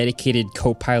with a dedicated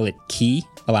Copilot key,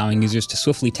 allowing users to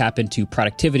swiftly tap into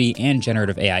productivity and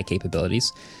generative AI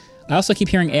capabilities. I also keep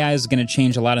hearing AI is going to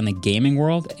change a lot in the gaming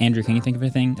world. Andrew, can you think of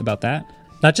anything about that?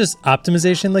 Not just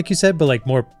optimization, like you said, but like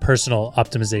more personal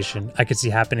optimization I could see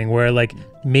happening where like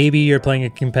maybe you're playing a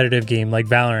competitive game like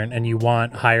Valorant and you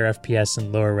want higher FPS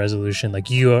and lower resolution. Like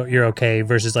you're okay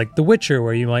versus like The Witcher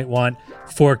where you might want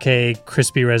 4K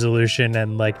crispy resolution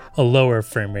and like a lower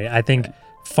frame rate. I think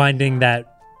finding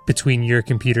that between your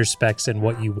computer specs and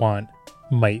what you want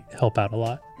might help out a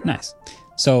lot. Nice.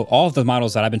 So all of the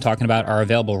models that I've been talking about are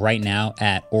available right now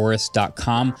at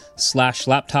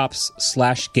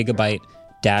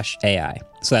aorus.com/laptops/gigabyte-AI.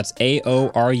 So that's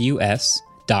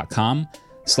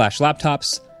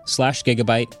AORUS.com/laptops/gigabyte-AI.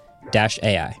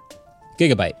 Gigabyte-AI.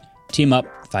 Gigabyte. Team up,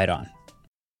 fight on.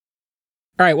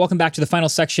 All right, welcome back to the final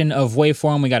section of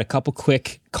Waveform. We got a couple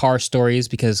quick car stories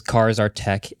because cars are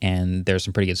tech and there's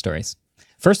some pretty good stories.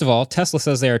 First of all, Tesla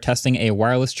says they are testing a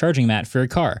wireless charging mat for your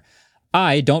car.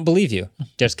 I don't believe you.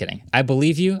 Just kidding. I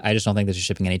believe you. I just don't think this is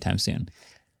shipping anytime soon.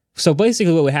 So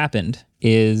basically what happened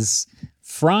is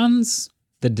Franz,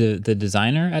 the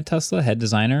designer at Tesla, head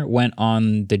designer, went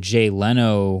on the Jay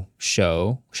Leno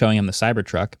show, showing him the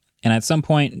Cybertruck. And at some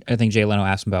point, I think Jay Leno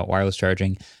asked him about wireless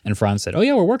charging, and Franz said, oh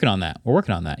yeah, we're working on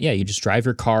that. Yeah, you just drive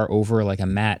your car over like a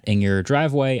mat in your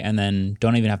driveway and then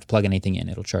don't even have to plug anything in.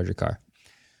 It'll charge your car.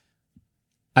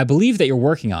 I believe that you're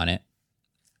working on it,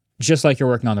 just like you're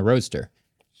working on the Roadster,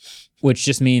 which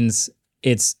just means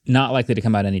it's not likely to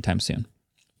come out anytime soon.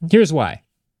 Here's why.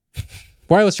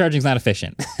 Wireless charging is not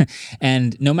efficient.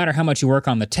 And no matter how much you work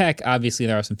on the tech, obviously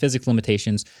there are some physics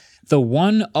limitations. The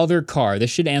one other car,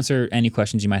 this should answer any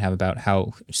questions you might have about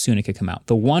how soon it could come out.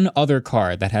 The one other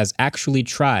car that has actually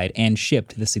tried and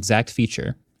shipped this exact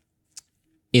feature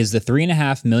is the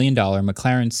 $3.5 million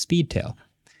McLaren Speedtail.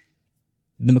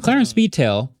 The McLaren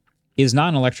Speedtail is not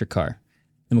an electric car.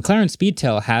 The McLaren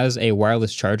Speedtail has a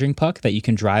wireless charging puck that you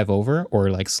can drive over or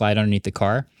like slide underneath the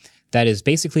car. That is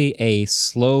basically a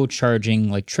slow charging,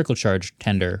 like trickle charge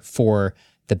tender for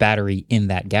the battery in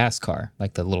that gas car,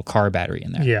 like the little car battery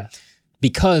in there. Yeah.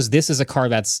 Because this is a car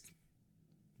that's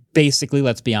basically,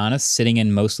 let's be honest, sitting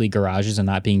in mostly garages and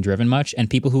not being driven much. And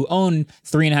people who own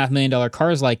 $3.5 million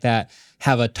cars like that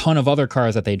have a ton of other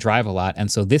cars that they drive a lot. And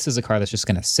so this is a car that's just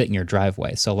going to sit in your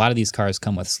driveway. So a lot of these cars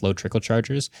come with slow trickle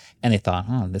chargers. And they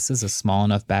thought, this is a small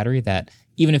enough battery that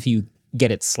even if you get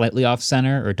it slightly off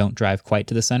center or don't drive quite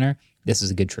to the center, this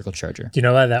is a good trickle charger. Do you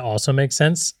know why that also makes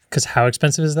sense? Because how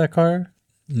expensive is that car?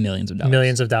 Millions of dollars.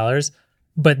 Millions of dollars.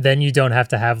 But then you don't have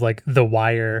to have like the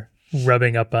wire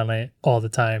rubbing up on it all the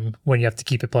time when you have to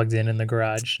keep it plugged in the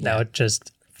garage. Now it's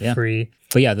just free.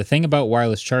 But yeah, the thing about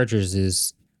wireless chargers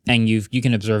is, and you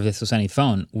can observe this with any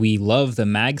phone, we love the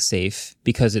MagSafe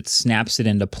because it snaps it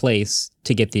into place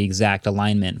to get the exact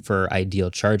alignment for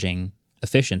ideal charging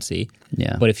efficiency.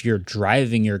 Yeah. But if you're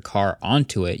driving your car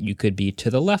onto it, you could be to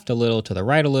the left a little, to the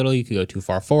right a little. You could go too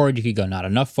far forward. You could go not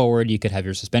enough forward. You could have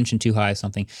your suspension too high,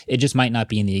 something. It just might not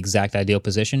be in the exact ideal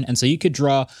position. And so you could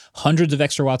draw hundreds of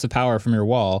extra watts of power from your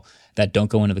wall that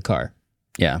don't go into the car.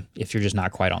 Yeah. If you're just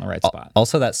not quite on the right spot.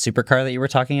 Also, that supercar that you were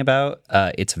talking about,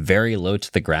 it's very low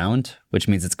to the ground, which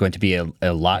means it's going to be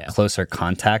a lot closer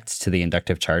contact to the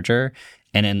inductive charger.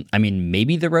 And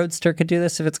maybe the Roadster could do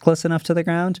this if it's close enough to the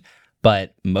ground.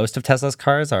 But most of Tesla's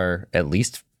cars are at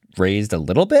least raised a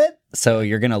little bit, so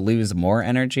you're going to lose more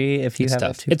energy if you have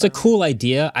it too It's a cool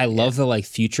idea. I love the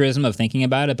futurism of thinking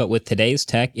about it, but with today's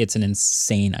tech, it's an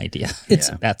insane idea.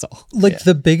 That's all.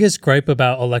 The biggest gripe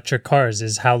about electric cars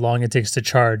is how long it takes to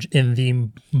charge. In the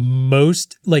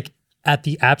most, at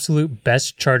the absolute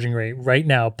best charging rate right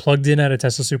now, plugged in at a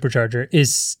Tesla supercharger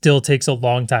still takes a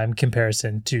long time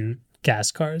comparison to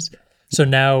gas cars. So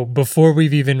now, before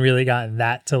we've even really gotten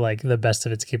that to the best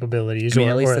of its capabilities,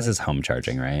 at least this is home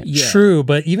charging, right? Yeah. True,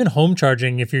 but even home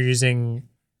charging, if you're using,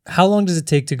 how long does it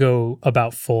take to go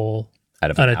about full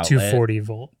on a 240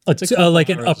 volt? Like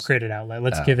an upgraded outlet.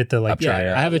 Let's give it the I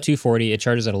have a 240. It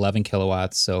charges at 11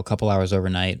 kilowatts, so a couple hours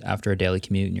overnight after a daily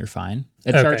commute, and you're fine.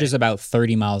 It charges about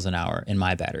 30 miles an hour in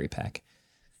my battery pack.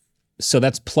 So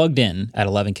that's plugged in at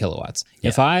 11 kilowatts. Yeah.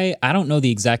 If I don't know the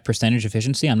exact percentage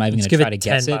efficiency, I'm not even going to try to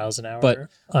guess it. 10 miles an hour, but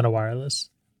on a wireless,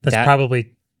 that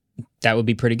would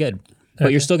be pretty good.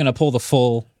 But you're still going to pull the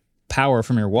full power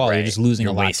from your wall. Right. You're just losing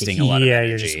a lot. Wasting a lot of energy.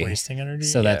 You're just wasting energy.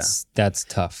 So that's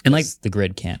tough. And the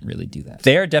grid can't really do that.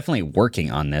 They are definitely working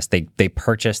on this. They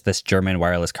purchased this German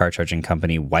wireless car charging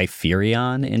company,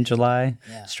 Wiferion, in July.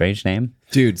 Yeah. Strange name,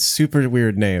 dude. Super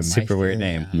weird name.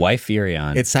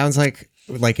 Wiferion. It sounds like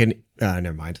an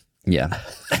never mind. Yeah.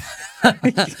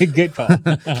 Good call.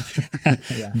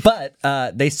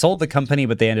 But they sold the company,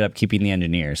 but they ended up keeping the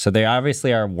engineers. So they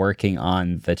obviously are working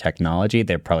on the technology.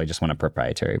 They probably just want a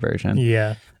proprietary version.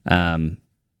 Yeah.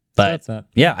 But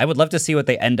yeah, I would love to see what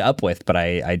they end up with, but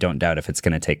I don't doubt if it's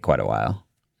going to take quite a while.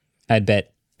 I'd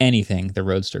bet anything the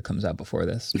Roadster comes out before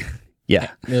this.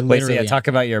 Yeah. Wait, so talk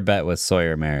about your bet with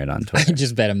Sawyer Merritt on Twitter. I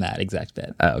just bet him that exact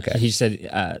bet. Oh, okay. He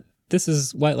said, this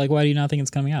is why do you not think it's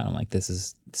coming out? I'm like, this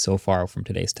is so far from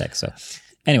today's tech. So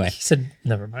anyway. He said,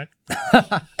 never mind.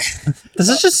 This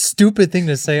is just a stupid thing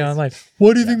to say online.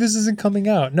 Why do you think this isn't coming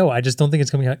out? No, I just don't think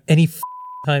it's coming out any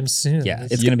time soon. Yeah,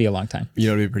 it's going to be a long time. You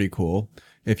know what would be pretty cool?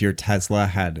 If your Tesla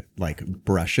had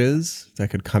brushes that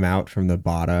could come out from the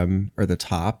bottom or the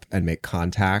top and make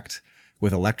contact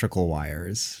with electrical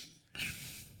wires.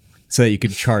 so that you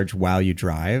could charge while you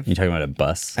drive. You're talking about a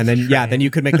bus? And then, then you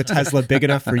could make the Tesla big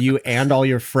enough for you and all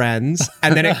your friends.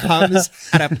 And then it comes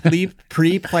at a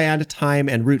pre-planned time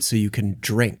and route so you can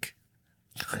drink.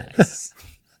 Nice.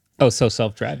 Oh, so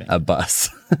self-driving. A bus.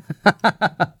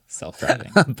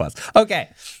 Self-driving. A bus. Okay.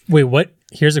 Wait, what?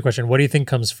 Here's a question. What do you think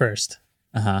comes first?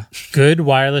 Good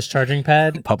wireless charging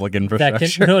pad Public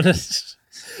infrastructure.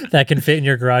 that can fit in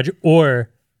your garage,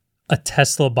 or a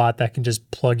Tesla bot that can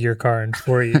just plug your car in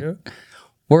for you?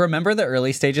 Well, remember the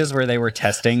early stages where they were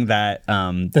testing that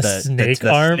the snake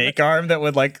arm? snake arm that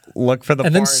would like look for the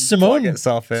And then part and plug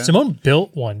itself in? Simone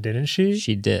built one, didn't she?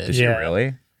 She did. Did she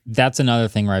really? That's another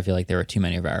thing where I feel like there were too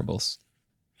many variables.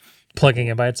 Plugging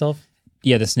it by itself?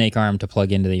 Yeah, the snake arm to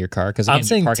plug into your car. Because I'm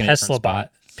saying Tesla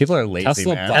bot. People are lazy,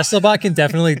 Tesla man. bot. Tesla bot can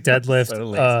definitely deadlift So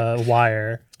lazy.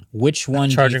 wire. Which one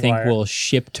do you Charging think wire. will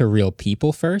ship to real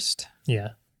people first? Yeah.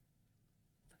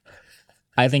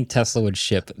 I think Tesla would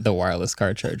ship the wireless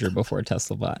car charger before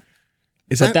Tesla bot.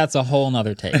 Is But that that's a whole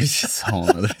nother take. It's just a whole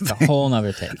other It's a whole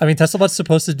nother take. I mean, Tesla bot's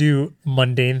supposed to do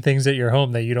mundane things at your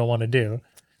home that you don't want to do.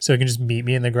 So it can just meet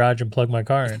me in the garage and plug my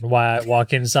car in while I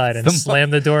walk inside and slam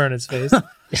the door in its face.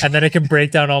 And then it can break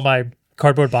down all my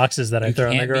cardboard boxes that I throw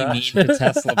in the Can't be garage. mean to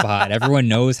Tesla bot. Everyone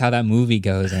knows how that movie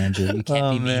goes, Andrew. You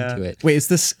can't be mean to it. wait? Is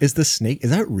the snake? Is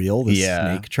that real? The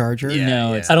snake charger?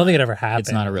 No, it's I don't think it ever happened.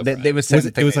 it's not a real They product. was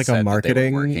it was like a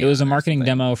marketing- It was a marketing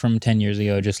demo from 10 years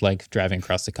ago, just like driving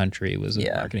across the country was a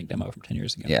Yeah. marketing demo from 10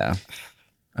 years ago. Yeah.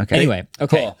 Okay. Anyway,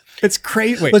 okay. Cool. It's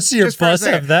crazy. Wait, Let's see your just for a bus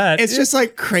second. have that. It's just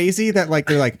like crazy that like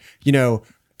they're like,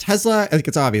 Tesla, I think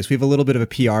it's obvious. We have a little bit of a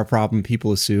PR problem.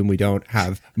 People assume we don't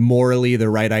have morally the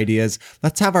right ideas.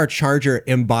 Let's have our charger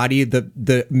embody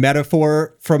the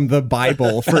metaphor from the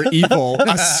Bible for evil,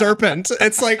 a serpent.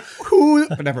 It's like, who?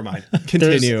 Never mind.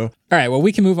 Continue. All right, well,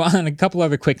 we can move on. A couple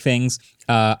other quick things.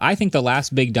 I think the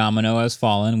last big domino has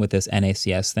fallen with this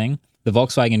NACS thing. The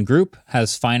Volkswagen Group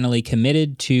has finally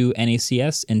committed to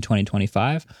NACS in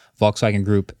 2025. Volkswagen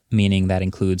Group meaning that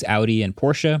includes Audi and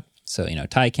Porsche. So,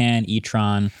 Taycan,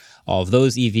 e-tron, all of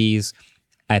those EVs.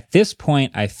 At this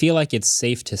point, I feel like it's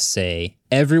safe to say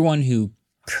everyone who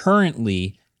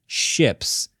currently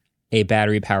ships a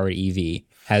battery-powered EV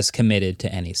has committed to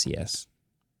NACS.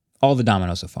 All the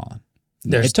dominoes have fallen.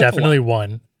 There's It took a definitely while.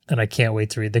 one, and I can't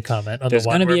wait to read the comment on There's the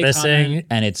one going to we're be a missing. comment,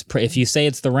 and if you say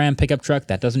it's the Ram pickup truck,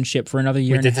 that doesn't ship for another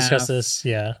year We and a did half. discuss this,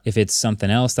 yeah. If it's something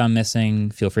else I'm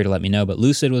missing, feel free to let me know. But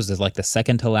Lucid was like the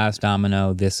second to last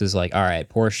domino. This is like, all right,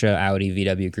 Porsche, Audi,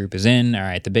 VW Group is in. All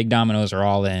right, the big dominoes are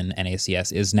all in.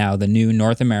 NACS is now the new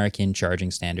North American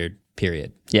charging standard,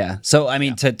 period. Yeah. So, I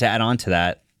mean, to add on to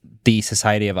that, the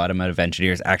Society of Automotive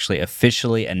Engineers actually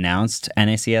officially announced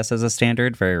NACS as a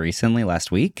standard very recently,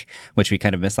 last week, which we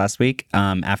kind of missed last week,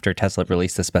 after Tesla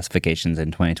released the specifications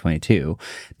in 2022.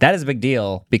 That is a big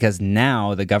deal because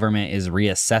now the government is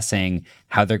reassessing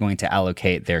how they're going to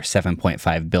allocate their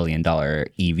 $7.5 billion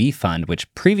EV fund,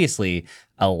 which previously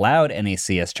allowed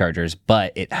NACS chargers,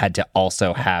 but it had to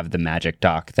also have the Magic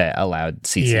Dock that allowed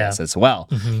CCS as well.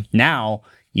 Now,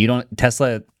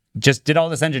 Tesla just did all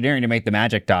this engineering to make the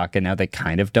Magic Dock, and now they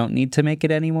kind of don't need to make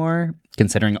it anymore,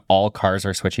 considering all cars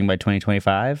are switching by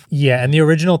 2025. Yeah, and the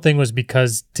original thing was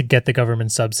because to get the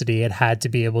government subsidy, it had to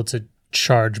be able to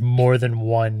charge more than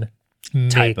one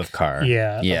Type of car.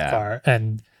 Of car.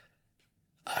 And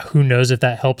who knows if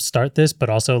that helps start this, but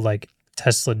also like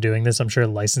Tesla doing this, I'm sure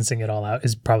licensing it all out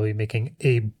is probably making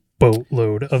a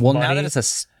boatload of money. Now that it's a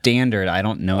standard, I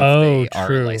don't know if they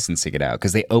true. are licensing it out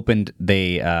because they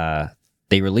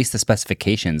released the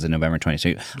specifications in November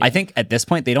 2022. I think at this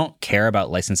point, they don't care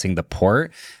about licensing the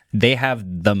port. They have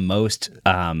the most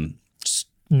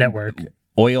network.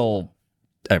 oil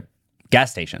gas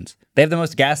stations. They have the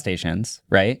most gas stations,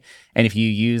 right? And if you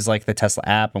use like the Tesla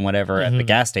app and whatever at the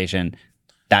gas station,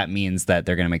 that means that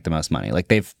they're going to make the most money. Like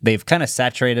they've kind of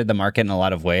saturated the market in a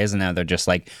lot of ways, and now they're just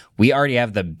like, we already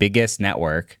have the biggest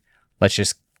network. Let's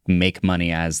just make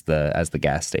money as the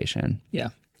gas station. Yeah.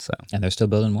 So And they're still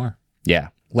building more. yeah.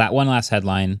 One last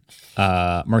headline.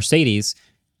 Mercedes.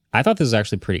 I thought this was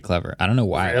actually pretty clever. I don't know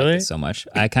why I Really? like it so much.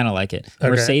 I kind of like it. Okay.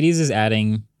 Mercedes is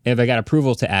adding, they got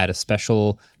approval to add a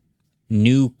special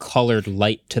new colored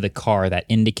light to the car that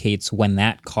indicates when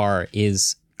that car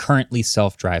is currently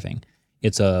self-driving.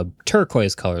 It's a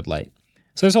turquoise colored light.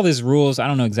 So there's all these rules. I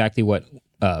don't know exactly what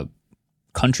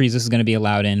countries this is going to be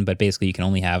allowed in, but basically you can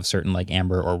only have certain like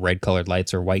amber or red colored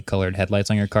lights or white colored headlights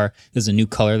on your car. This is a new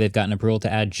color they've gotten approval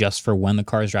to add just for when the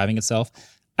car is driving itself.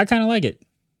 I kind of like it.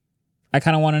 I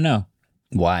kind of want to know.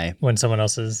 Why? When someone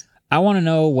else is. I want to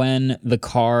know when the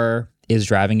car is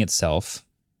driving itself,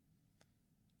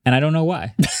 and I don't know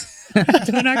why.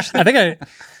 don't actually. I think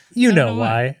you know know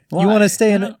why. why. You want to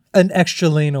stay in an extra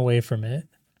lane away from it.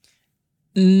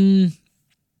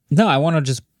 No, I want to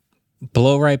just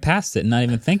blow right past it and not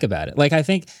even think about it. Like, I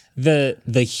think the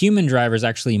human driver is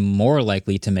actually more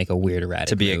likely to make a weird erratic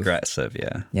To be move. aggressive,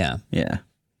 yeah. Yeah. Yeah.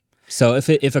 So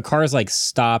if a car is like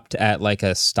stopped at like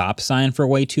a stop sign for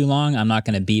way too long, I'm not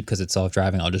going to beep because it's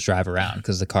self-driving. I'll just drive around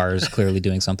because the car is clearly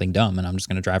doing something dumb, and I'm just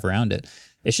going to drive around it.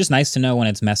 It's just nice to know when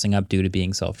it's messing up due to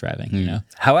being self-driving. You know.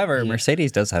 However,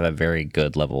 Mercedes does have a very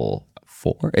good level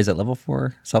 4. Is it level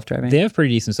 4 self-driving? They have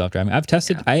pretty decent self-driving. I've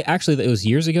tested. It was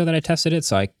years ago that I tested it,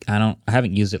 so I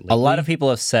haven't used it lately. A lot of people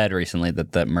have said recently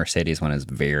that the Mercedes one is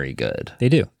very good. They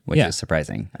do, which is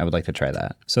surprising. I would like to try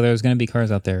that. So there's going to be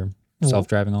cars out there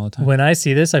self-driving all the time. When I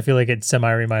see this, I feel like it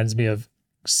reminds me of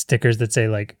stickers that say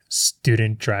like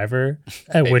student driver,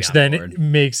 which then board.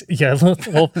 makes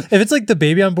well, if it's like the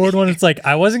baby on board one, it's like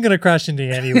I wasn't gonna crash into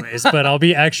you anyways, but I'll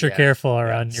be extra careful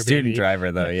around your Student baby.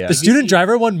 driver though, yeah. The student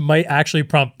driver one might actually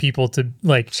prompt people to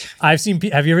like. Have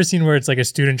you ever seen where it's like a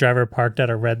student driver parked at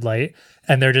a red light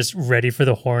and they're just ready for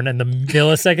the horn, and the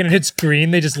millisecond it hits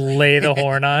green, they just lay the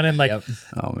horn on, and like,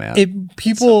 Oh man.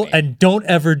 people, and don't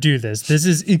ever do this. This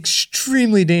is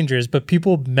extremely dangerous, but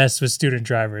people mess with student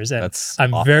drivers, and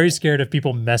I'm very scared of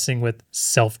people messing with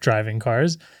self-driving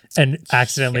cars and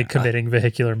accidentally committing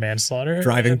vehicular manslaughter.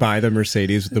 Driving by the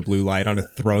Mercedes with the blue light on it,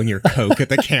 throwing your Coke at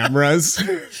the cameras.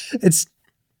 It's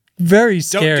very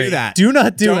scary. Don't do that. Do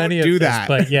not do Don't any of do this. that.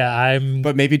 But yeah,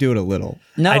 But maybe do it a little.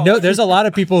 No. I know there's a lot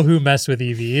of people who mess with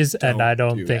EVs, and I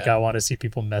don't do think that. I want to see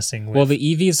people messing with. Well, the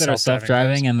EVs that are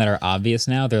self-driving self-driving and that are obvious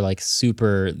now, they're like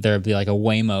there'd be like a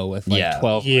Waymo with like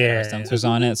 12 Yeah. sensors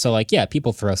on it. So like, yeah,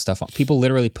 people throw stuff on. People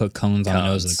literally put cones on the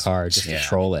nose of the car just to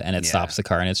troll it, and it stops the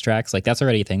car in its tracks. Like, that's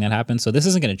already a thing that happens. So this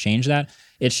isn't going to change that.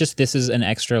 It's just, this is an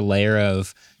extra layer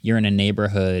of, you're in a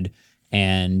neighborhood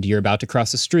and you're about to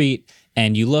cross the street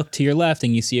and you look to your left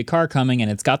and you see a car coming and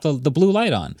it's got the blue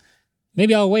light on.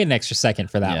 Maybe I'll wait an extra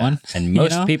second for that one. And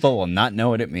most people will not know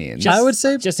what it means. I would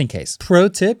say, just in case. pro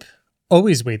tip: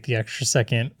 always wait the extra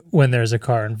second when there's a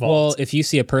car Well, involved. if you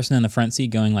see a person in the front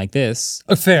seat going like this,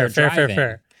 Fair.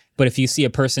 driving. But if you see a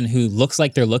person who looks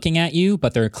like they're looking at you,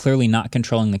 but they're clearly not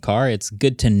controlling the car, it's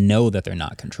good to know that they're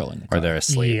not controlling the car. Or they're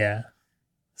asleep. Yeah,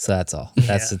 So that's all.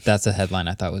 That's a headline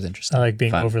I thought was interesting. I like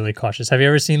being overly cautious. Have you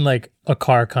ever seen like a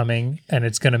car coming and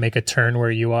it's going to make a turn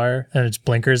where you are and its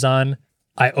blinkers on?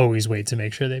 I always wait to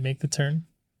make sure they make the turn,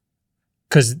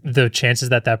 because the chances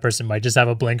that person might just have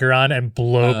a blinker on and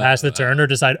blow past the turn, or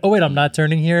decide, oh wait, I'm not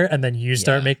turning here, and then you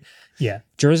start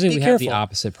Jersey, Be we have the careful.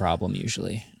 opposite problem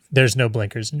usually. There's no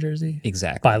blinkers in Jersey.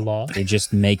 Exactly. By law. They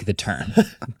just make the turn.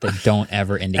 They don't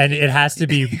ever indicate. And it has to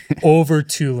be over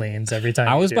 2 lanes every time.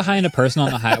 I you was do behind a person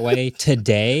on the highway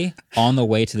today on the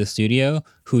way to the studio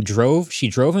who drove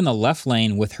in the left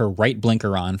lane with her right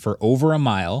blinker on for over a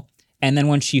mile. And then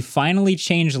when she finally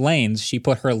changed lanes, she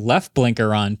put her left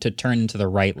blinker on to turn into the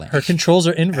right lane. Her controls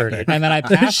are inverted. And then I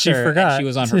passed She her forgot. and she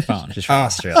was on her phone. Just from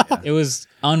Australia. It was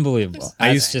unbelievable.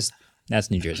 That's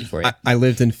New Jersey for you. I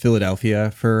lived in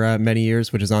Philadelphia for many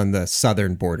years, which is on the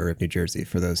southern border of New Jersey,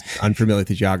 for those unfamiliar with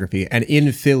the geography. And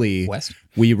in Philly, West?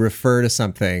 we refer to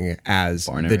something as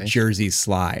Born and the raised. Jersey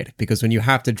slide, because when you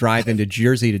have to drive into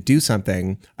Jersey to do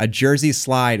something, a Jersey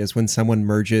slide is when someone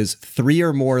merges 3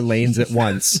 or more lanes at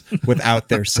once without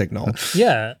their signal.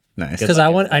 Yeah. Nice. Because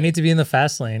I need to be in the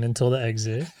fast lane until the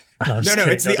exit. No, I'm just No,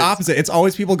 kidding. it's the opposite. It's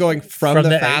always people going from the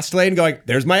fast lane going,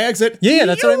 there's my exit. Yeah,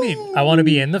 that's what I mean. I want to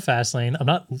be in the fast lane. I'm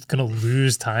not going to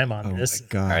lose time on this.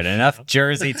 God. All right, enough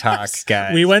Jersey talk,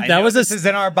 guys. We went- I that know was this is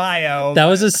in our bio. That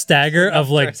was a stagger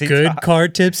of like Jersey good talk. car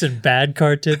tips and bad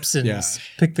car tips, and Yeah.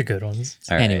 pick the good ones.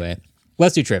 All right, Anyway,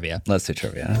 let's do trivia. let's do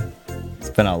trivia. It's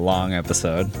been a long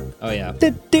episode. Oh, yeah.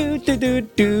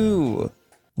 Do.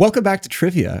 Welcome back to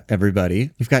Trivia, everybody.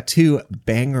 We've got 2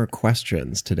 banger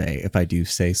questions today, if I do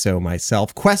say so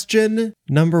myself. Question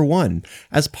number 1.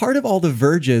 As part of All the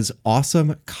Verge's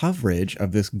awesome coverage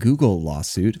of this Google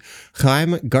lawsuit,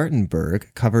 Chaim Gartenberg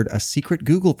covered a secret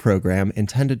Google program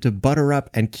intended to butter up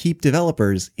and keep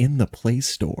developers in the Play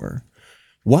Store.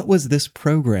 What was this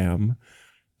program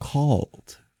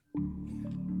called?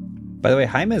 By the way,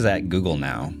 Jaime is at Google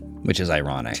now, which is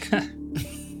ironic.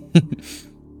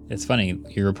 It's funny.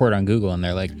 You report on Google and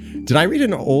they're like, Did I read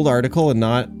an old article and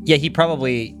not... Yeah, he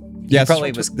probably Yes,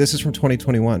 probably was. this is from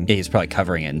 2021. Yeah, he's probably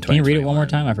covering it in can you read it one more 2021.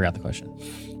 time? I forgot the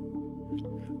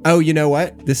question. Oh, you know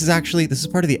what? This is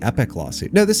part of the Epic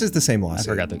lawsuit. No, this is the same I lawsuit.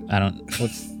 forgot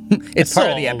what's It's part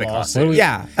of all the Epic a lawsuit.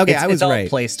 Yeah. Okay, I was all right.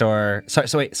 Play Store.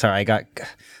 Sorry, I got.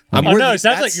 Oh no, it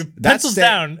sounds like your pencils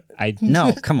down. I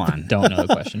No, come on. don't know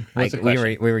the question. What's the we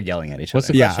question? were yelling at each What's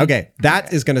other. the Yeah, okay.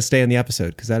 That is going to stay in the episode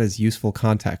because that is useful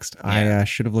context. I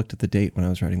should have looked at the date when I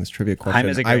was writing this trivia question. Chaim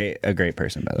is a great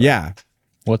person, by the way. Yeah.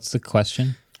 What's the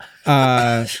question?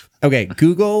 Okay,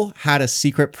 Google had a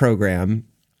secret program,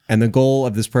 and the goal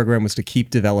of this program was to keep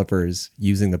developers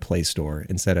using the Play Store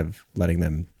instead of letting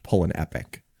them pull an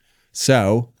Epic.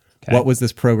 So, what was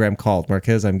this program called?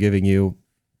 Marquez, I'm giving you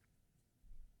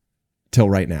till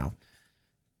right now.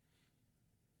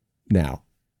 Now.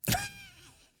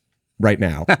 Right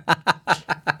now.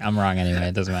 I'm wrong anyway.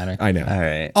 It doesn't matter. I know. All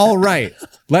right. All right.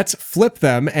 Let's flip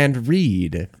them and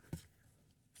read.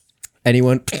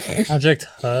 Anyone? Project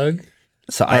Hug.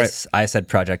 So I said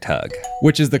Project Hug.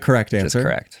 Which is the correct That's answer?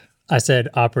 correct. I said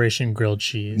Operation Grilled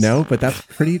Cheese. No, but that's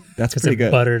pretty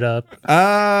good. Buttered up.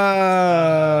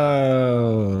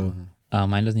 Oh.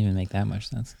 Mine doesn't even make that much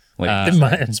sense. Wait,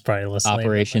 Mine's probably less lame.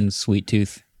 Operation Sweet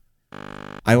Tooth.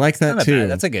 I like that not too. bad.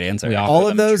 That's a good answer. We offer All of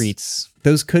them those treats.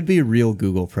 Those could be real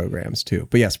Google programs too.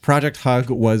 But yes, Project Hug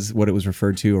was what it was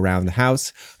referred to around the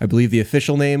house. I believe the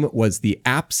official name was the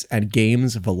Apps and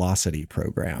Games Velocity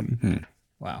Program.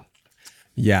 Wow.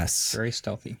 Yes. Very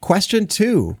stealthy. Question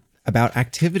 2 about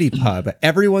ActivityPub,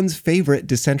 everyone's favorite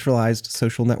decentralized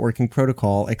social networking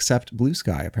protocol except Blue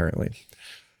Sky, apparently.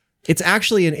 It's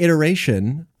actually an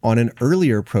iteration on an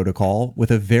earlier protocol with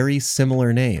a very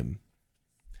similar name.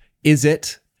 Is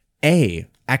it A,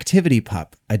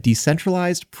 ActivityPub, a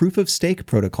decentralized proof-of-stake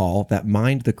protocol that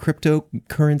mined the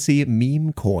cryptocurrency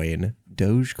meme coin,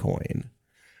 Dogecoin?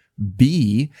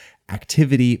 B,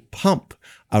 ActivityPump,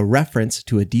 a reference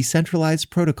to a decentralized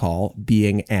protocol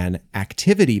being an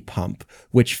activity pump,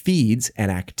 which feeds an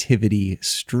activity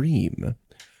stream.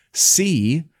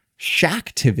 C,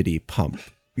 Shacktivity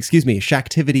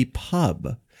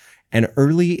an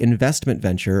early investment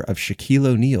venture of Shaquille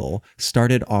O'Neal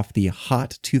started off the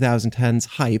hot 2010s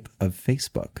hype of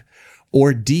Facebook.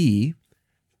 Or D,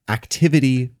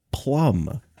 Activity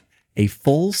Plum, a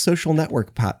full social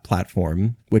network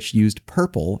platform which used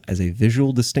purple as a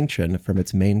visual distinction from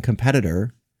its main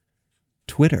competitor,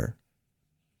 Twitter.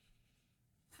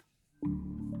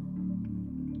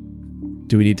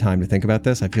 Do we need time to think about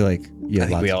this? I feel like you I have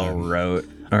think lots we of all time. wrote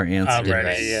our answers. I'm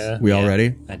ready, yeah. We all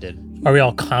ready? I did. Are we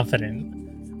all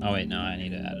confident? Oh, wait, no, I need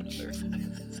to add another.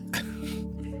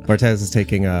 Martez is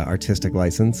taking artistic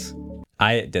license.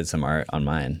 I did some art on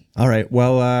mine. All right.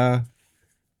 Well,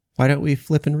 why don't we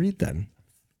flip and read then?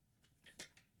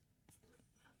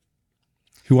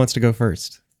 Who wants to go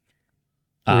first?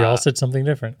 We all said something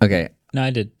different. Okay. No, I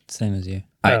did. Same as you.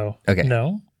 Okay.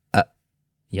 No?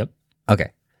 Yep.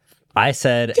 Okay. I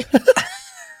said.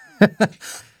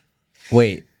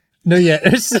 Wait. No, yeah.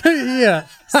 Yeah.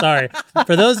 Sorry.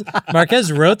 For those, Marquez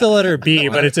wrote the letter B,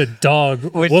 but it's a dog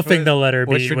woofing the letter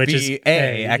B, which is be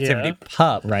A, activity yeah.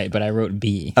 pup. Right, but I wrote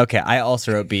B. Okay, I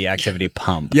also wrote B, activity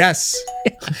pump. Yes.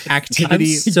 I'm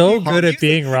Activity. so good at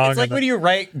being wrong. It's like when you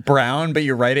write brown, but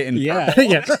you write it in Yeah.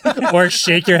 yeah. Or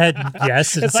shake your head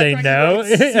yes and say no.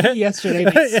 Yesterday,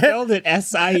 they spelled it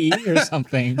S-I-E or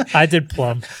something. I did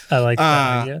plum. I like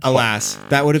that. Yeah. Alas,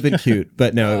 that would have been cute,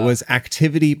 but no, it was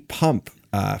Activity Pump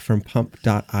from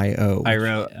pump.io.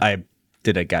 I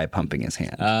did a guy pumping his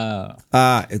hand. Oh.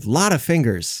 A lot of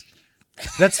fingers.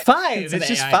 That's 5. It's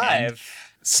just AI 5.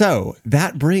 So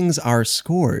that brings our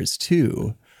scores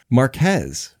to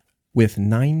Marquez with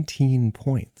 19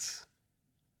 points.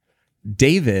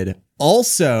 David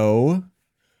also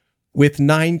with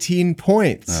 19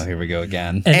 points. Oh, here we go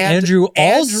again. And Andrew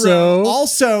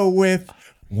also with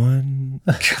 1,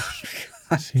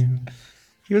 2,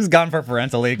 He was gone for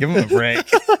parental leave. Give him a break.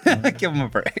 Give him a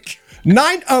break.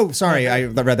 9. Oh, sorry. I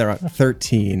read that wrong.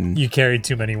 13 You carried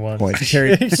too many ones. points. You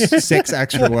carried 6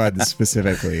 extra ones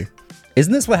specifically.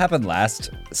 Isn't this what happened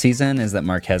last season? Is that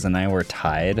Marquez and I were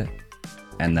tied,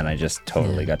 and then I just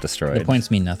totally got The destroyed. points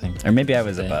mean nothing. Or maybe I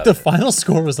was above. The final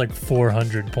score was like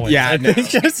 400 points. Yeah, I no.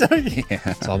 think.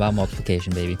 It's all about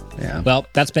multiplication, baby. Yeah. Well,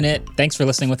 that's been it. Thanks for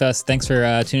listening with us. Thanks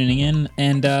for tuning in,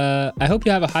 and I hope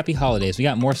you have a happy holidays. We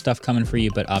got more stuff coming for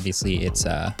you, but obviously it's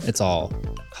all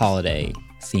holiday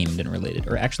themed and related,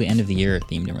 or actually end of the year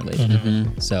themed and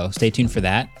related. So stay tuned for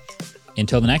that.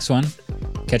 Until the next one,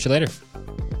 catch you later.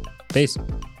 Peace.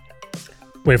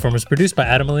 Waveform was produced by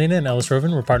Adam Molina and Ellis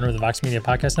Rovin. We're partnered with the Vox Media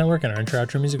Podcast Network, and our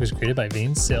intro-outro music was created by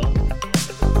Vane Sill.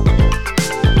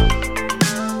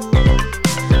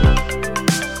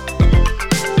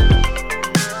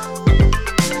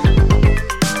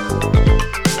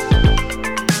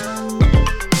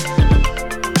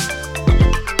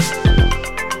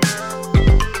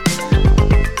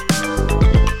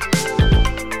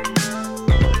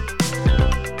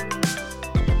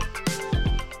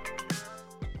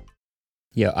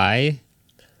 Yo, Where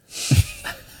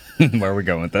are we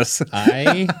going with this?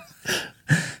 I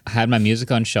had my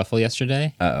music on shuffle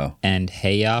yesterday. Uh-oh. And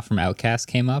Hey Ya from Outkast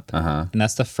came up. Uh-huh. And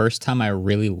that's the first time I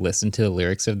really listened to the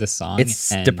lyrics of this song.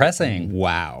 It's and depressing.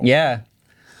 Wow. Yeah.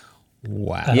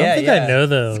 Wow. I don't think I know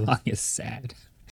though. This song is sad.